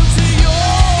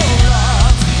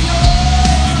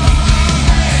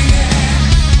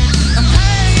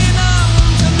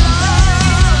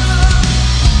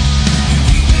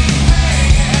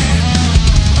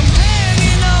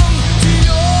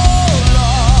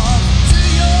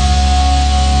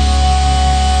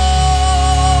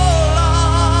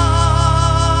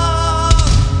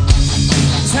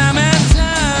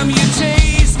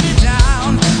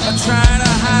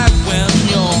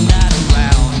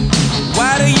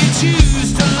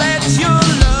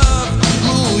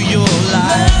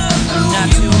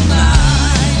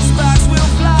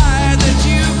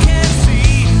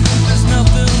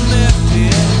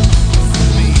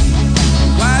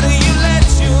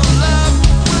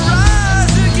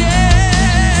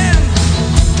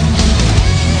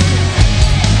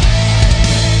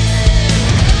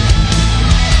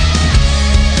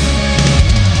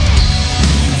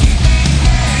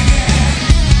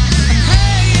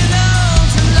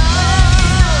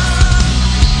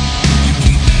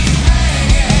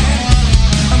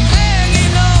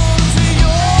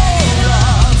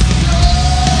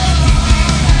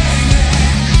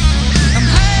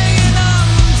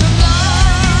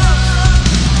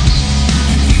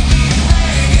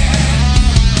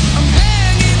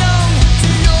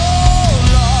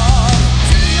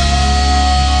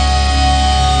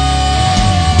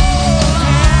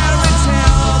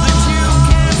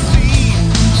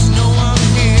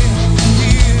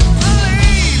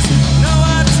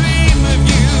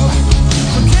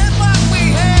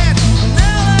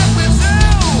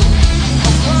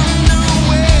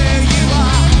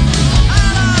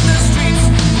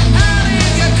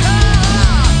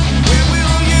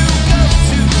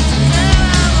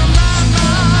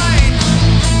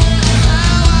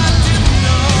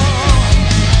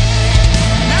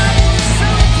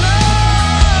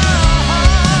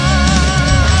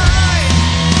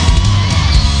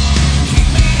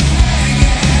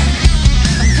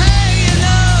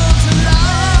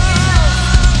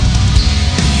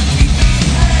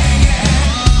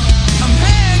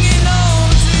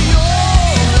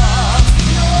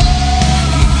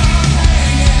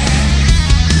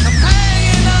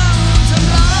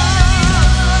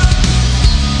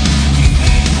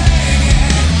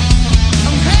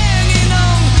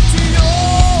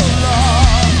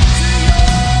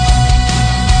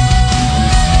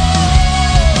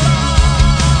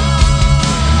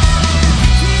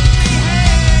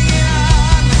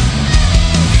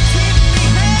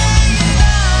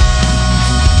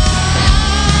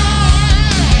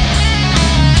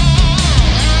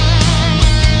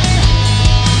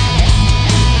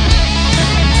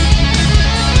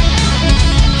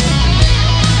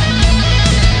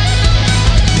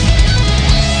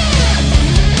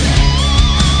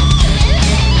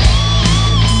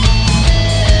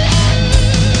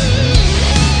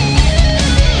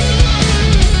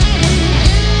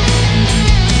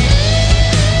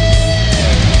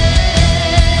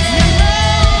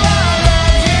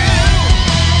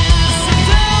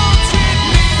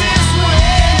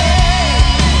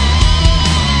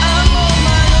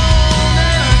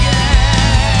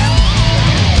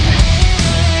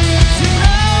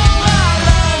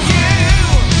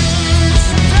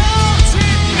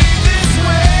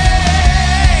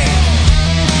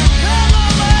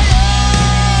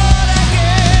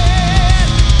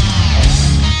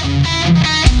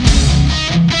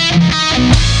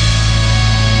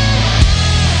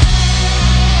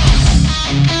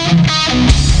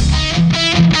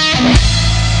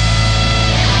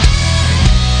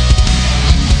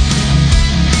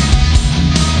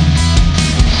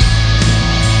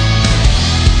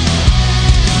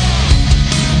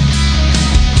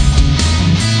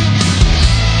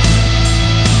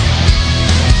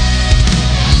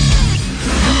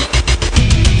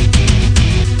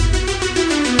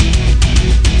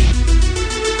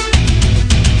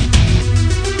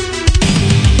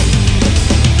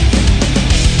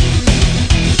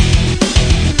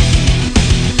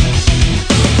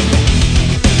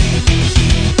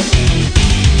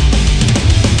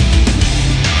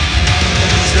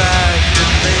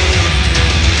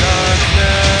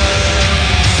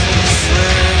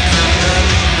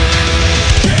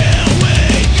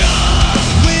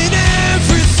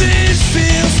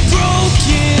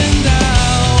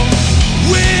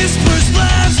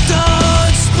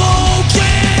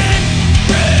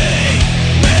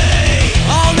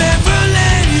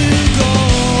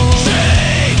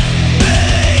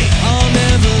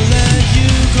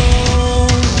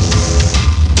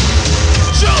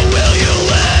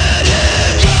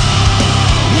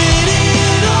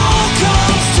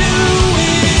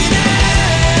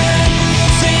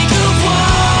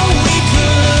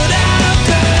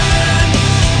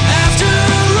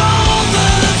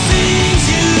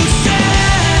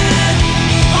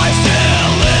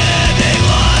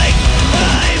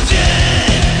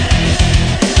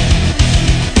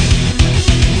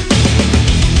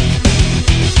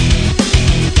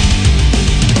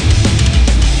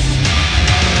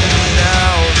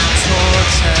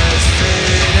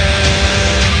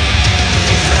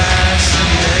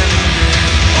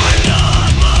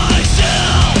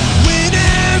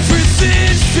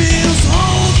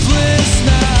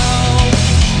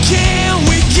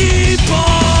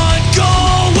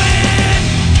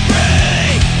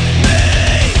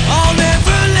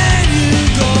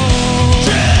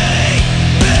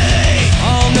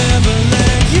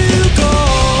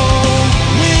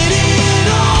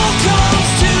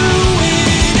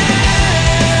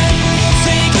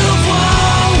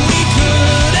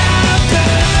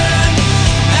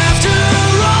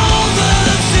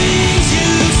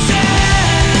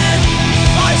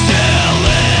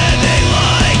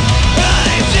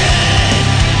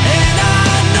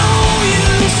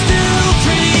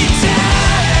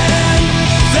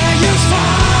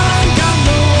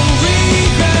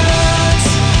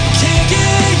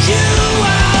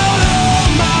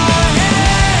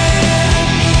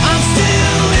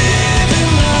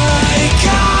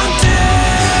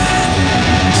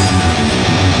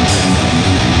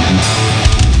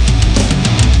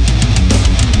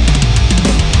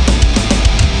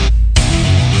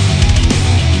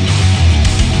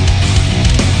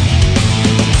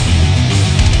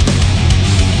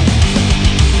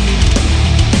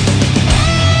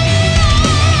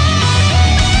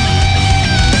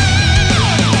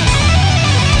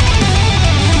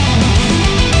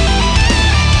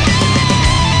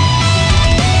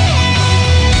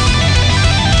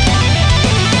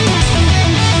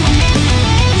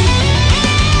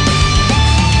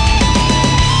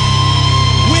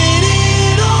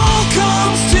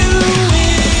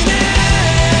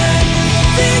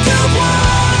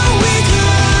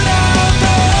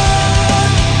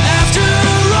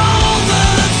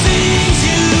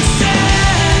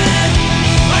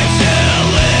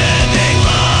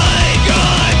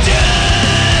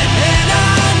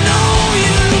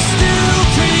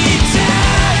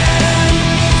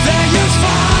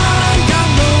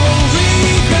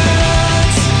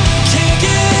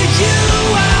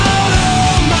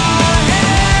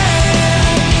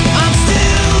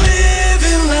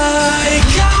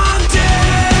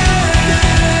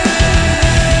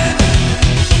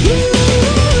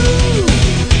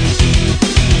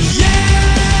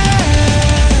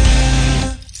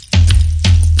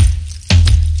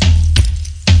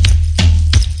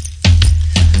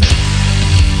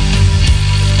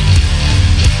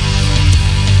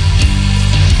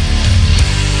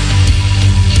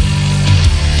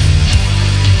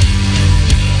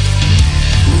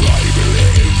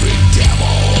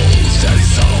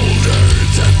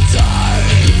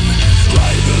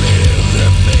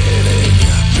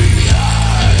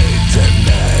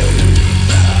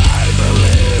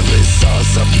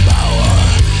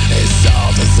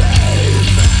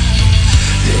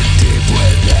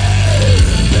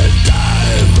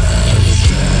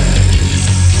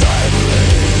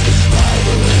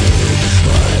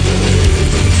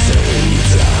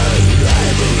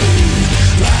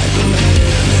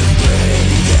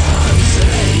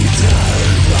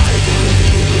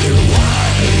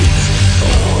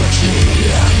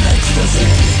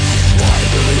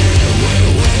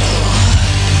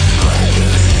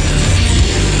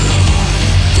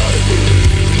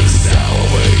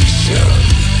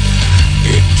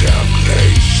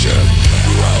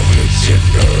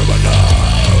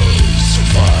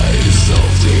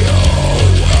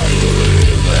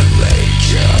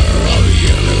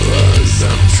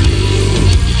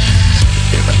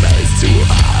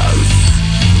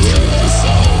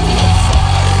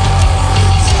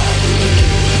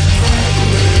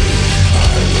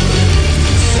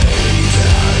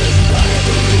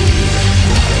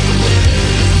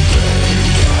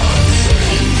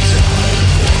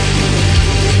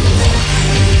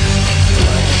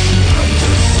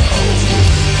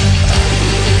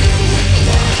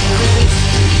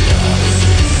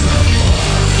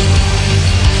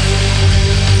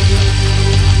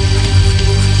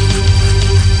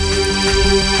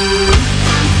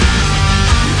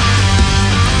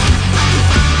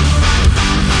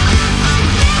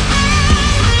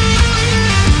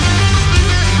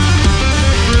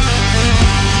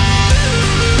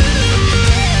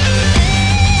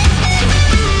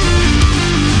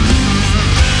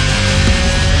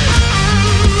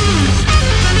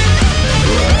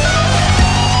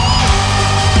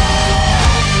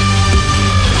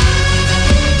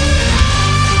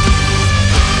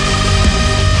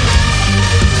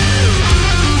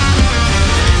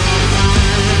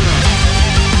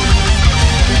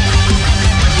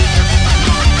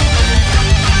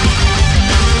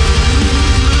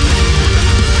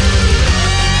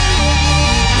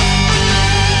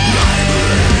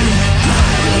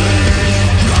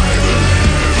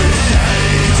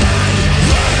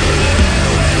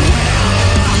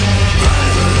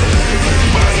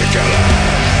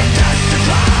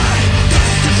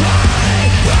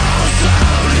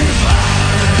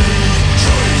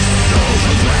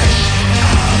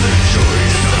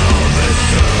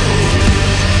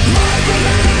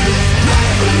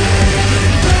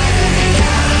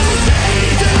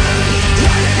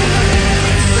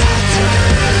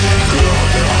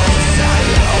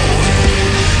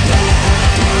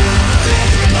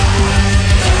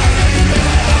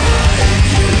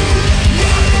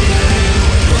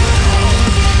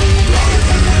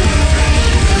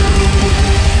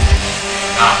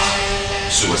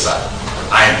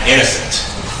innocent.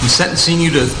 I'm sentencing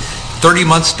you to 30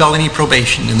 months felony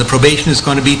probation, and the probation is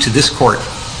going to be to this court.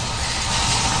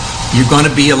 You're going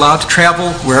to be allowed to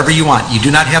travel wherever you want. You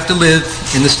do not have to live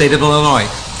in the state of Illinois.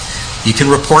 You can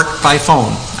report by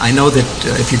phone. I know that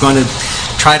if you're going to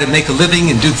try to make a living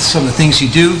and do some of the things you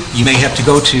do, you may have to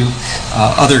go to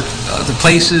other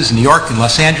places, New York and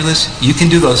Los Angeles. You can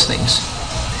do those things.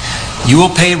 You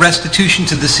will pay restitution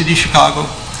to the city of Chicago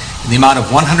in the amount of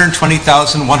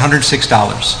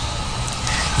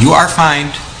 $120,106. You are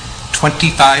fined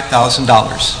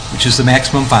 $25,000, which is the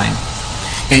maximum fine.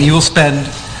 And you will spend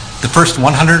the first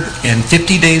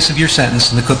 150 days of your sentence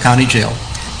in the Cook County Jail.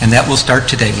 And that will start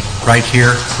today, right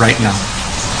here, right now.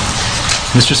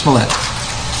 Mr. Smollett,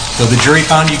 though the jury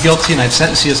found you guilty and I've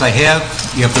sentenced you as I have,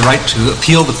 you have the right to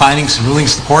appeal the findings and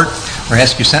rulings of the court or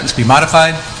ask your sentence be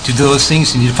modified. To do those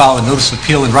things, you need to file a notice of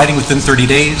appeal in writing within 30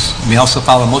 days. You may also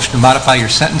file a motion to modify your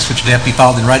sentence, which would have to be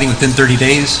filed in writing within 30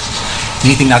 days.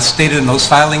 Anything not stated in those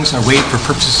filings are waived for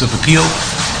purposes of appeal.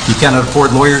 You cannot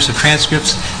afford lawyers or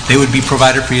transcripts. They would be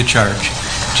provided free of charge.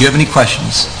 Do you have any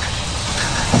questions?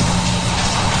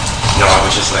 No, I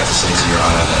would just like to say to Your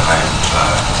Honor that I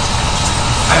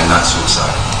am not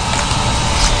suicidal.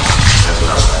 That's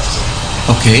what I would like to say.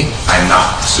 Okay. I am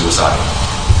not suicidal.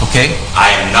 Okay.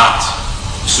 I am not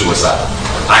suicidal.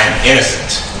 I am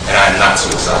innocent, and I am not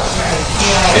suicidal.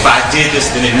 If I did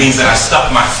this, then it means that I stuck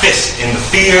my fist in the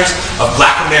fears of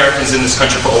Black Americans in this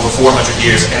country for over 400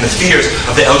 years and the fears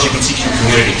of the LGBTQ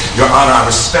community. Your Honor, I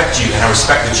respect you and I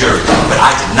respect the jury, but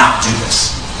I did not do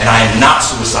this. And I am not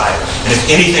suicidal. And if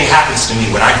anything happens to me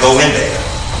when I go in there,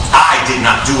 I did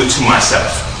not do it to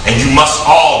myself. And you must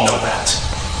all know that.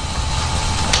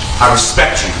 I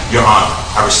respect you, Your Honor.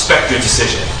 I respect your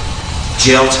decision.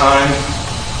 Jail time.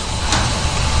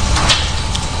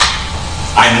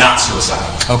 I'm not suicidal.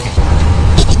 Okay.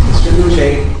 Mr.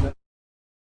 Luce.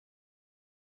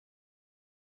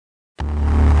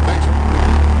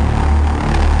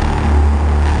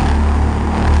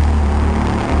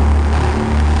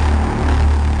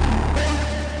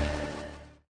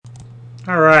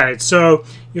 Alright, so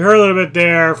you heard a little bit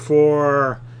there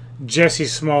for Jussie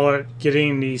Smollett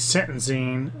getting the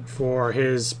sentencing for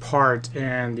his part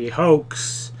in the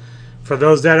hoax. For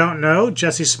those that don't know,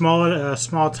 Jussie Smollett, a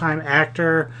small-time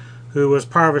actor who was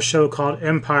part of a show called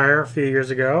Empire a few years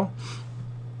ago.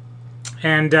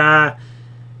 And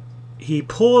he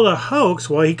pulled a hoax.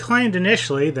 Well, he claimed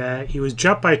initially that he was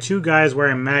jumped by two guys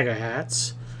wearing MAGA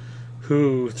hats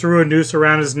who threw a noose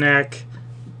around his neck,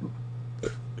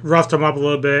 roughed him up a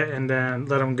little bit, and then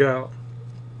let him go.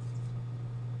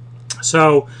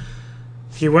 So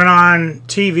he went on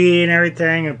TV and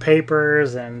everything, and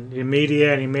papers and the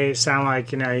media, and he made it sound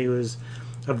like, you know, he was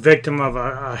a victim of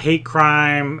a hate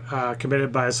crime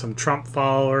committed by some Trump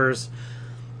followers.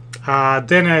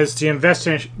 Then as the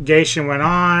investigation went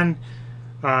on,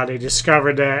 they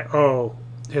discovered that,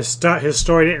 his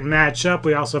story didn't match up.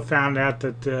 We also found out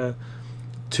that the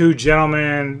two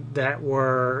gentlemen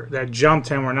that jumped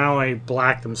him were not only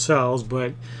black themselves,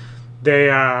 but they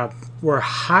were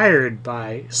hired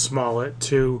by Smollett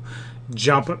to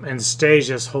jump him and stage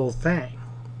this whole thing.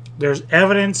 There's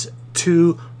evidence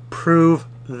to prove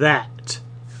that.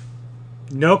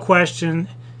 No question.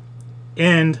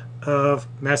 End of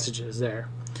messages there.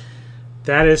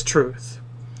 That is truth.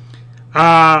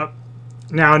 Now,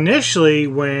 initially,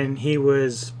 when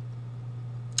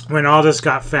all this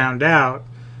got found out,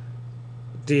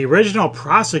 the original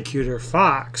prosecutor,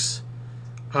 Fox,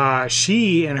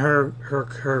 she and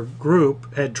her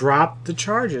group had dropped the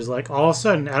charges. Like, all of a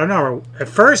sudden, I don't know. At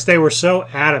first, they were so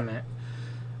adamant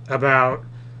about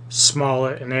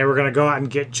Smollett, and they were going to go out and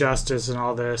get justice and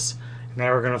all this, and they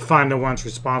were going to find the ones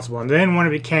responsible. And then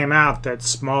when it came out that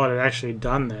Smollett had actually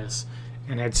done this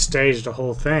and had staged the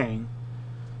whole thing,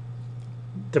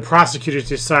 the prosecutors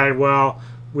decided, well,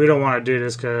 we don't want to do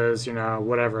this because, you know,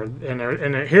 whatever.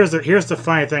 And here's the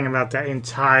funny thing about that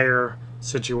entire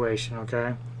situation,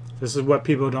 okay? This is what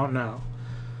people don't know.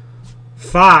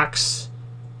 Fox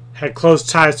had close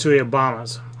ties to the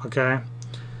Obamas, okay?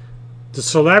 The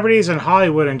celebrities in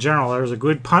Hollywood in general, there was a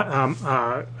good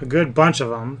bunch of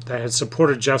them that had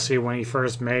supported Jussie when he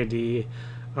first made the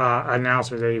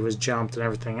announcement that he was jumped and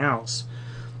everything else.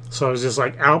 So it was just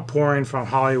like outpouring from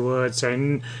Hollywood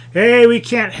saying, hey, we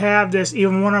can't have this.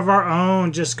 Even one of our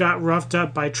own just got roughed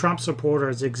up by Trump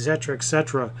supporters, etc.,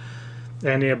 etc.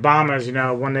 And the Obamas, you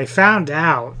know, when they found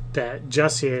out that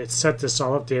Jussie had set this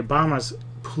all up, the Obamas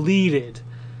pleaded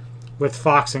with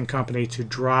Fox and Company to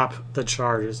drop the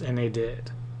charges, and they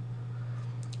did.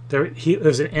 It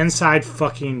was an inside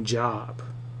fucking job,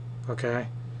 okay?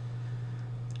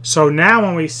 So now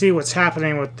when we see what's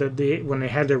happening with when they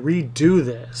had to redo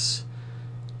this,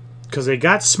 because they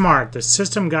got smart, the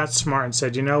system got smart and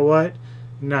said, you know what?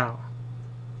 No.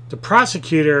 The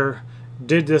prosecutor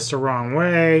did this the wrong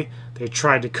way. They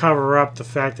tried to cover up the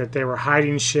fact that they were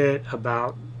hiding shit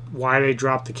about why they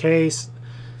dropped the case.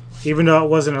 Even though it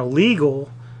wasn't illegal,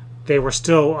 they were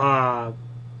still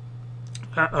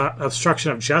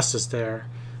obstruction of justice there,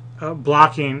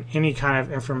 blocking any kind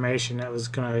of information that was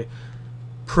going to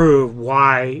prove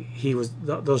why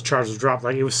those charges dropped.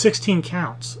 Like, it was 16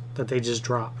 counts that they just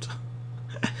dropped.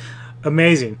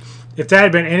 Amazing. If that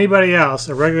had been anybody else,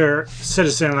 a regular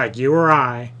citizen like you or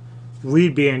I,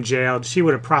 we'd be in jail. She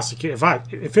would have prosecuted.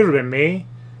 If it would have been me,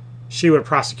 she would have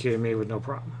prosecuted me with no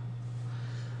problem.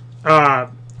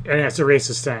 And it's a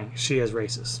racist thing. She is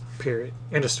racist. Period.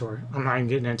 End of story. I'm not even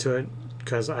getting into it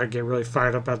because I get really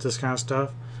fired up about this kind of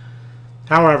stuff.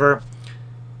 However,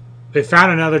 they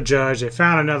found another judge. They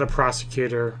found another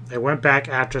prosecutor. They went back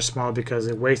after Smollett because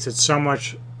it wasted so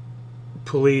much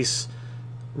police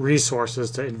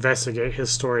resources to investigate his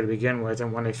story to begin with.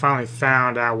 And when they finally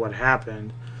found out what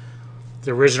happened,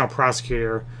 the original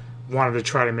prosecutor wanted to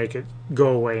try to make it go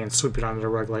away and sweep it under the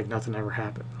rug like nothing ever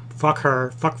happened. Fuck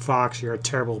her. Fuck Fox. You're a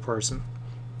terrible person.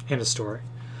 End of story.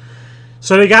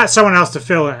 So they got someone else to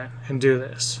fill in and do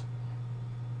this.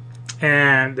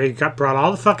 And they brought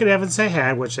all the fucking evidence they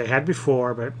had, which they had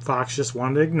before, but Fox just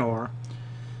wanted to ignore.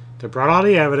 They brought all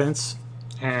the evidence,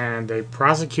 and they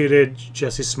prosecuted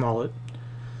Jussie Smollett.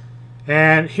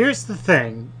 And here's the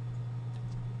thing.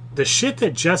 The shit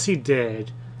that Jussie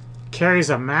did carries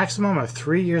a maximum of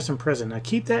 3 years in prison. Now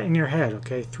keep that in your head,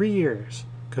 okay? 3 years.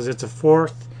 Because it's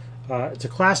a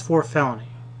class 4 felony.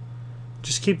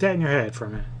 Just keep that in your head for a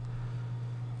minute.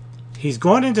 He's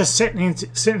going into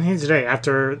sentencing today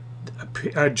after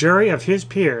a jury of his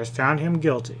peers found him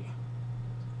guilty.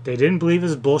 They didn't believe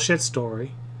his bullshit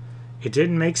story. It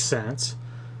didn't make sense.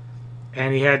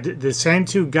 And he had the same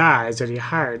two guys that he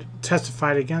hired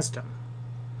testified against him.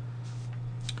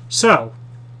 So,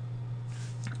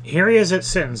 here he is at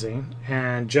sentencing,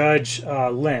 and Judge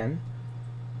Lynn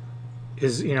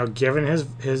is, given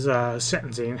his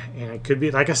sentencing, and it could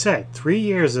be, like I said, 3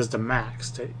 years is the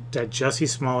max that Jussie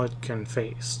Smollett can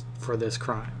face for this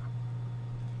crime.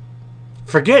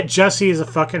 Forget Jussie is a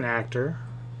fucking actor.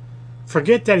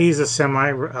 Forget that he's a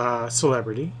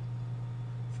semi-celebrity.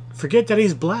 Forget that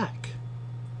he's black.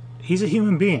 He's a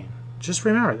human being. Just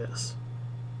remember this.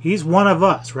 He's one of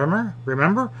us.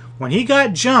 Remember? When he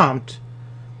got jumped,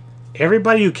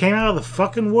 everybody who came out of the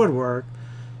fucking woodwork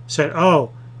said,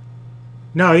 oh,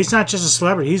 no, he's not just a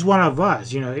celebrity. He's one of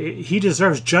us. He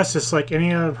deserves justice like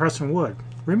any other person would.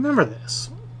 Remember this,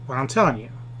 what I'm telling you.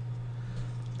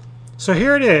 So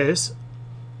here it is.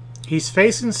 He's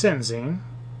facing sentencing.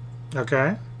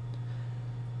 Okay?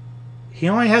 He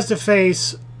only has to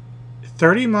face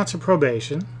 30 months of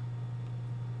probation.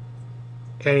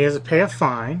 And he has to pay a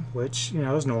fine, which,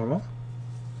 is normal.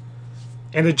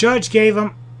 And the judge gave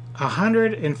him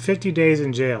 150 days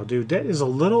in jail. Dude, that is a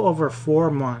little over 4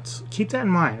 months. Keep that in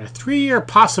mind. A 3-year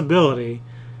possibility,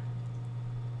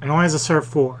 and only has to serve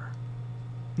 4.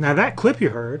 Now, that clip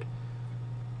you heard,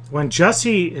 when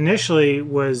Jussie initially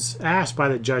was asked by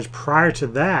the judge prior to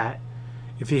that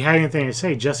if he had anything to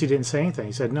say, Jussie didn't say anything.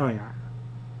 He said, no, Your Honor.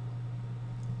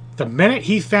 The minute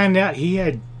he found out he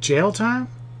had jail time,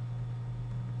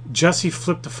 Jussie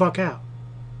flipped the fuck out.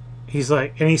 He's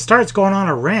like, and he starts going on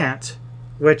a rant,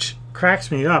 which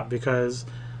cracks me up because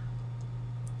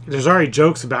there's already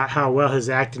jokes about how well his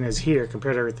acting is here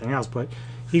compared to everything else. But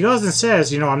he goes and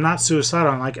says, I'm not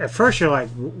suicidal. And at first you're like,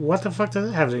 what the fuck does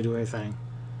that have to do with anything?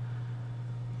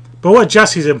 But what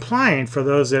Jussie's implying, for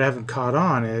those that haven't caught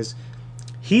on, is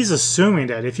he's assuming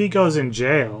that if he goes in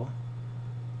jail,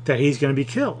 that he's going to be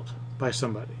killed by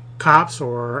somebody. Cops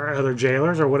or other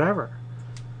jailers or whatever.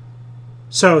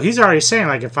 So he's already saying,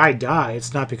 if I die,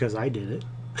 it's not because I did it.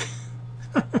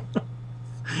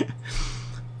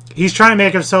 He's trying to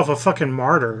make himself a fucking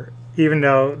martyr, even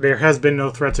though there has been no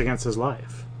threats against his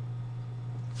life.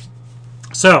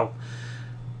 So,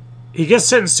 he gets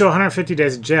sentenced to 150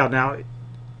 days in jail. Now,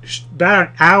 about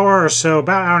an hour or so,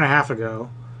 about an hour and a half ago,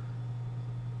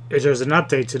 there's an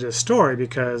update to this story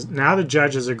because now the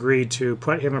judge has agreed to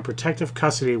put him in protective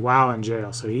custody while in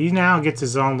jail. So he now gets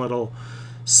his own little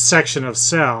section of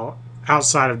cell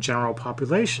outside of general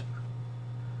population.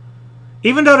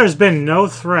 Even though there's been no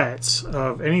threats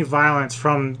of any violence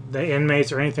from the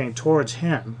inmates or anything towards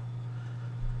him,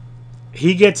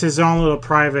 he gets his own little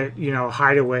private,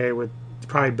 hideaway with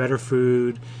probably better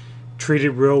food,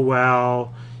 treated real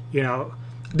well.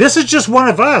 This is just one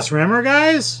of us, remember,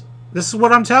 guys? This is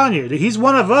what I'm telling you. He's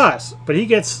one of us, but he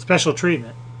gets special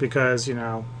treatment because, you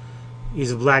know,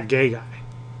 he's a black gay guy.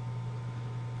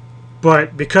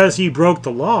 But because he broke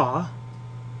the law,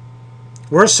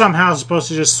 we're somehow supposed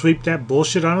to just sweep that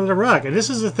bullshit under the rug. And this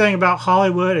is the thing about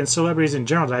Hollywood and celebrities in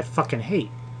general that I fucking hate.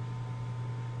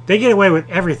 They get away with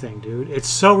everything, dude. It's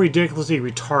so ridiculously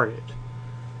retarded.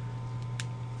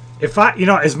 If I, you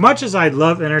know, as much as I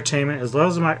love entertainment,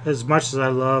 as much as I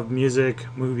love music,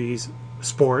 movies,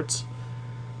 sports,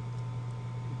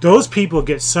 those people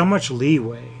get so much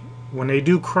leeway when they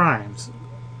do crimes.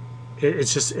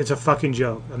 It's a fucking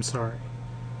joke. I'm sorry.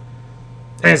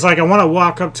 And it's like I want to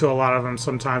walk up to a lot of them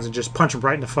sometimes and just punch them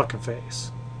right in the fucking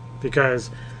face.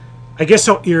 Because I get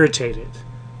so irritated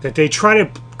that they try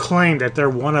to claim that they're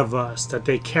one of us, that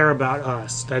they care about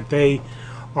us, that they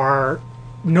are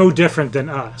no different than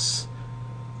us.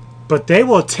 But they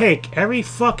will take every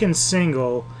fucking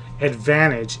single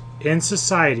advantage in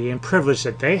society and privilege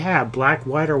that they have, black,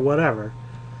 white, or whatever,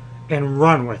 and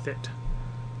run with it.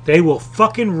 They will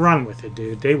fucking run with it,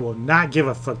 dude. They will not give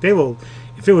a fuck. They will,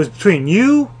 if it was between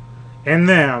you and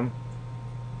them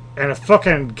and a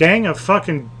fucking gang of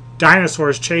fucking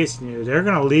dinosaurs chasing you, they're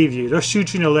going to leave you. They'll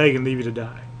shoot you in the leg and leave you to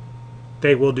die.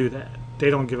 They will do that.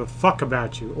 They don't give a fuck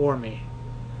about you or me.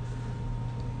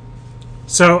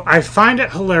 So I find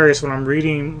it hilarious when I'm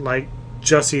reading, like,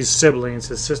 Jussie's siblings,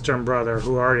 his sister and brother,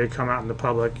 who already come out in the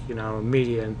public, you know,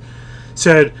 media, and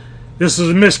said, this is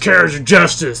a miscarriage of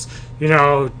justice. You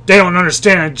know, they don't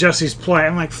understand Jussie's plight.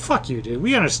 I'm like, fuck you, dude.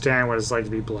 We understand what it's like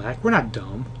to be black. We're not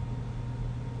dumb.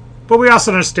 But we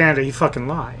also understand that he fucking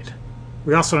lied.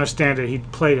 We also understand that he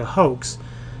played a hoax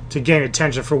to gain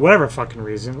attention for whatever fucking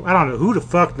reason. I don't know. Who the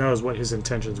fuck knows what his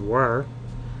intentions were?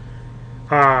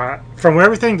 From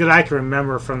everything that I can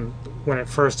remember from when it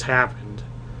first happened,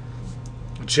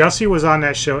 Jussie was on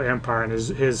that show Empire, and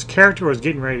his character was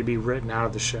getting ready to be written out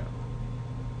of the show.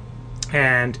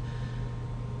 And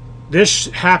this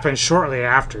happened shortly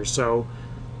after, so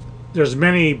there's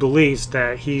many beliefs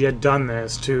that he had done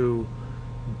this to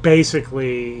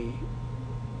basically,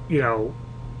 you know,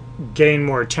 gain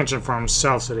more attention for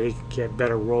himself so that he could get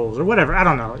better roles or whatever. I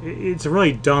don't know. It's a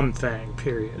really dumb thing,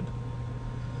 period.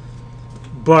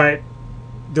 But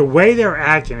the way they're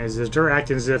acting is they're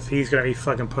acting as if he's going to be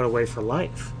fucking put away for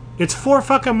life. It's 4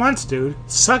 fucking months, dude.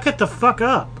 Suck it the fuck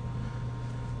up.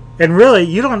 And really,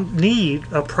 you don't need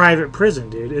a private prison,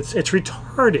 dude. It's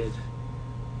retarded.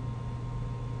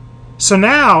 So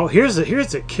now, here's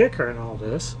the kicker in all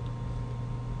this.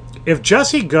 If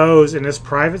Jussie goes in this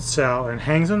private cell and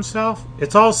hangs himself,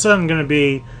 it's all of a sudden going to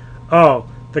be, oh,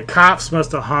 the cops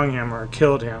must have hung him or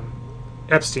killed him,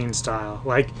 Epstein style.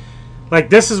 Like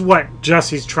this is what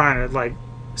Jussie's trying to, like,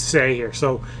 say here.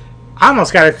 So I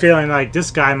almost got a feeling like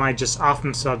this guy might just off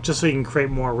himself just so he can create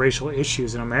more racial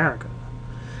issues in America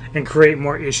and create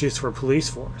more issues for police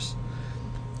force.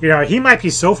 You know, he might be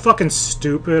so fucking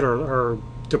stupid or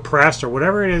depressed or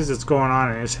whatever it is that's going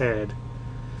on in his head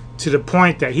to the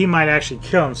point that he might actually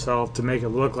kill himself to make it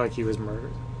look like he was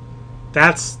murdered.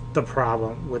 That's the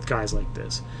problem with guys like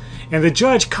this. And the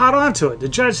judge caught on to it. The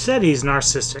judge said he's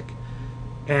narcissistic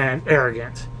and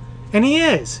arrogant. And he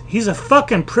is. He's a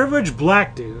fucking privileged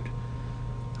black dude.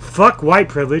 Fuck white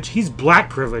privilege. He's black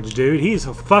privilege, dude. He's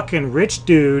a fucking rich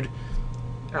dude,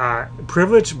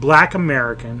 privileged black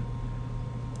American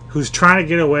who's trying to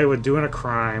get away with doing a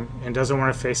crime and doesn't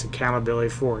want to face accountability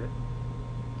for it.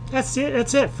 That's it.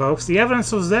 That's it, folks. The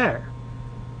evidence was there.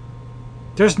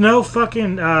 There's no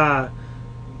fucking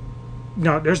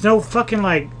there's no fucking,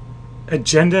 like,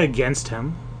 agenda against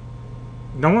him.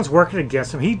 No one's working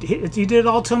against him. He did it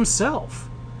all to himself.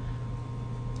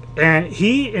 And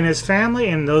he and his family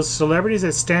and those celebrities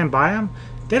that stand by him,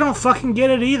 they don't fucking get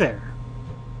it either.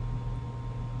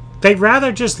 They'd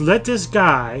rather just let this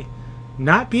guy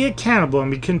not be accountable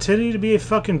and continue to be a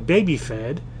fucking baby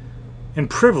fed and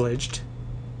privileged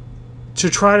to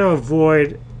try to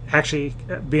avoid actually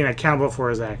being accountable for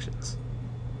his actions.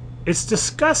 It's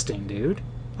disgusting, dude.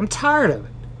 I'm tired of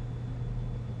it.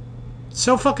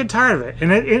 So fucking tired of it.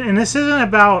 And this isn't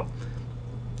about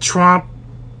Trump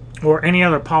or any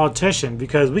other politician,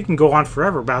 because we can go on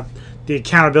forever about the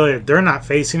accountability that they're not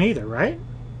facing either, right?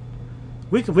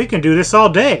 We can do this all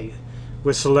day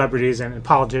with celebrities and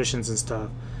politicians and stuff.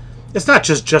 It's not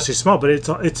just Jussie Smollett,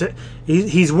 but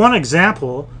he's one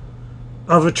example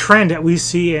of a trend that we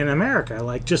see in America,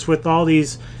 like just with all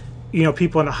these, you know,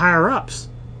 people in the higher ups.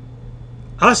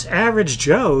 Us average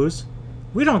Joes,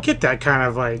 we don't get that kind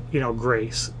of, like, you know,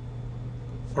 grace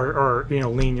or you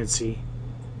know, leniency.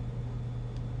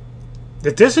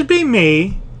 If this would be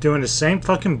me doing the same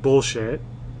fucking bullshit,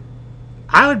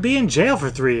 I would be in jail for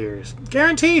 3 years.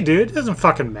 Guaranteed, dude. It doesn't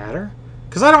fucking matter.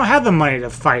 Because I don't have the money to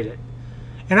fight it.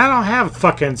 And I don't have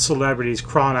fucking celebrities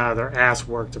crawling out of their ass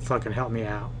work to fucking help me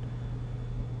out.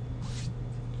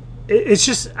 It's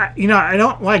just, you know, I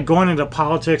don't like going into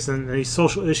politics and these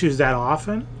social issues that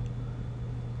often.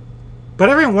 But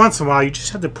every once in a while, you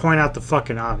just have to point out the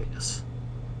fucking obvious.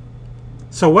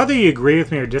 So whether you agree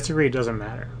with me or disagree, it doesn't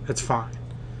matter. It's fine.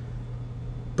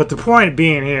 But the point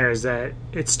being here is that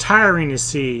it's tiring to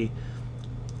see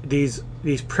these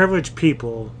privileged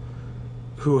people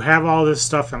who have all this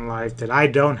stuff in life that I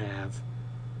don't have,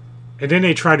 and then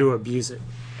they try to abuse it,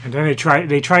 and then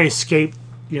they try to skate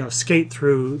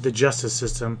through the justice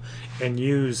system and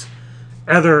use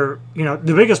other, you know,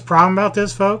 the biggest problem about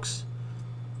this, folks,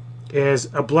 is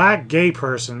a black gay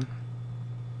person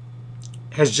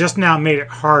has just now made it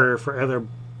harder for other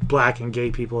black and gay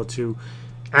people to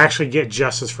actually get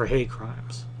justice for hate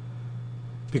crimes.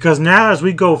 Because now as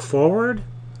we go forward,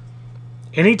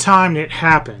 anytime it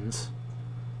happens,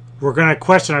 we're going to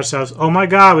question ourselves, oh my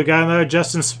God, we got another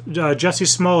Jussie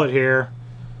Smollett here.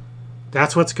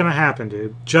 That's what's going to happen,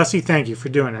 dude. Jussie, thank you for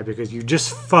doing that, because you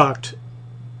just fucked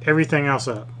everything else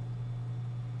up.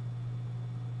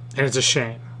 And it's a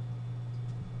shame.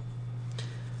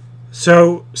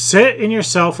 So, sit in your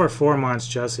cell for 4 months,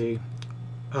 Jussie.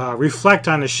 Reflect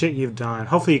on the shit you've done.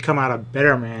 Hopefully you come out a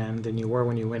better man than you were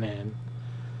when you went in.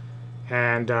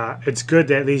 And it's good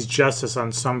that at least justice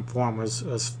on some form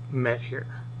was met here.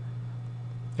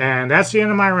 And that's the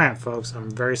end of my rant, folks. I'm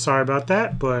very sorry about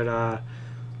that, but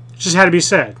it just had to be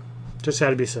said. Just had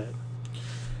to be said.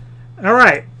 All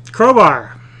right,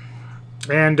 Crowbar.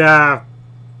 And I'm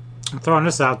throwing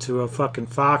this out to fucking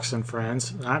Fox and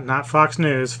friends. Not Fox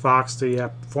News. Fox,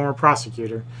 the former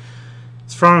prosecutor.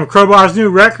 It's from Crowbar's new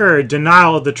record,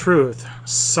 Denial of the Truth.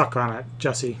 Suck on it,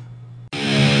 Jussie.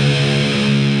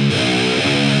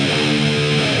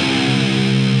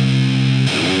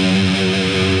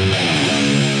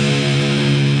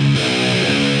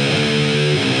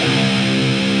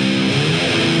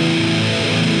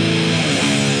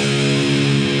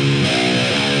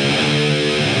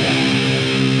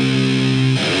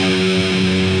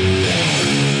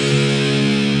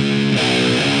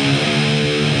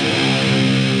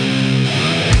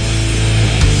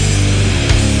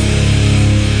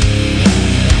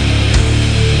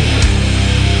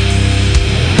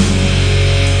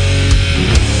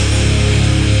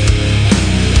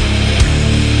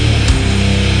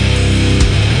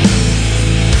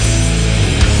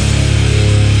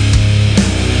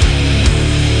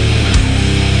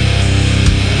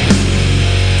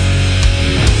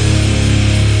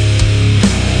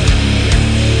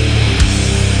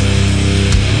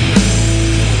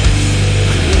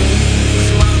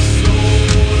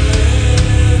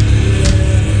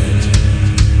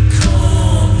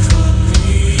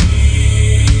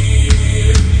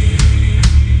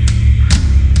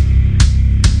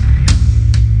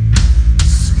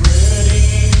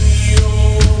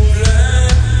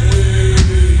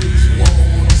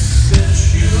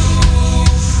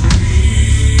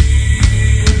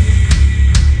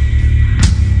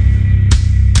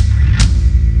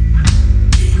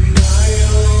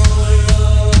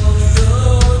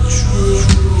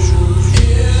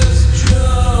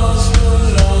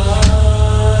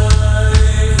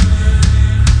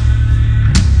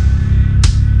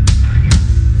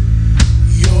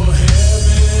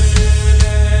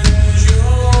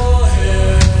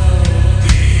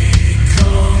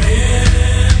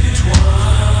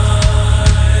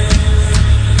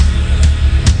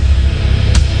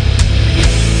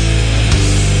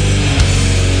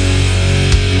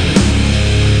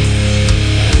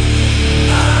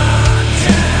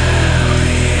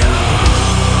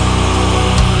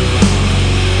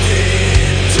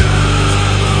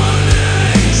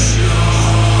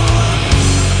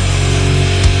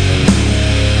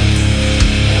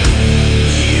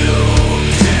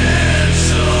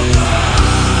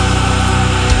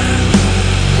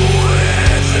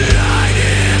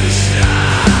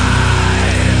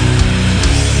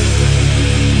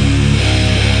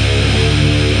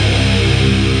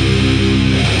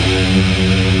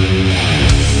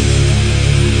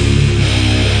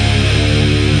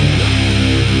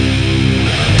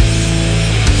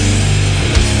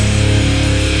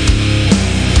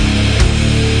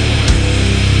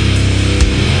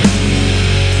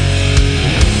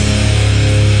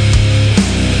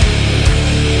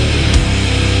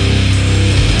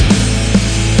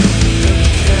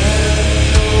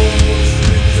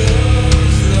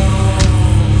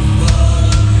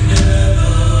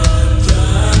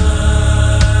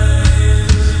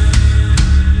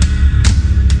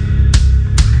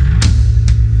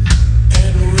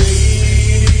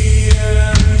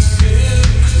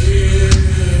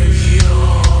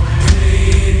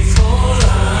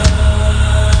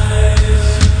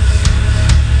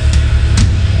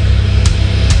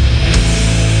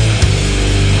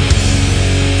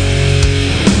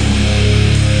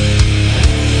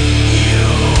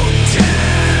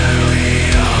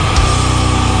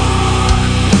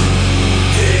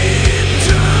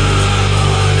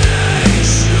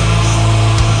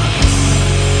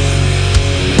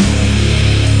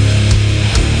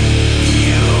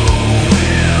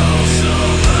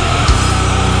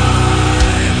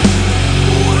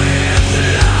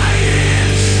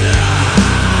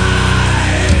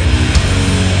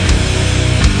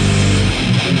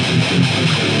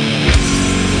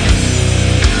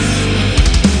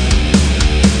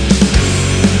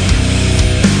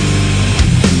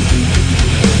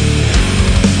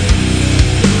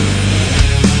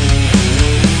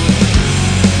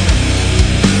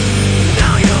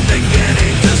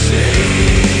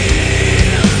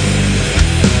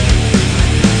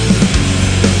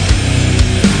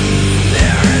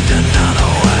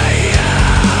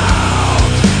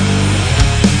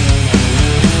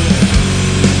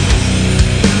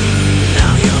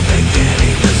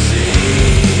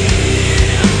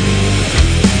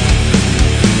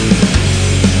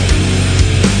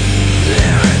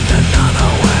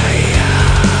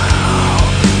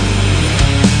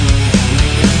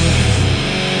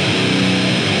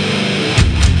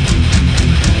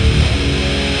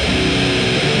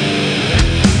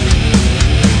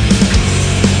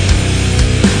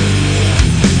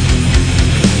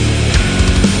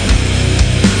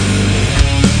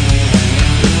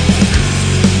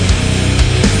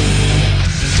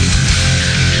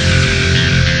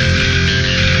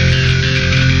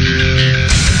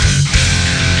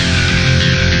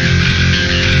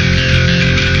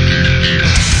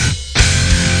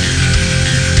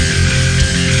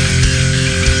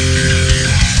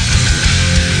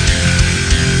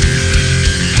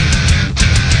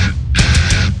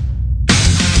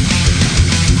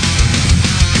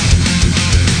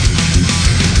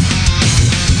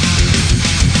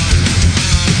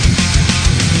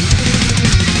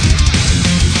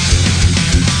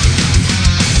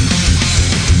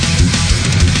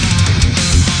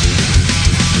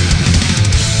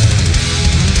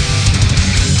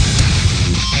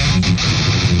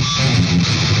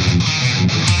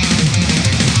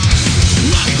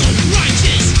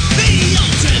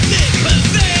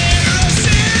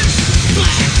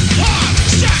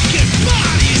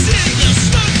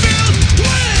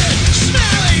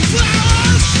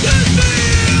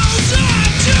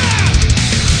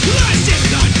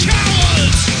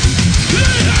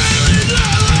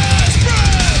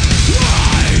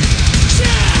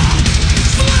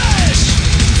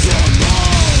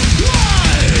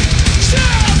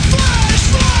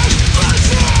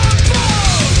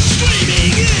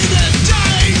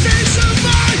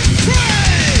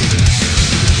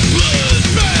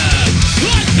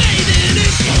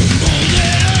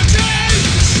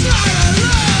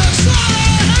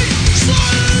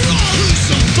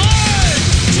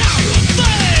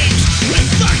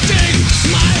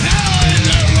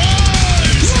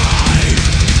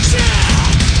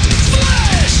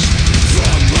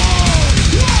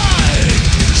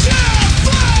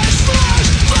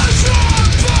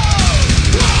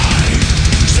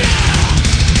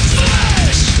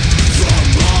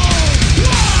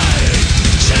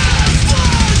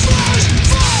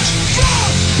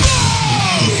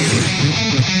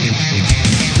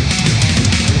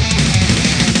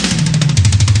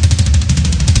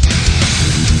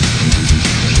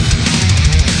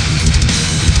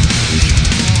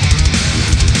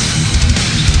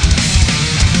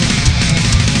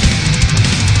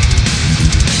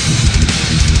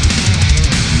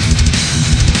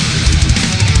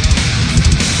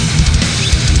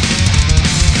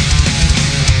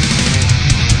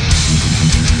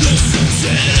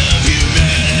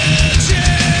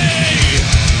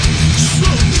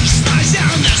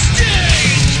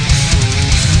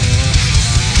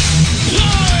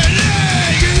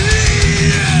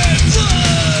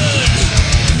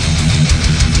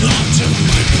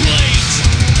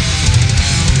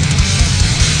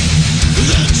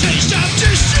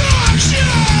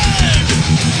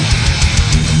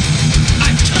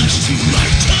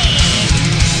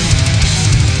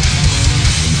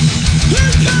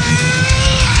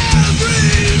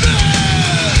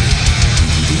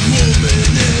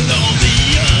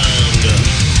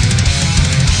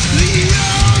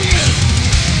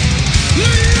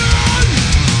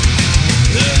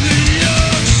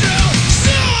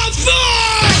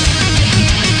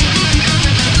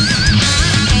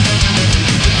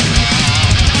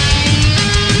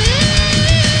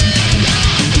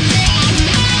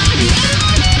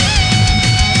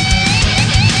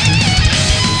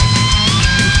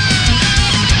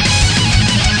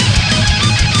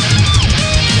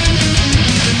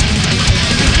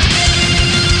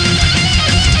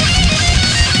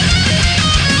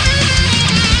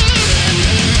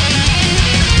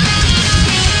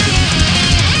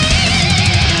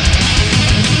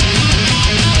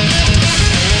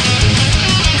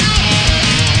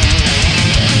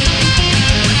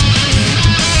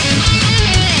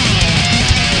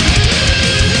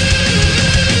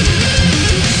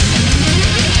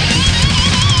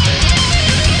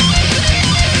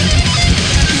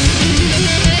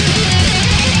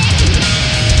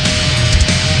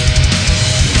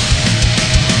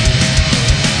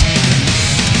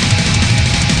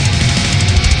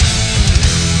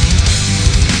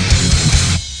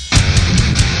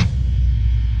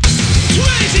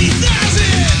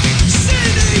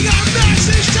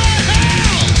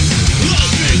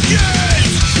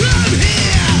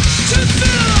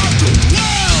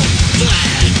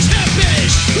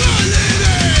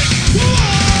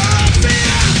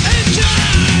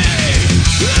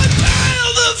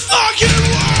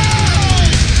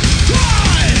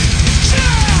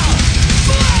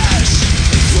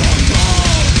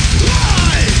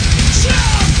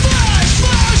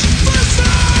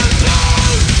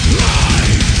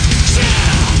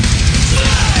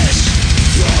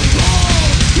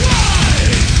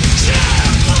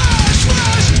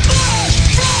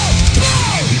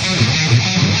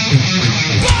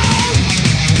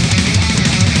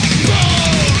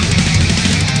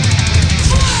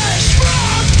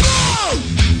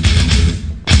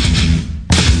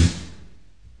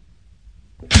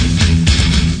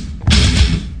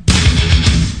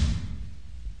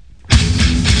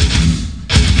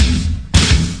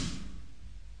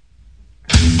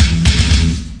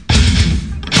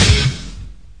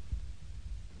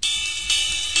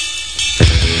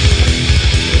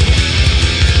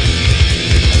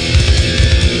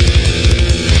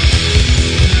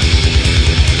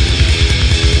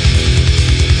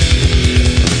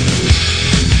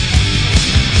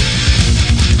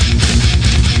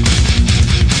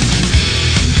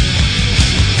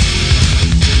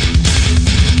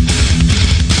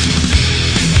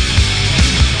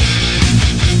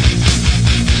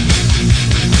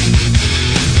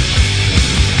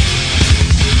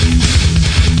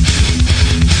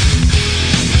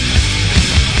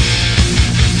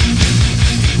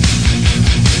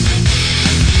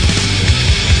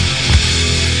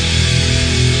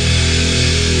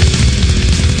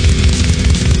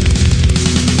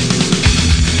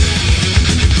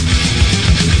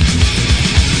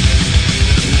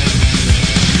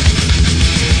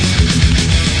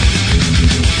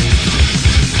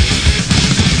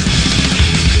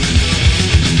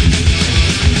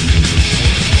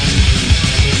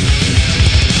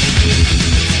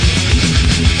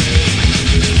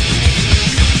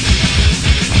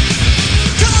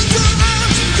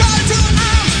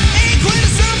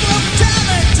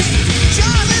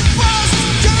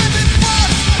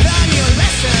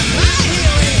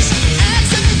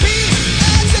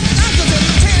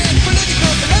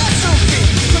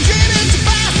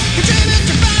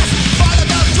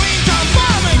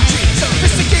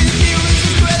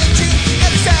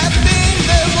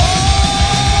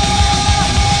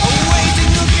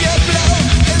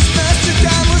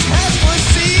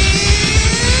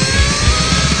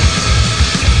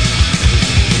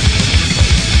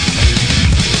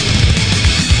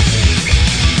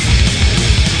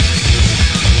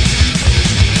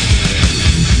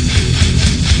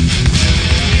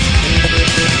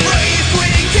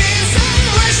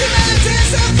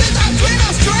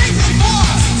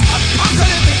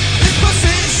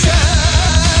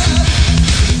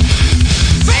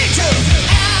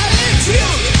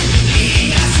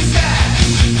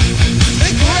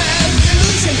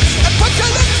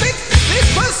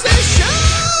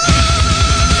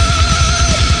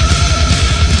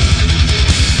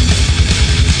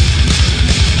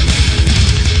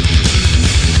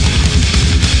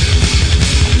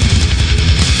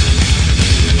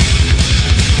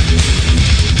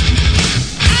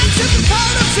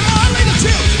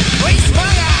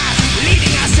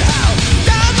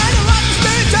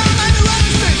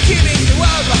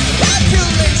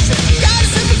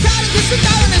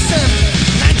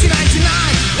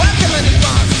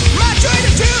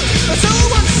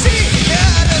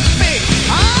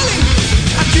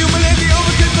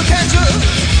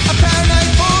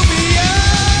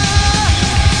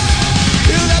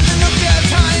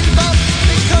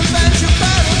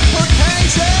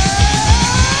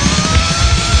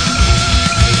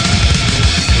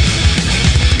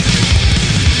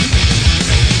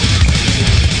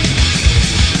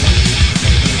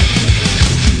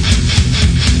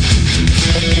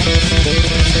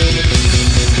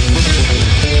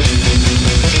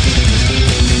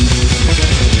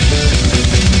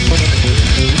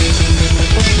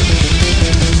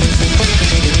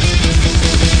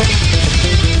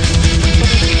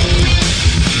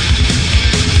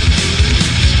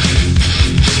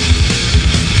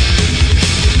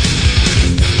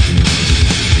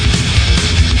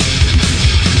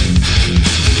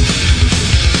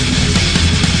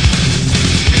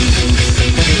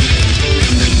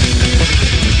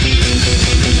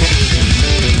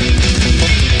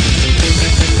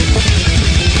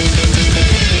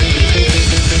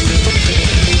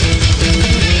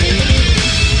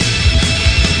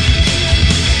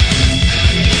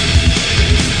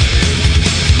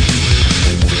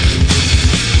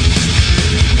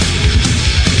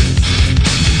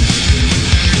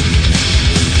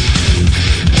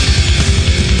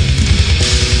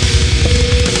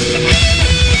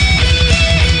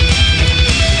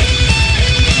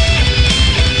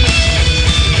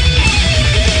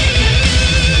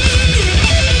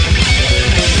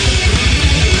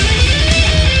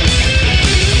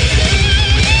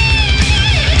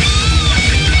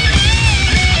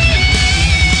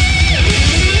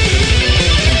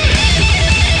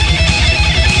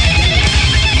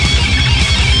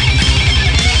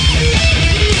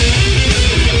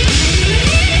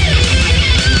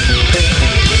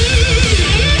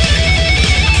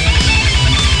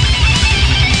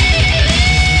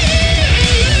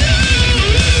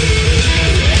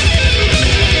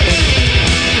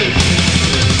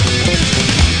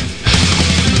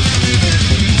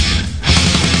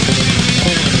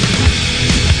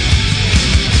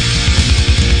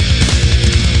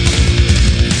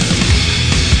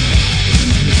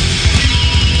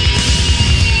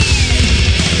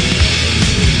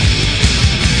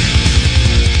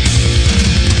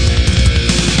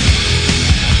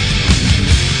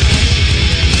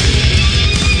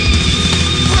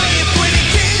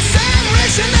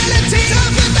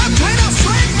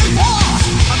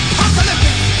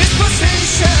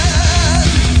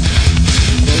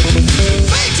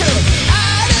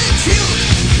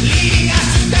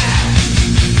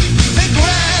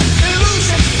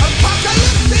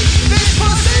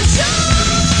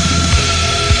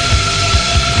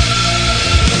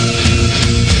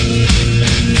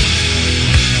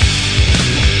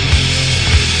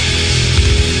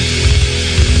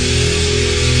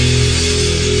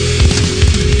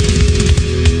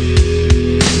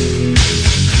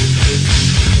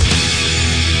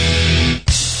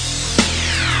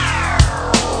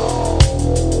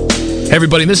 Hey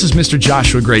everybody, this is Mr.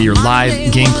 Joshua Gray, your live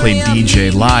gameplay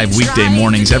DJ, live weekday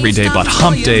mornings, every day, but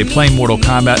hump day, playing Mortal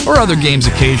Kombat or other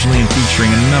games occasionally and featuring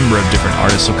a number of different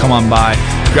artists. So come on by,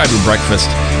 grab your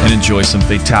breakfast, and enjoy some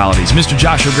fatalities. Mr.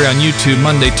 Joshua Gray on YouTube,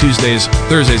 Monday, Tuesdays,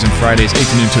 Thursdays, and Fridays, 8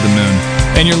 to noon to the moon.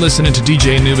 And you're listening to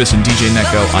DJ Anubis and DJ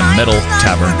Neko on Metal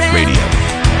Tavern Radio.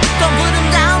 Don't put him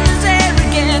down as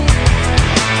arrogant.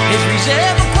 His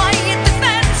reserve of quiet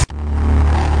defense.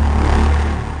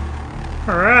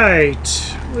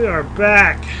 Alright, we are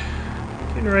back.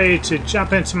 Getting ready to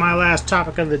jump into my last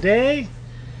topic of the day.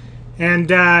 And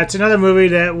it's another movie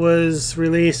that was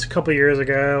released a couple years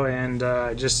ago, and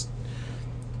just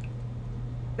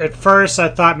at first I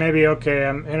thought maybe, okay,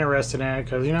 I'm interested in it,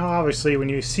 because, you know, obviously when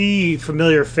you see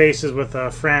familiar faces with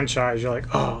a franchise, you're like,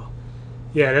 oh,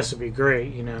 yeah, this would be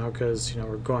great, you know, because, you know,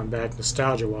 we're going back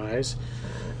nostalgia-wise,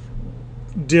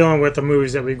 dealing with the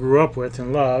movies that we grew up with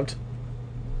and loved.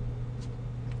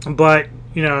 But,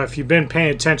 you know, if you've been paying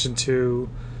attention to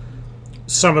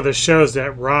some of the shows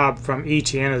that Rob from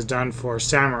ETN has done for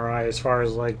Samurai, as far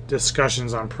as like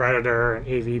discussions on Predator and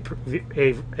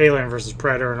Alien versus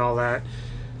Predator and all that,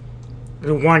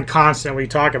 the one constant we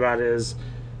talk about is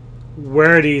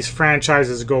where these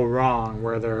franchises go wrong,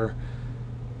 where they're,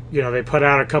 you know, they put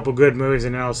out a couple good movies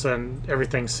and then all of a sudden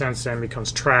everything since then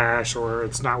becomes trash, or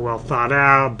it's not well thought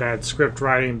out, bad script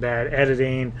writing, bad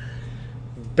editing,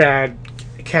 bad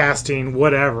casting,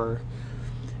 whatever.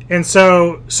 And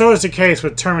so is the case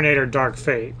with Terminator Dark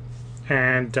Fate.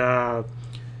 And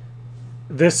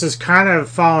this is kind of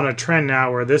following a trend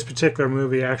now where this particular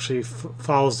movie actually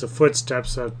follows the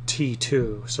footsteps of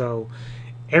T2. So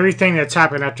everything that's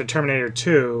happened after Terminator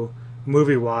 2,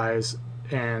 movie-wise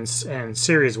and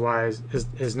series-wise,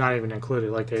 is not even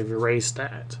included. Like, they've erased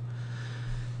that.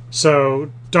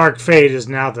 So Dark Fate is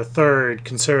now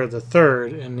considered the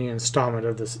third in the installment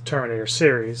of this Terminator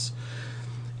series.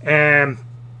 And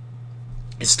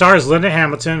it stars Linda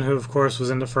Hamilton, who of course was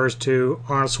in the first two.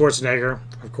 Arnold Schwarzenegger,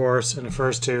 of course, in the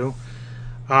first two.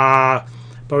 But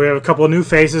we have a couple of new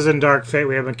faces in Dark Fate.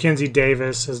 We have Mackenzie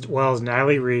Davis as well as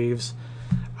Natalie Reeves.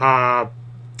 The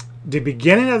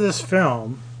beginning of this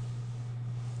film,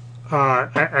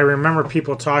 I remember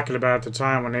people talking about it at the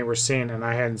time when they were seeing it, and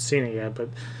I hadn't seen it yet, but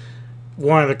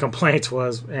one of the complaints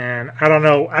was, and I don't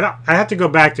know, I have to go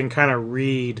back and kind of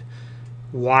read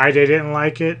why they didn't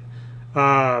like it.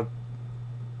 I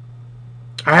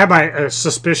have my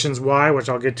suspicions why, which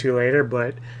I'll get to later,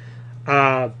 but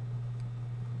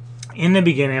in the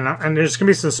beginning, and there's going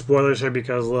to be some spoilers here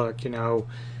because, look, you know,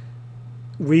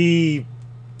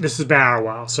 this has been out a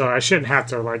while, so I shouldn't have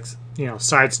to, like, you know,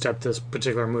 sidestep this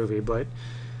particular movie, but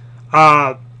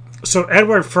so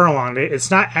Edward Furlong,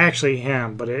 it's not actually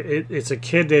him, but it's a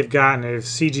kid they've gotten. They've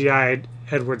CGI'd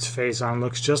Edward's face on,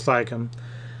 looks just like him.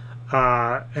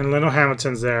 And Linda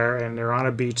Hamilton's there, and they're on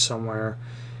a beach somewhere,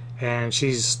 and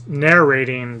she's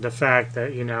narrating the fact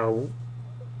that, you know,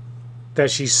 that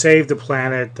she saved the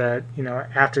planet, that, you know,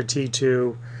 after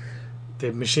T2,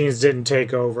 the machines didn't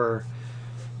take over,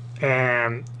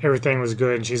 and everything was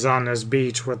good, and she's on this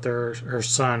beach with her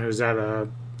son, who's at the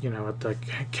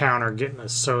counter getting a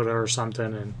soda or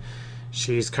something, and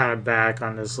she's kind of back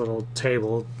on this little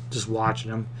table just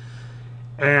watching him.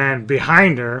 And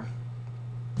behind her,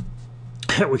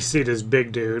 we see this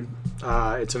big dude.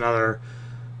 It's another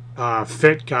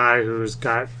fit guy who's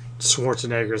got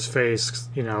Schwarzenegger's face,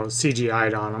 you know,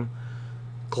 CGI'd on him,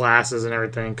 glasses and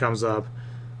everything. Comes up,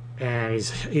 and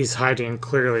he's hiding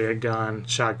clearly a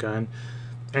shotgun.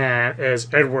 And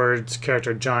as Edward's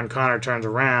character, John Connor, turns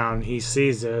around, he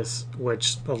sees this,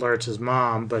 which alerts his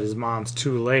mom, but his mom's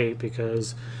too late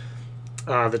because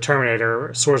the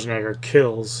Terminator, Schwarzenegger,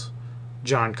 kills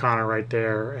John Connor right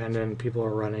there, and then people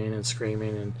are running and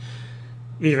screaming. And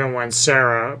even when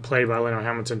Sarah, played by Linda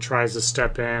Hamilton, tries to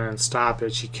step in and stop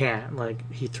it, she can't.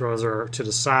 Like, he throws her to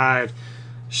the side,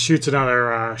 shoots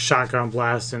another shotgun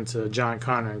blast into John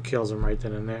Connor, and kills him right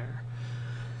then and there.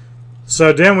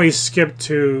 So then we skip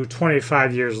to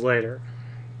 25 years later.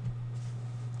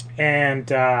 And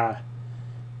the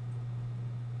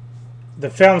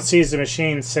film sees the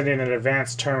machine sending an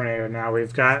advanced Terminator. Now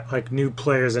we've got, like, new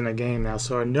players in the game now.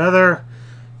 So another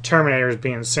Terminator is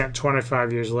being sent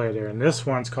 25 years later. And this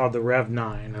one's called the Rev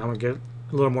 9. And I'm going to get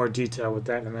a little more detail with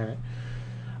that in a minute.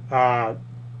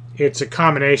 It's a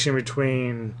combination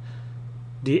between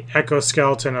the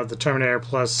exoskeleton of the Terminator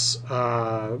plus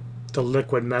the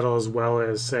liquid metal, as well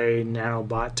as, say,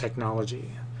 nanobot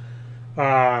technology.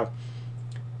 And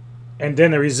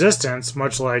then the Resistance,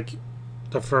 much like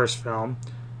the first film,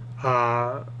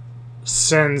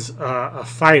 sends a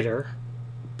fighter,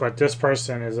 but this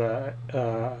person is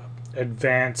a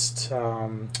advanced,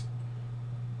 what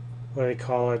do they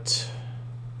call it?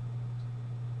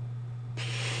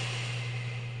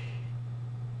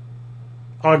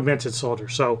 Augmented soldier.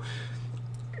 So,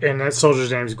 and that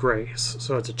soldier's name is Grace.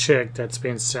 So it's a chick that's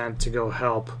being sent to go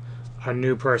help a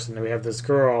new person. And we have this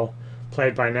girl,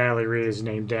 played by Natalie Reeves,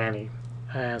 named Danny.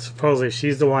 And supposedly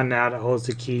she's the one now that holds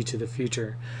the key to the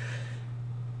future.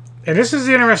 And this is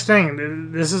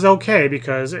interesting. This is okay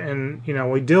because, and you know,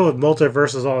 we deal with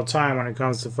multiverses all the time when it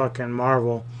comes to fucking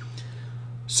Marvel.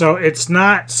 So it's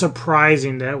not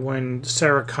surprising that when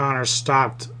Sarah Connor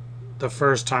stopped the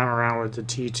first time around with the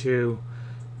T2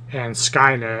 and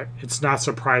Skynet, it's not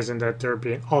surprising that there'd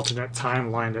be an alternate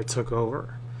timeline that took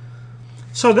over.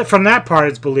 So that from that part,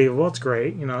 it's believable. It's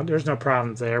great. You know, there's no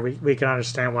problems there. We can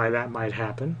understand why that might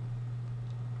happen.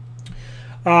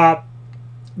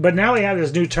 But now we have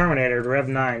this new Terminator, Rev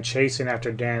 9, chasing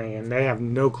after Danny, and they have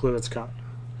no clue it's coming.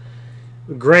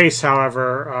 Grace,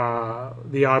 however,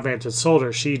 the augmented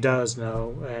soldier, she does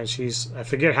know, and I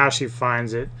forget how she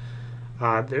finds it,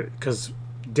 because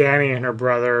Danny and her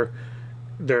brother,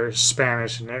 they're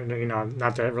Spanish, and you know,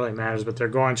 not that it really matters, but they're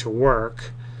going to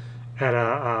work at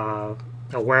a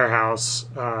warehouse.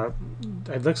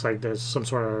 It looks like there's some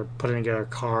sort of putting together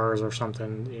cars or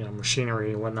something, you know,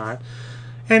 machinery and whatnot.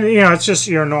 And you know, it's just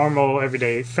your normal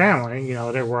everyday family. You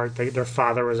know, they work. Their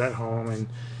father was at home, and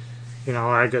you know,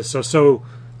 I guess so. So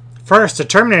first, the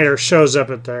Terminator shows up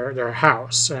at their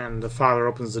house, and the father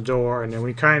opens the door, and then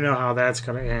we kind of know how that's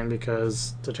going to end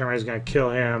because the Terminator's going to kill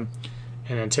him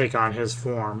and then take on his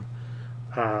form,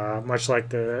 much like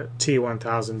the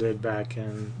T-1000 did back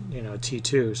in, you know,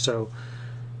 T2. So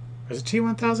Was it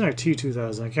T1000 or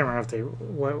T2000? I can't remember if they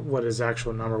what his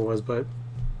actual number was, but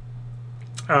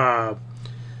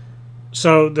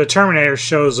so the Terminator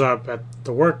shows up at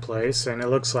the workplace, and it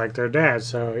looks like their dad.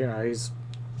 So he's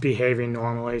behaving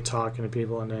normally, talking to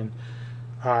people, and then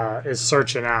is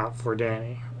searching out for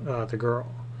Danny, the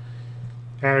girl.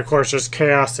 And of course, there's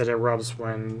chaos that erupts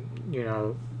when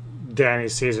Danny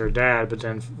sees her dad, but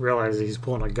then realizes he's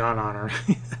pulling a gun on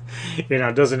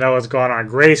her. Doesn't know what's going on.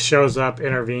 Grace shows up,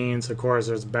 intervenes. Of course,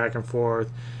 there's back and forth.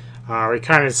 We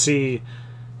kind of see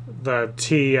the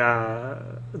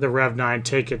Rev 9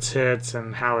 take its hits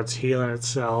and how it's healing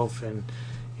itself, and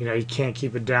you can't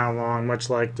keep it down long,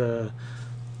 much like the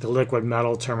liquid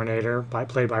metal Terminator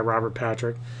played by Robert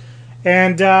Patrick.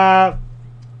 And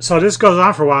so this goes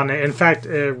on for a while. And in fact,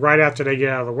 right after they get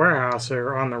out of the warehouse,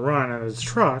 they're on the run in his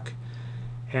truck,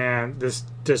 and this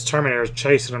Terminator is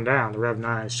chasing them down. The Rev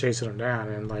 9 is chasing them down,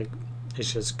 and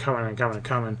it's just coming and coming and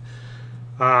coming.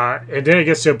 And then it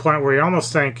gets to a point where you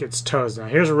almost think it's toast. Now,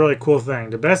 here's a really cool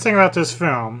thing. The best thing about this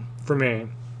film, for me,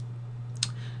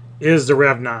 is the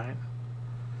Rev 9.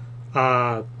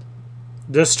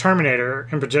 This Terminator,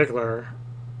 in particular,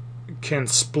 can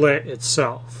split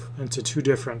itself into two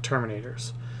different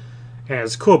Terminators. And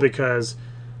it's cool because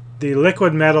the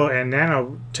liquid metal and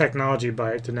nanotechnology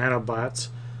bite, the nanobots,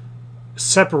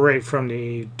 separate from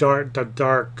the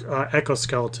dark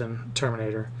exoskeleton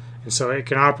Terminator. And so it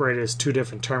can operate as two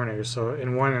different Terminators. So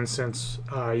in one instance,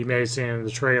 you may have seen in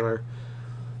the trailer,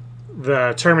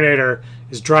 the Terminator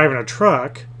is driving a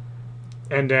truck,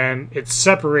 and then it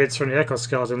separates from the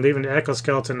exoskeleton, leaving the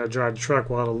exoskeleton to drive the truck,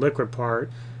 while the liquid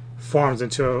part forms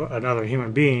into another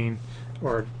human being,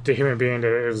 or the human being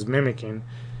that it was mimicking,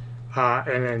 and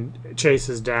then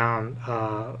chases down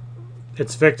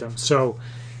its victim. So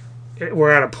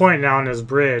we're at a point now on this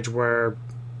bridge where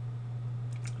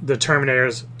the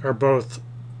Terminators are both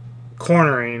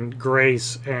cornering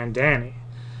Grace and Danny.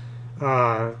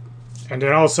 And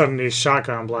then all of a sudden these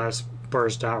shotgun blasts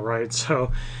burst out, right?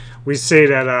 So we see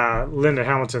that Linda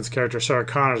Hamilton's character, Sarah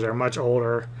Connor, are much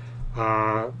older,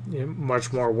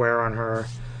 much more wear on her,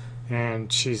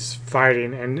 and she's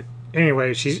fighting. And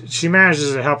anyway, she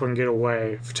manages to help him get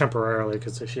away temporarily,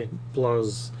 because she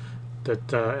blows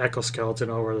the exoskeleton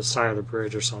over the side of the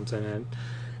bridge or something, and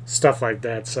stuff like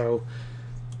that. So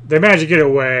they manage to get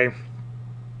away.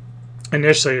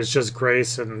 Initially, it's just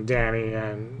Grace and Danny,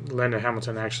 and Linda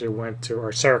Hamilton actually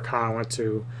or Sarah Connor went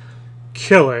to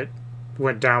kill it,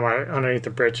 went down underneath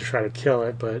the bridge to try to kill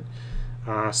it, but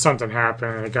something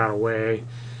happened and it got away.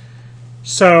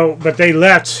 So, but they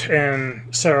left in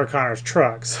Sarah Connor's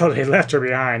truck, so they left her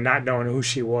behind, not knowing who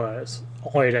she was.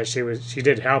 Only that she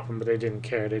did help them, but they didn't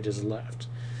care. They just left.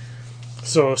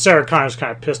 So Sarah Connor's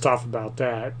kind of pissed off about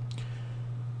that.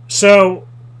 So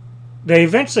they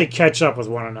eventually catch up with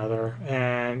one another,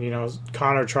 and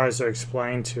Connor tries to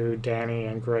explain to Danny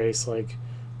and Grace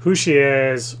who she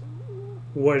is,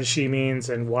 what she means,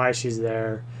 and why she's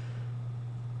there.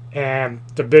 And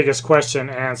the biggest question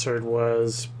answered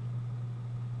was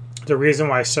the reason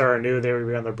why Sarah knew they would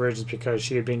be on the bridge is because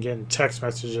she had been getting text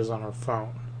messages on her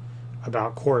phone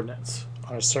about coordinates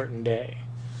on a certain day,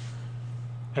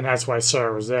 and that's why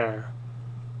Sarah was there.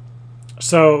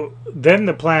 So then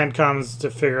the plan comes to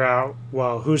figure out,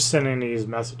 well, who's sending these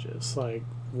messages?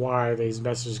 Why are these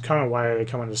messages coming? Why are they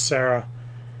coming to Sarah?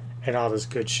 And all this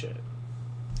good shit.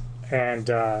 And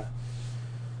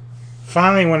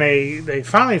finally, when they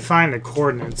finally find the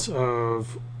coordinates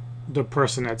of the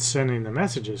person that's sending the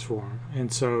messages for them,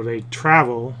 and so they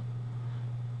travel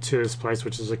to this place,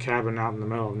 which is a cabin out in the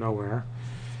middle of nowhere.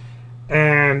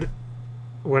 And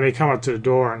when they come up to the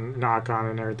door and knock on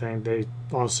it and everything,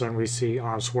 all of a sudden we see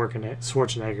Arnold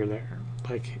Schwarzenegger there.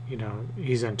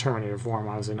 He's in Terminator form,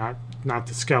 obviously, not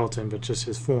the skeleton, but just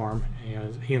his form,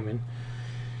 human.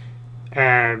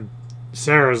 And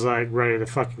Sarah's ready to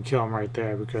fucking kill him right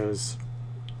there, because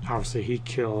obviously he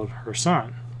killed her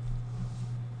son.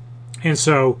 And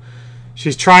so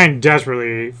she's trying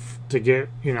desperately to get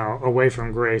away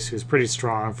from Grace, who's pretty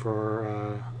strong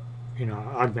for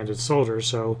augmented soldiers.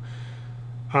 So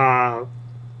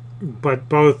but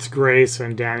both Grace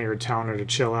and Danny are telling her to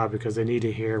chill out, because they need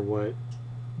to hear what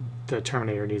the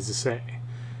Terminator needs to say.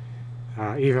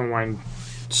 Even when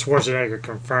Schwarzenegger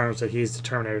confirms that he's the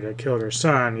Terminator that killed her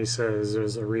son, he says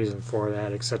there's a reason for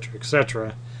that, etc.,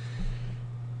 etc.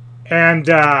 And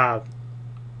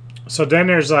so then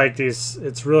there's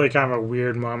it's really kind of a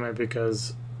weird moment,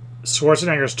 because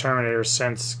Schwarzenegger's Terminator,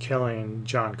 since killing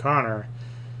John Connor,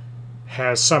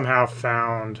 has somehow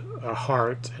found a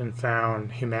heart and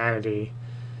found humanity,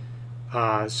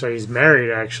 So he's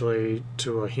married actually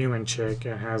to a human chick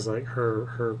and has like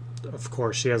her of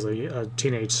course she has a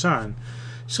teenage son.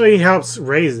 So he helps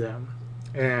raise them.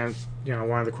 And, you know,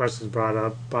 one of the questions brought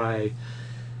up by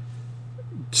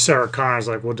Sarah Connor is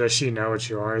like, well, does she know what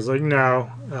you are? He's like,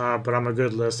 no, but I'm a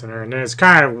good listener. And then it's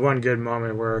kind of one good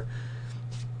moment where,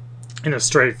 in a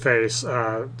straight face,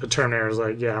 the Terminator is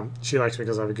like, yeah, she likes me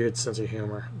because I have a good sense of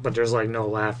humor. But there's like no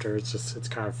laughter. It's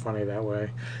kind of funny that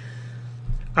way.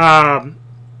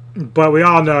 But we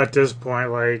all know at this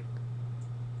point, like,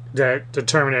 that the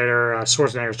Terminator,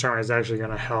 Schwarzenegger's Terminator, is actually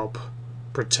going to help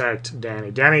protect Danny.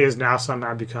 Danny has now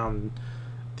somehow become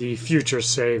the future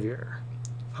savior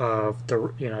of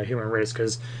the human race,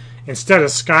 because instead of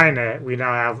Skynet, we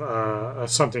now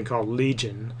have something called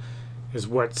Legion, is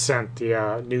what sent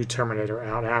the new Terminator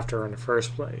out after her in the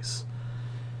first place.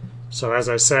 So as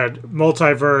I said,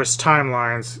 multiverse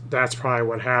timelines, that's probably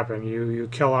what happened. You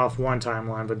kill off one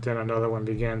timeline, but then another one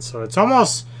begins. So it's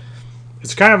almost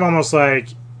inevitable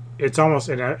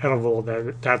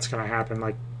that that's going to happen.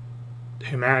 Like,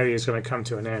 humanity is going to come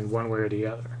to an end one way or the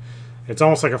other. It's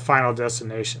almost like a Final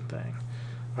Destination thing.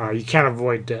 You can't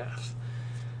avoid death.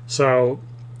 So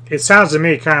it sounds to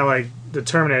me kind of like the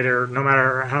Terminator, no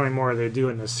matter how many more they do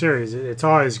in the series, it's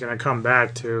always going to come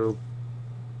back to,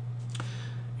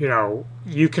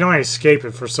 you can only escape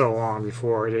it for so long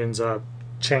before it ends up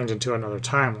changing to another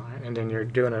timeline, and then you're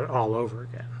doing it all over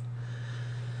again.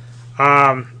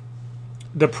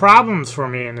 The problems for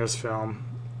me in this film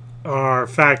are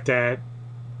the fact that,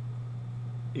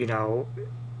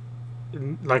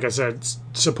 like I said,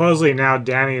 supposedly now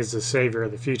Danny is the savior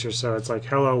of the future, so it's like,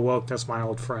 hello, wokeness, my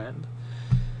old friend.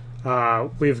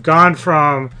 We've gone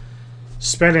from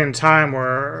spending time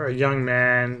where a young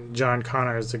man, John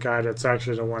Connor, is the guy that's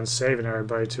actually the one saving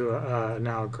everybody, to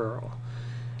now a girl.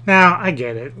 Now, I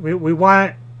get it. We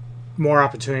want more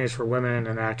opportunities for women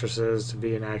and actresses to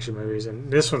be in action movies, and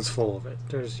this one's full of it.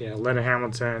 There's, Linda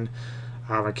Hamilton,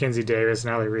 Mackenzie Davis,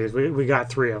 and Ellie Reeves. We got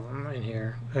 3 of them in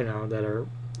here, that are,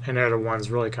 and they're the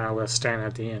ones really kind of left standing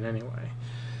at the end anyway.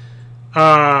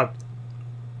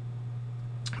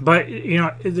 But,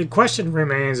 the question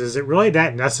remains, is it really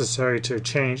that necessary to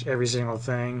change every single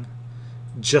thing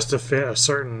just to fit a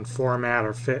certain format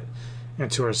or fit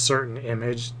into a certain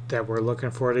image that we're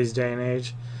looking for these day and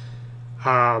age?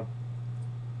 I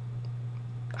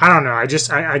don't know. I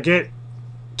get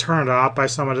turned off by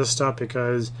some of this stuff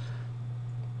because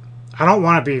I don't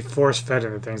want to be force-fed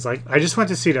into things. Like, I just went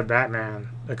to see the Batman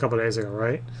a couple days ago,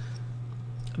 right?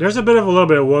 There's a little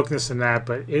bit of wokeness in that,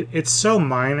 but it's so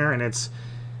minor, and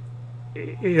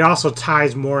it also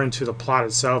ties more into the plot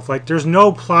itself. Like, there's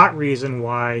no plot reason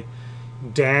why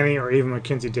Danny or even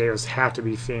Mackenzie Davis have to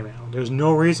be female. There's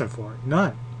no reason for it.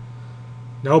 None.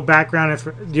 No background.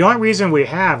 The only reason we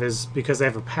have is because they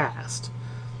have a past.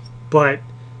 But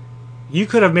you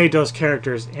could have made those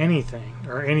characters anything,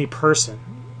 or any person.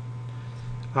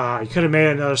 You could have made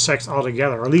another sex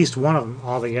altogether, or at least one of them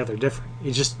altogether different.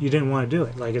 You didn't want to do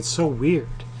it. Like, it's so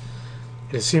weird.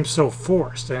 It seems so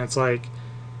forced, and it's like,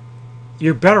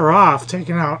 you're better off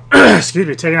taking out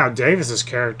Davis's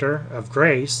character of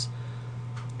Grace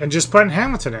and just putting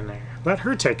Hamilton in there. Let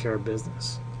her take care of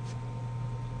business.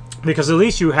 Because at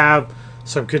least you have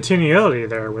some continuity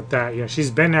there with that.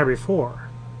 She's been there before.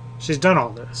 She's done all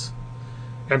this.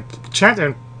 And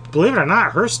believe it or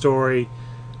not, her story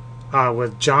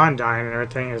with John dying and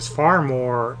everything is far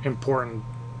more important,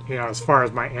 as far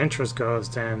as my interest goes,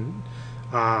 than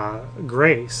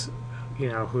Grace,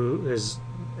 who is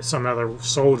some other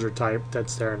soldier type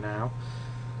that's there now.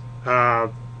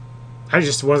 I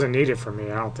just wasn't needed for me,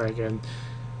 I don't think. And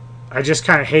I just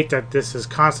kind of hate that this is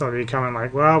constantly becoming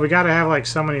like, well, we got to have like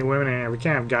so many women in here. We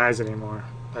can't have guys anymore.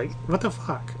 Like, what the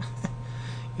fuck?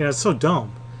 It's so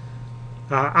dumb.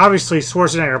 Obviously,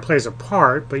 Schwarzenegger plays a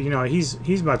part, but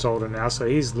he's much older now, so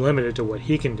he's limited to what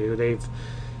he can do. They've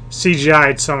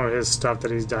CGI'd some of his stuff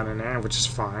that he's done in there, which is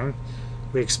fine.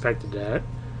 We expected that.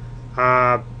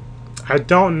 I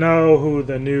don't know who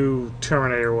the new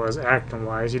Terminator was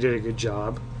acting-wise. He did a good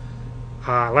job.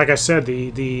 Like I said,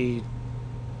 the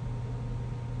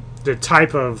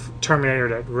type of Terminator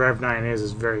that Rev 9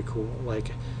 is very cool.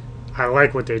 Like, I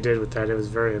like what they did with that. It was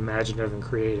very imaginative and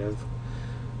creative.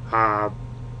 But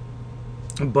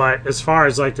as far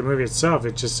as like the movie itself,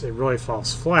 it really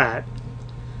falls flat.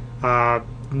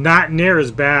 Not near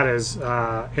as bad as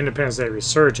Independence Day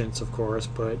Resurgence, of course,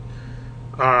 but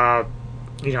I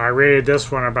rated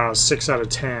this one about a 6 out of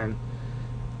 10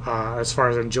 as far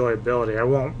as enjoyability. I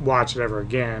won't watch it ever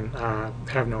again.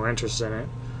 Have no interest in it.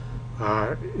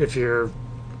 If you're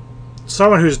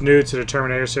someone who's new to the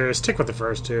Terminator series, stick with the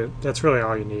first 2. That's really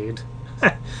all you need.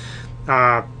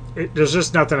 There's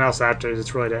just nothing else after it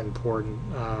that's really that important.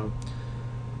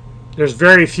 There's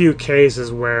very few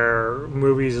cases where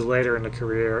movies later in the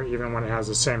career, even when it has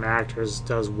the same actors,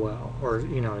 does well or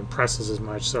impresses as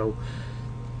much. So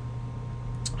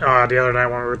the other night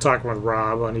when we were talking with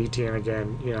Rob on ETN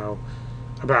again,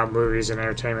 about movies and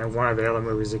entertainment, one of the other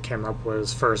movies that came up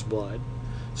was First Blood.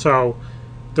 So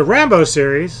the Rambo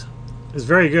series is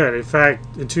very good. In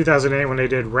fact, in 2008 when they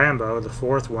did Rambo, the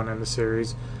fourth one in the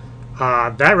series,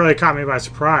 that really caught me by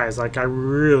surprise. Like, I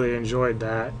really enjoyed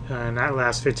that, and that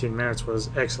last 15 minutes was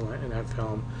excellent in that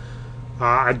film.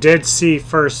 I did see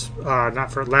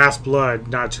Last Blood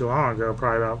not too long ago,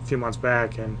 probably about a few months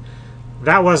back, and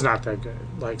that was not that good.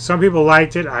 Like, some people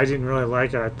liked it. I didn't really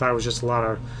like it. I thought it was just a lot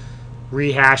of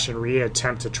rehash and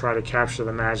reattempt to try to capture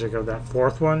the magic of that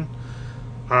fourth one.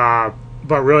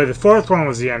 But really, the fourth one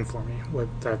was the end for me with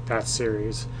that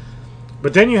series.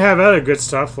 But then you have other good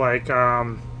stuff like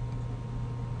Rocky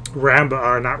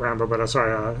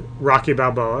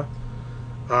Balboa.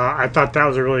 I thought that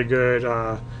was a really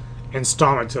good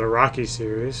installment to the Rocky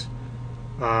series.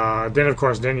 Then of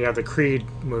course, you have the Creed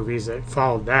movies that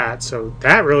followed that. So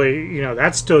that really,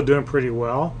 that's still doing pretty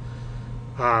well.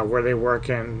 Where they work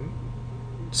in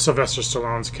Sylvester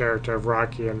Stallone's character of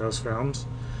Rocky in those films.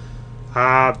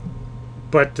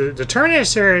 But the Terminator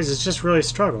series has just really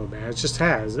struggled, man. It just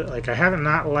has. Like, I haven't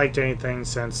not liked anything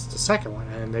since the second one,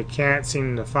 and they can't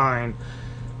seem to find,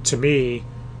 to me,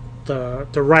 the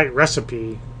right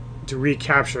recipe to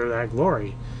recapture that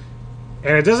glory.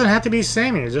 And it doesn't have to be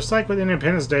samey. Just like with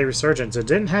Independence Day Resurgence, it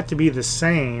didn't have to be the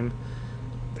same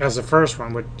as the first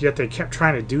one, but yet they kept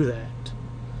trying to do that.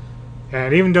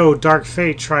 And even though Dark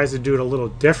Fate tries to do it a little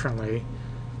differently,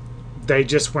 they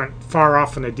just went far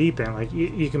off in the deep end. Like,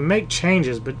 you can make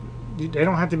changes, but they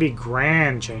don't have to be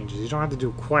grand changes. You don't have to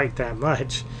do quite that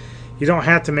much. You don't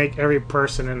have to make every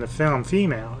person in the film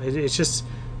female. It's just,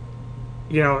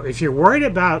 if you're worried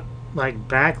about, like,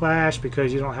 backlash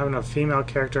because you don't have enough female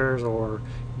characters or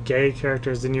gay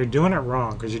characters, then you're doing it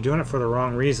wrong, because you're doing it for the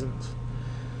wrong reasons.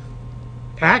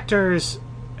 Actors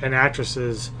and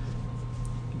actresses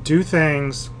do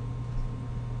things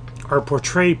or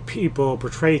portray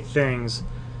things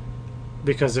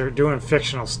because they're doing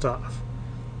fictional stuff.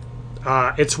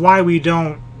 It's why we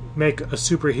don't make a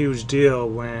super huge deal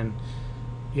when,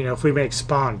 if we make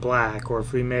Spawn black, or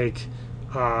if we make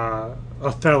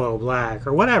Othello black,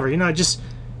 or whatever,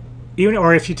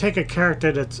 or if you take a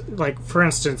character that's, like, for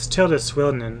instance, Tilda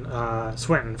Swinton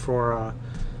for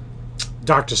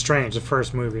Doctor Strange, the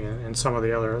first movie, and some of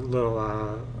the other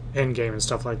little Endgame and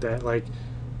stuff like that, like,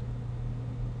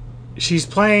 she's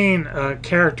playing a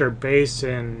character based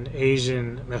in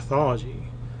Asian mythology,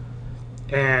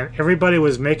 and everybody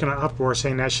was making an uproar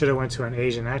saying that should have went to an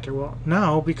Asian actor. Well,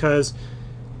 no, because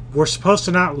we're supposed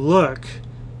to not look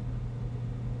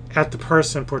at the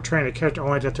person portraying a character,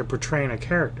 only that they're portraying a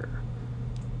character.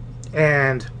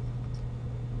 And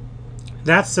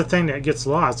that's the thing that gets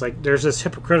lost. Like, there's this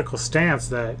hypocritical stance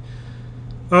that,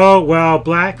 oh, well,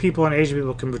 black people and Asian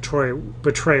people can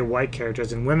betray white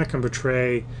characters, and women can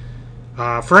betray...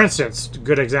 for instance,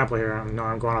 good example here, I know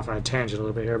I'm going off on a tangent a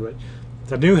little bit here, but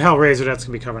the new Hellraiser that's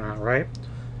going to be coming out, right?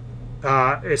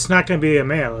 It's not going to be a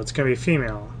male, it's going to be a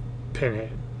female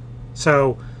Pinhead.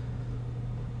 So,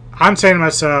 I'm saying to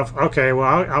myself, okay,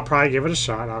 well, I'll probably give it a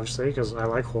shot, obviously, because I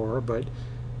like horror, but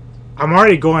I'm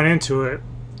already going into it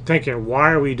thinking,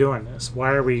 why are we doing this?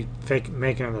 Why are we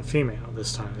making it a female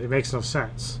this time? It makes no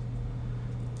sense.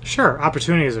 Sure,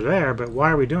 opportunities are there, but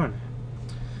why are we doing it?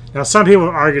 Now, some people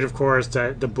argued, of course,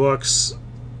 that the books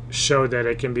showed that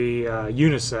it can be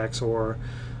unisex or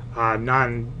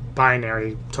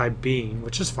non-binary type being,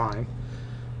 which is fine.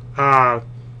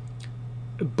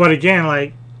 But again,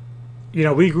 like,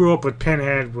 we grew up with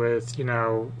Pinhead with,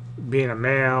 being a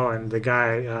male, and the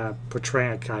guy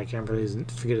portraying a guy, I can't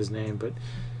forget his name, but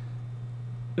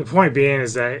the point being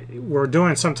is that we're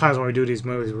doing, sometimes when we do these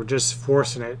movies, we're just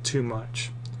forcing it too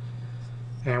much.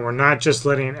 And we're not just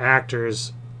letting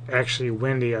actors actually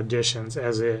win the auditions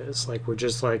as is. Like, we're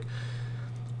just like,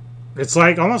 it's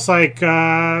like almost like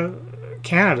Canada,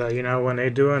 when they're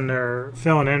doing their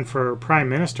filling in for prime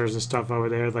ministers and stuff over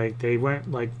there. Like, they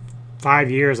went like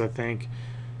 5 years, I think,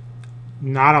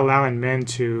 not allowing men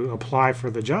to apply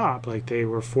for the job. Like, they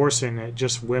were forcing it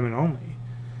just women only.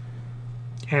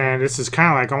 And this is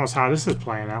kind of like almost how this is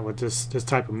playing out with this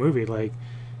type of movie. Like,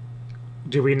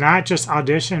 do we not just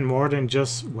audition more than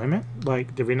just women?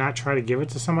 Like, did we not try to give it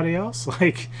to somebody else?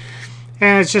 Like,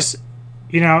 and it's just,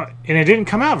 and it didn't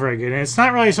come out very good. And it's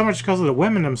not really so much because of the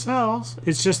women themselves.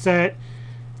 It's just that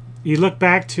you look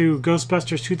back to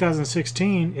Ghostbusters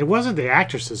 2016, it wasn't the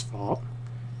actress's fault.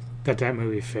 that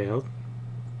movie failed.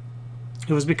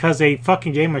 It was because they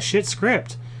fucking gave him a shit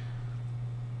script.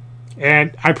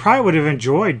 And I probably would have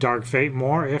enjoyed Dark Fate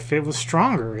more if it was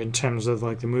stronger in terms of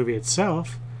like the movie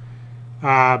itself.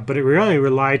 But it really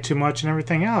relied too much on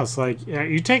everything else. Like,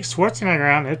 you take Schwarzenegger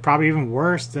out, and it's probably even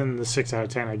worse than the 6 out of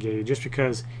 10 I gave you, just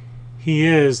because he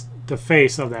is the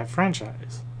face of that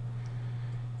franchise.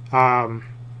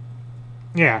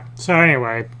 Yeah, so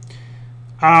anyway.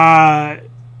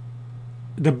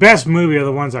 The best movie of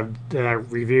the ones that I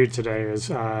reviewed today is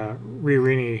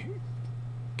Rerouni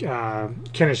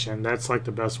Keneshin. That's like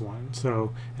the best one.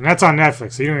 So, and that's on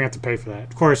Netflix, so you don't even have to pay for that.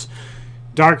 Of course,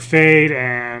 Dark Fate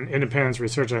and Independence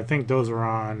Research, I think those are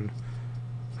on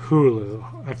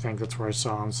Hulu. I think that's where I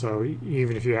saw them. So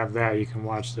even if you have that, you can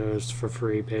watch those for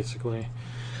free, basically,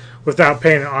 without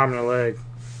paying an arm and a leg.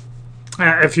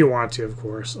 If you want to, of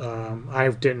course. I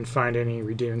didn't find any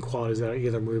redeeming qualities out of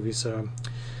either movie, so...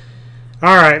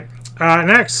 Alright,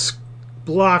 next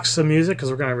blocks of music,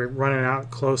 because we're going to be running out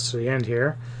close to the end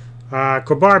here.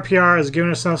 Qabar PR has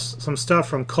given us some stuff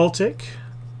from Cultic.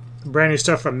 Brand new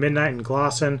stuff from Midnight and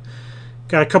Gloson.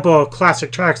 Got a couple of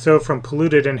classic tracks, though, from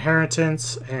Polluted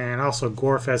Inheritance, and also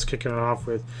Gorefest kicking it off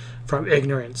with From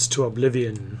Ignorance to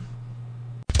Oblivion.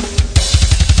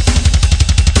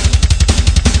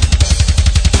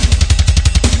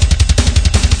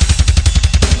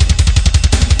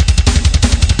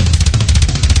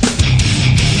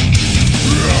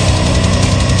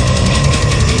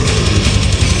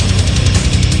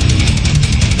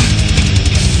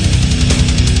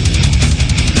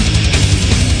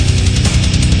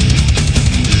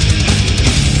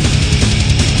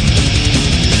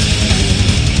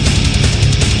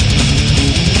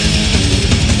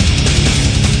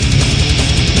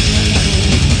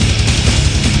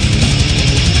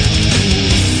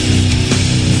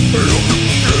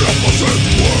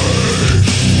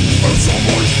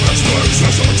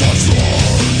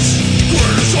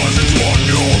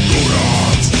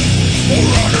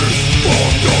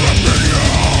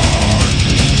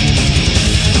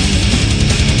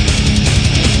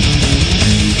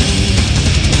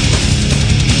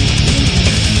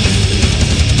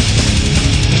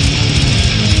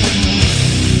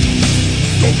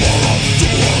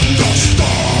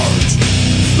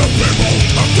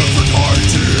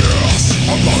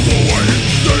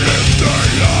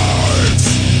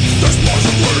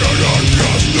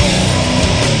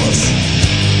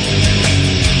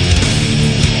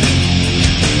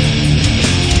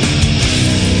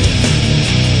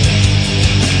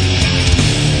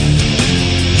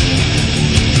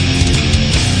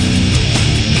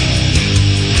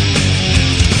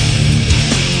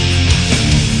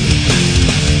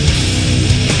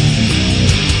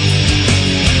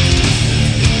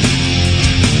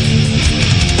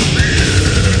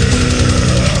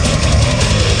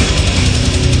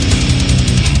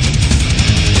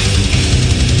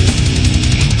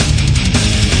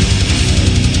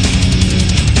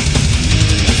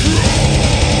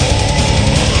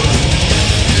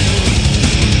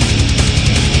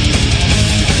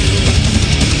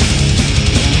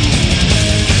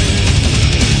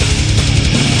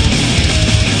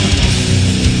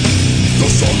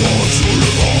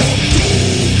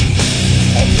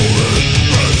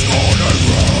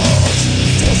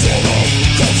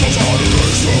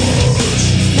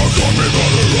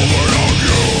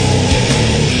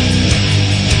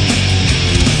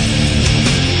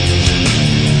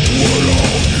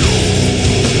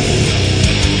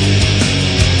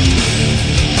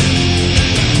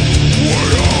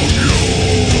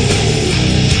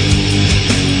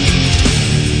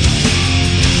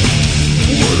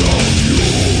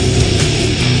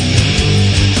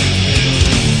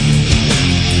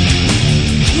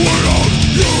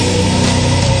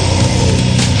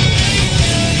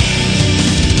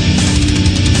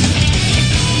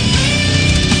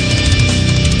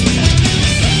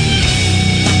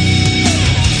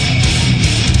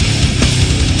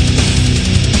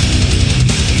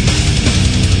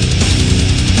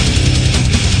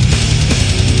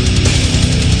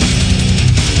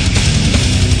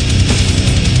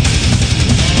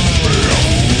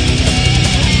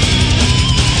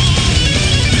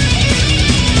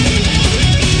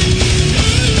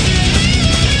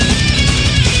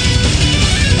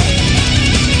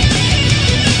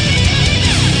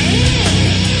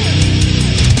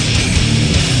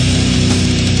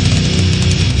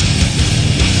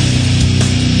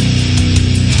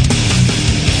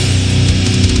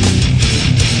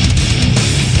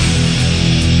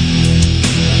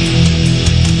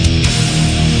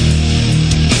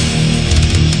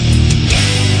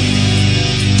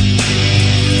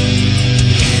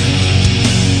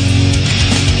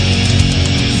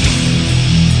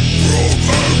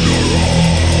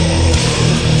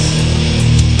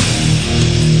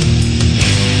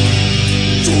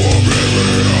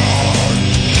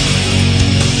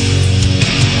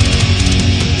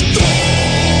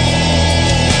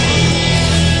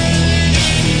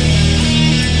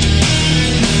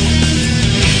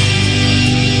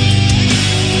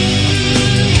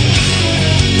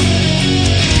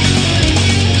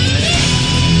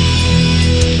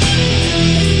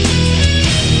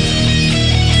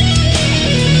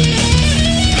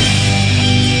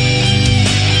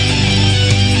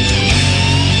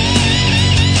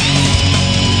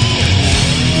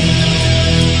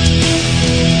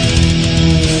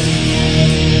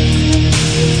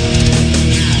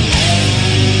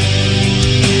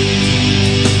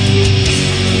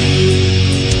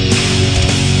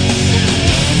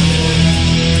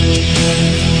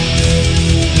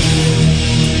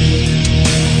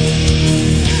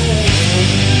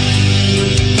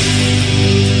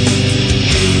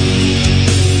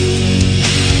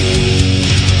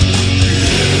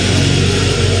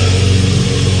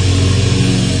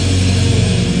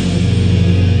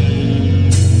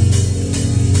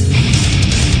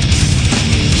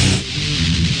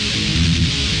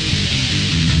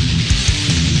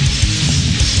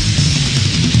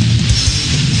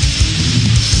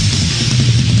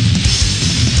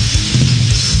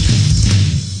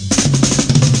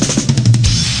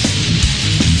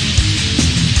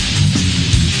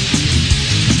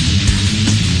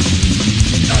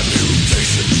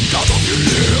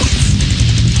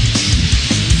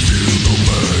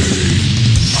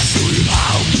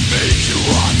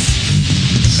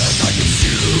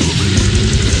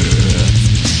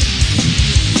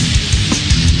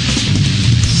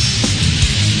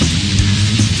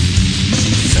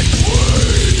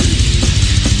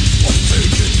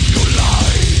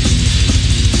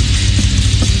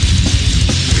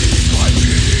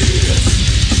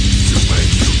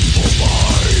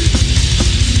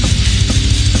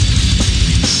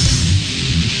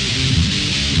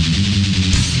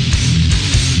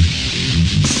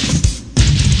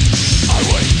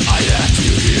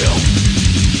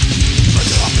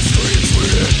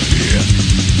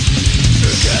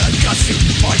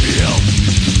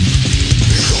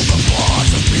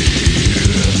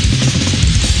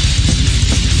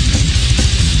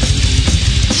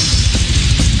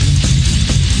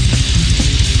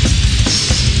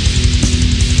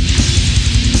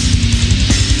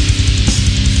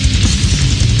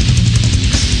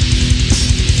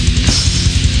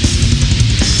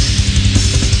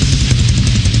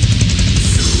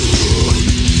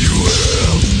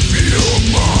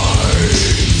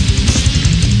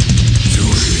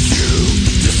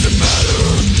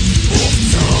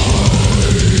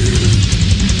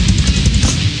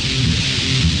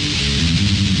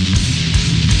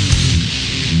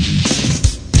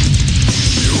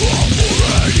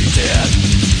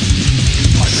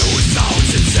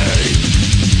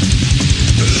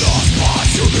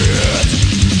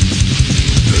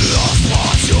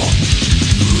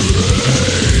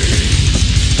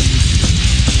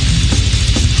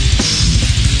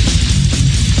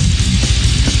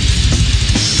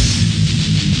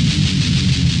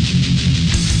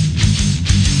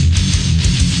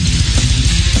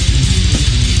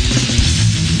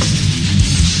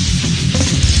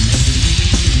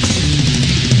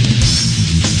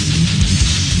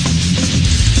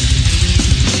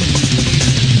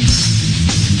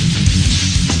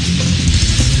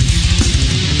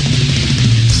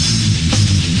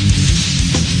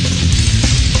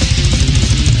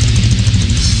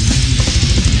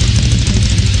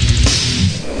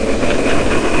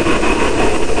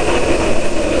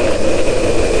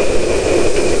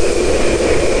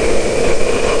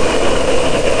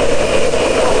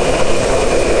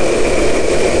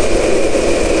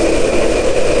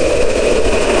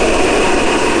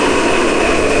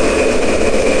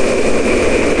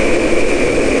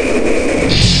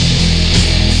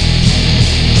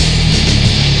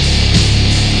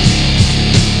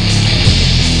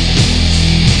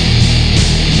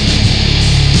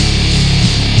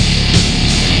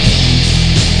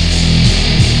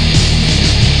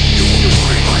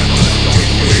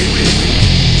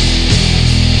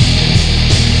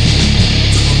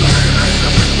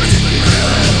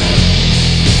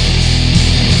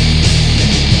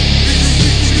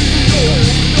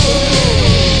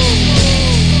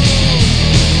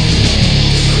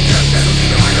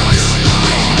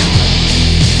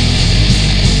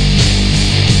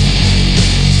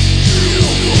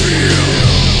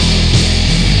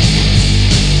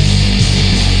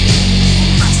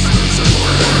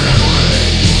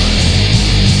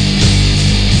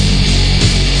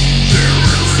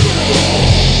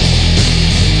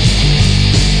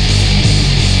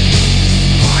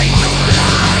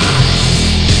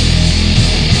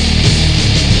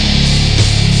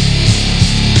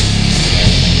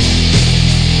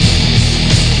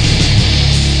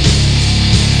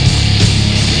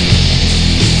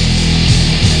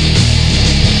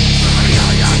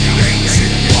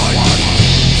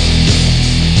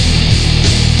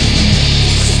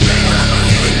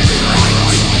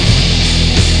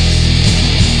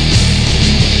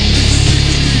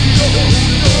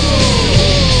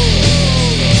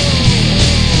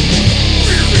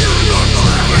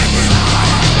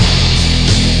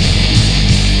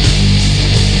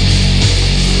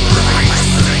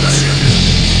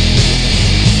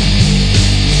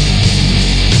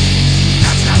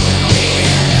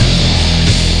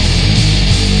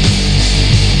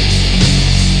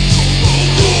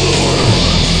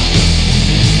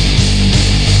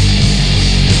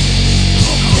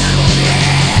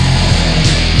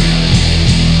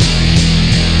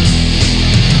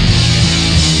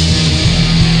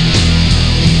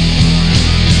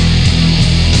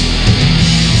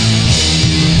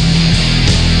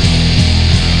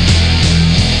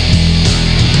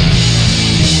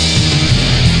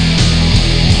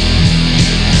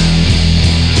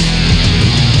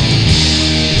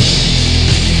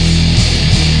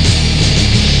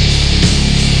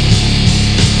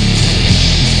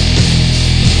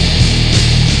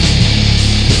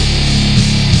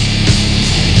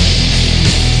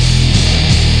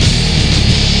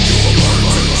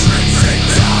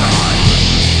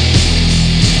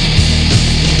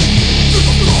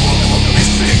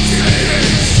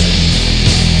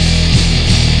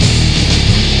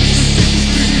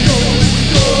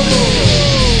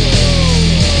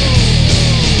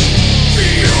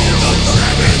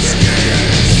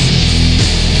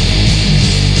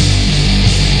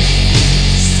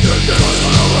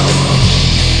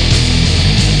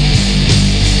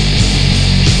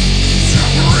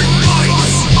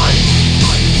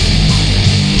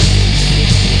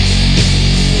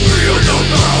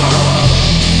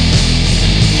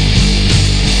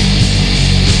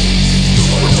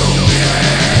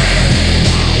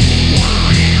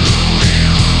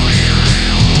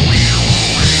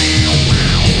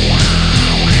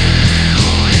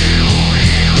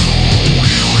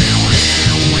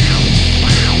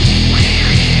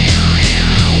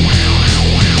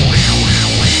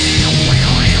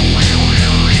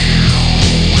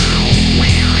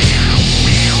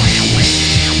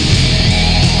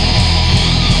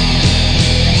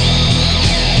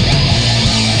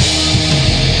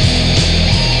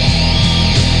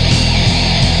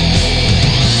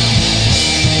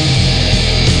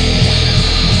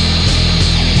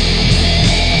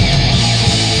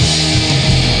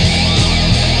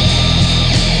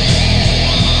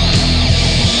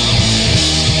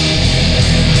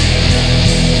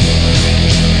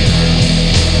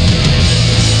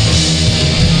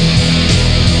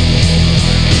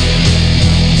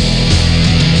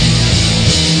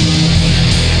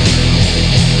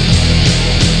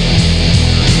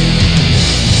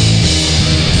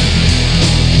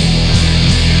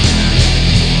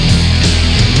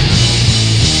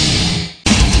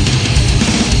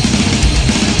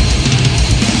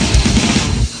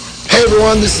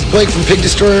 everyone. This is Blake from Pig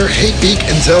Destroyer, Hate Beak,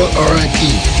 and Zealot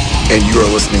R.I.P. And you are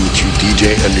listening to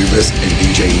DJ Anubis and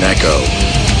DJ Neko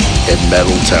at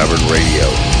Metal Tavern Radio.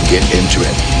 Get into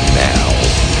it now.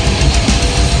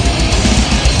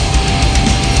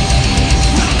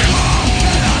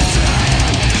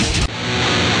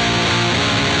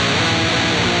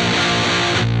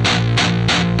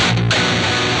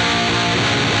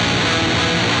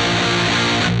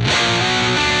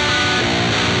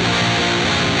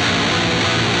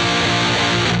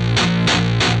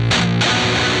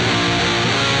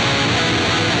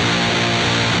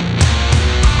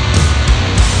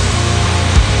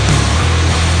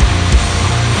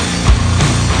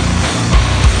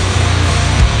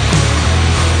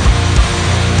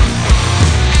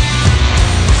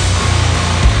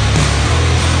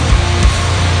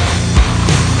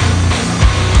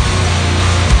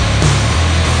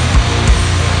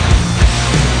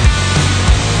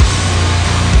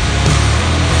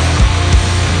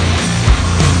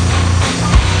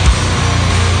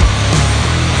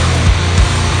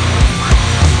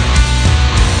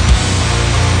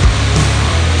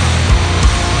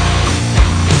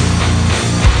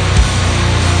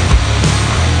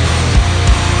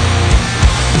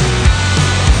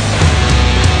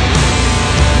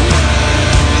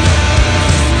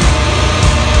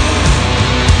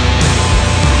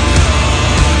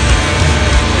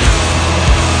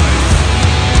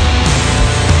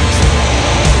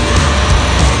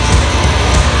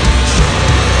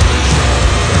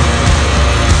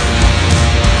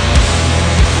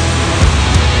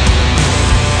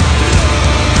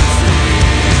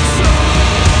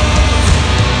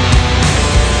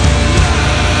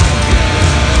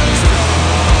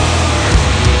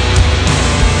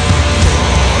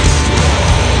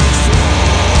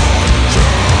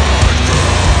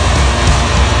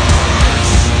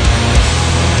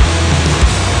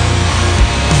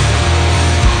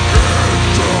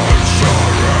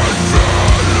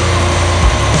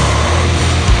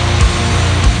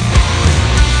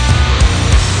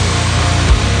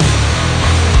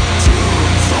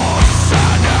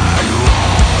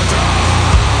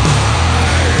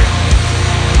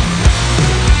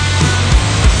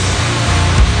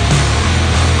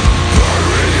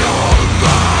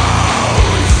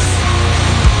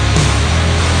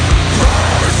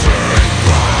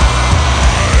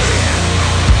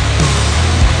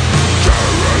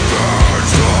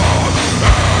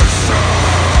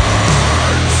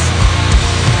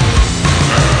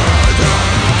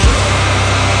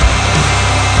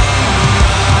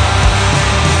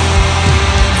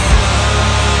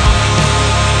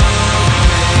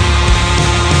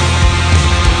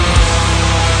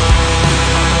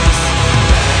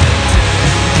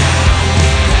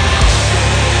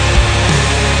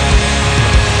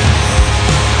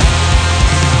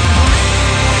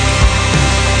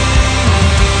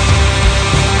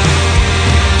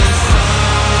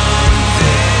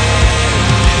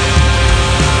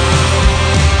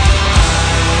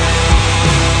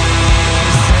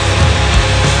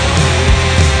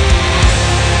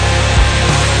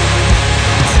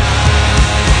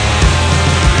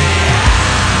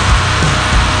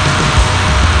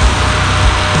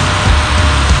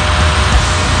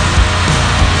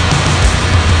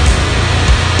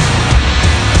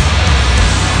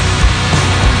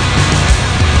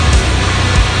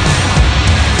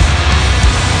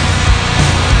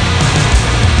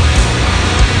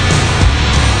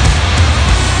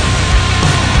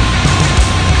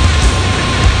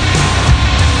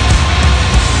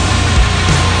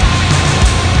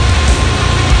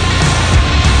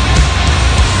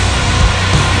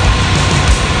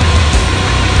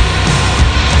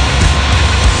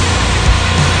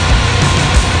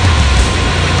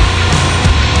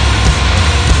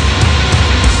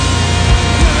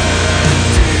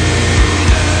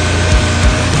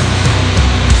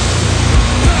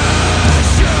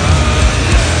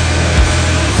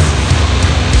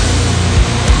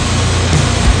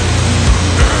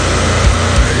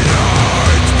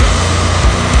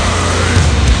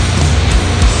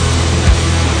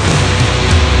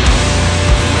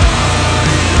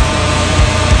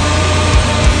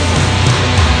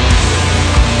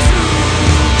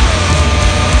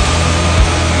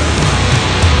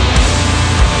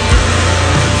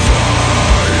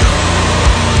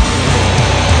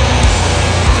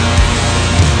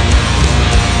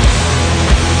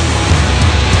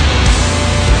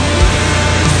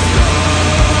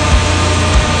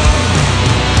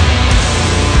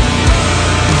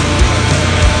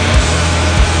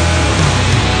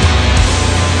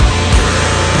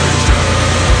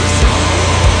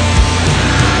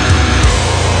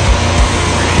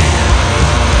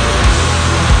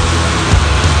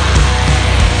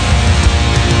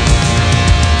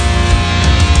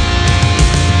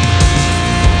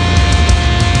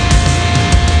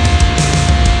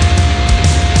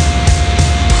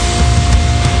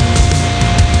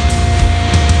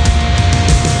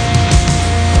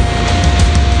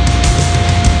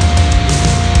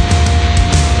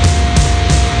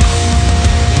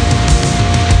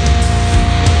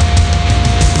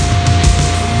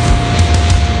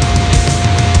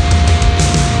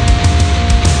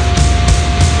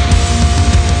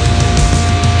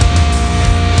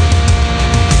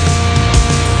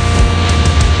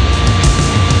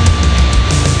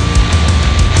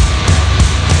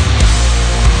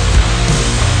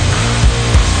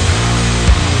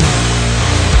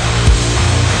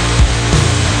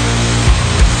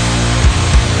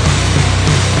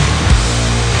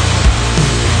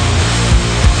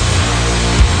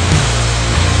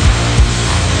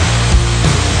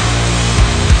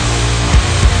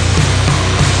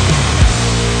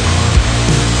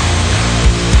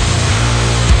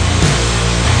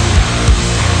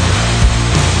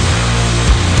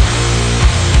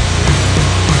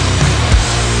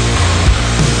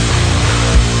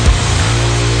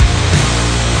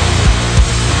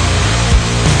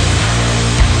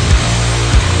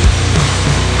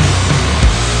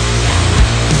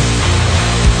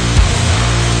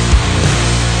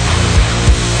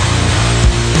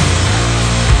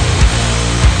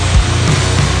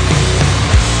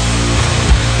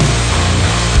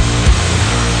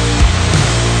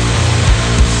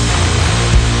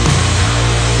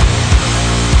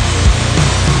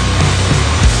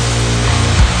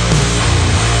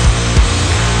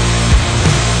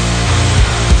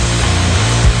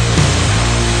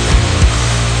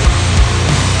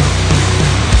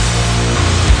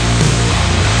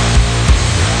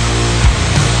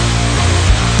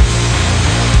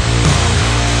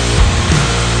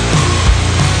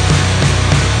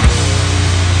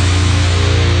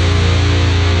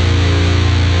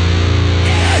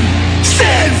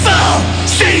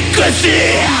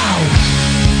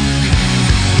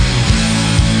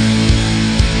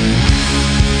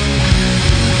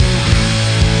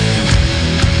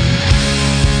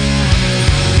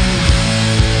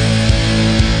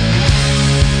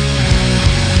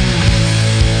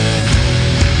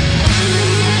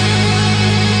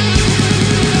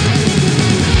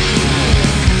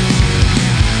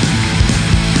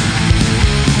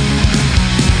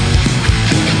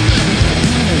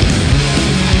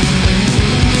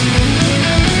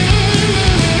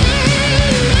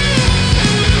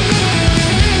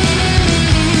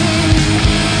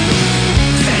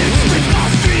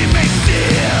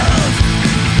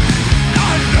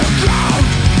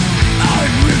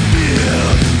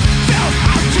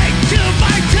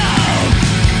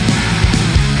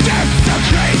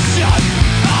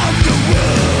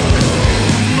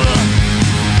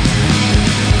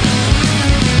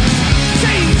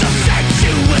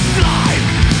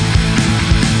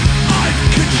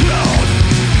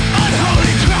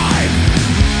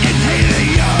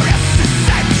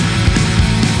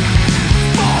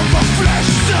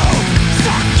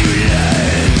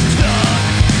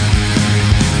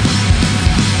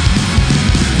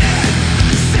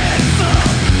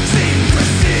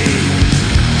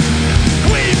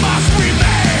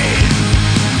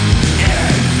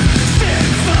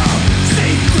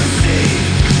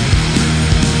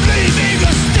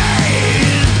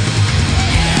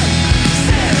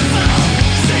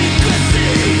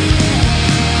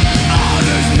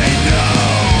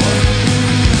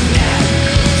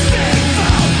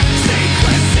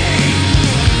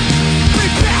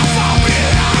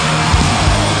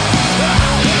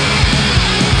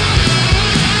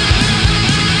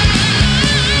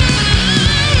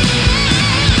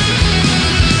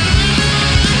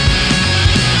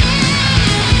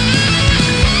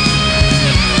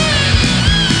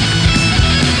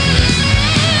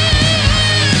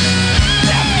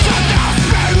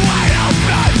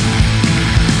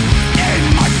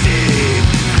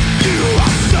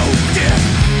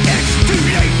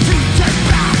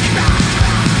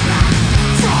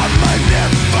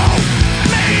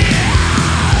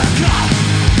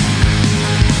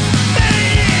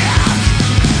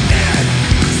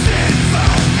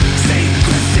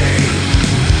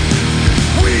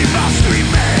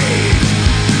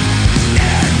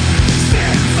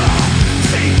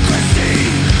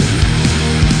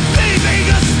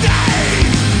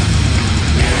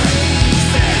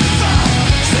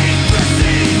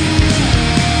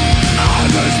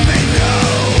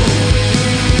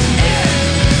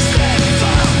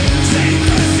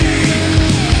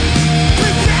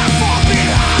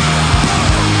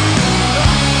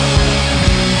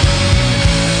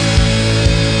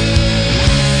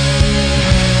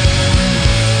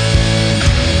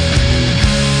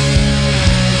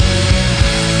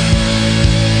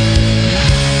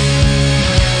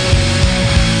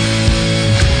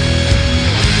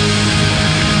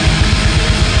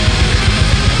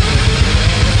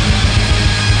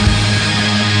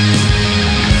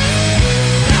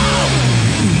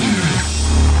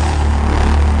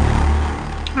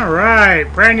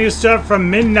 Brand new stuff from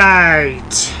Midnight.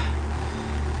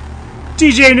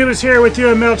 DJ Anubis here with you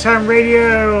on Metal Time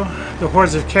Radio. The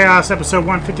Hordes of Chaos, episode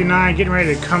 159, getting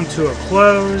ready to come to a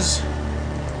close.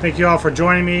 Thank you all for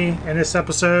joining me in this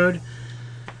episode.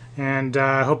 And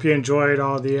I hope you enjoyed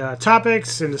all the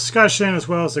topics and discussion, as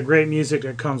well as the great music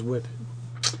that comes with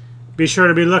it. Be sure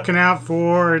to be looking out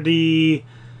for the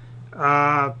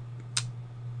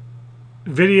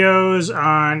videos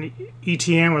on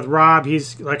ETN with Rob.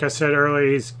 He's, like I said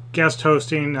earlier, he's guest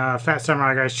hosting Fat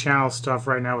Samurai Guy's channel stuff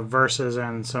right now with Versus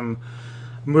and some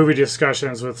movie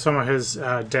discussions with some of his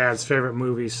dad's favorite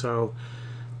movies. So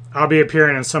I'll be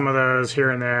appearing in some of those here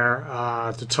and there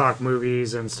to talk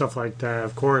movies and stuff like that.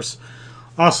 Of course,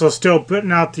 also still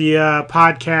putting out the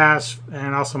podcast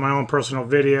and also my own personal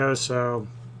videos. So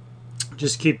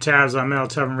just keep tabs on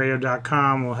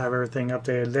metaltavernradio.com. We'll have everything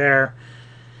updated there.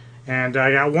 And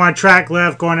I got one track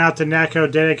left going out to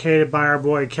Neko, dedicated by our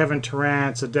boy Kevin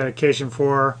Tarrant. It's a dedication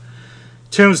for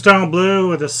Tombstone Blue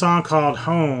with a song called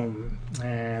Home.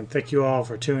 And thank you all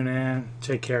for tuning in.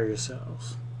 Take care of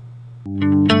yourselves.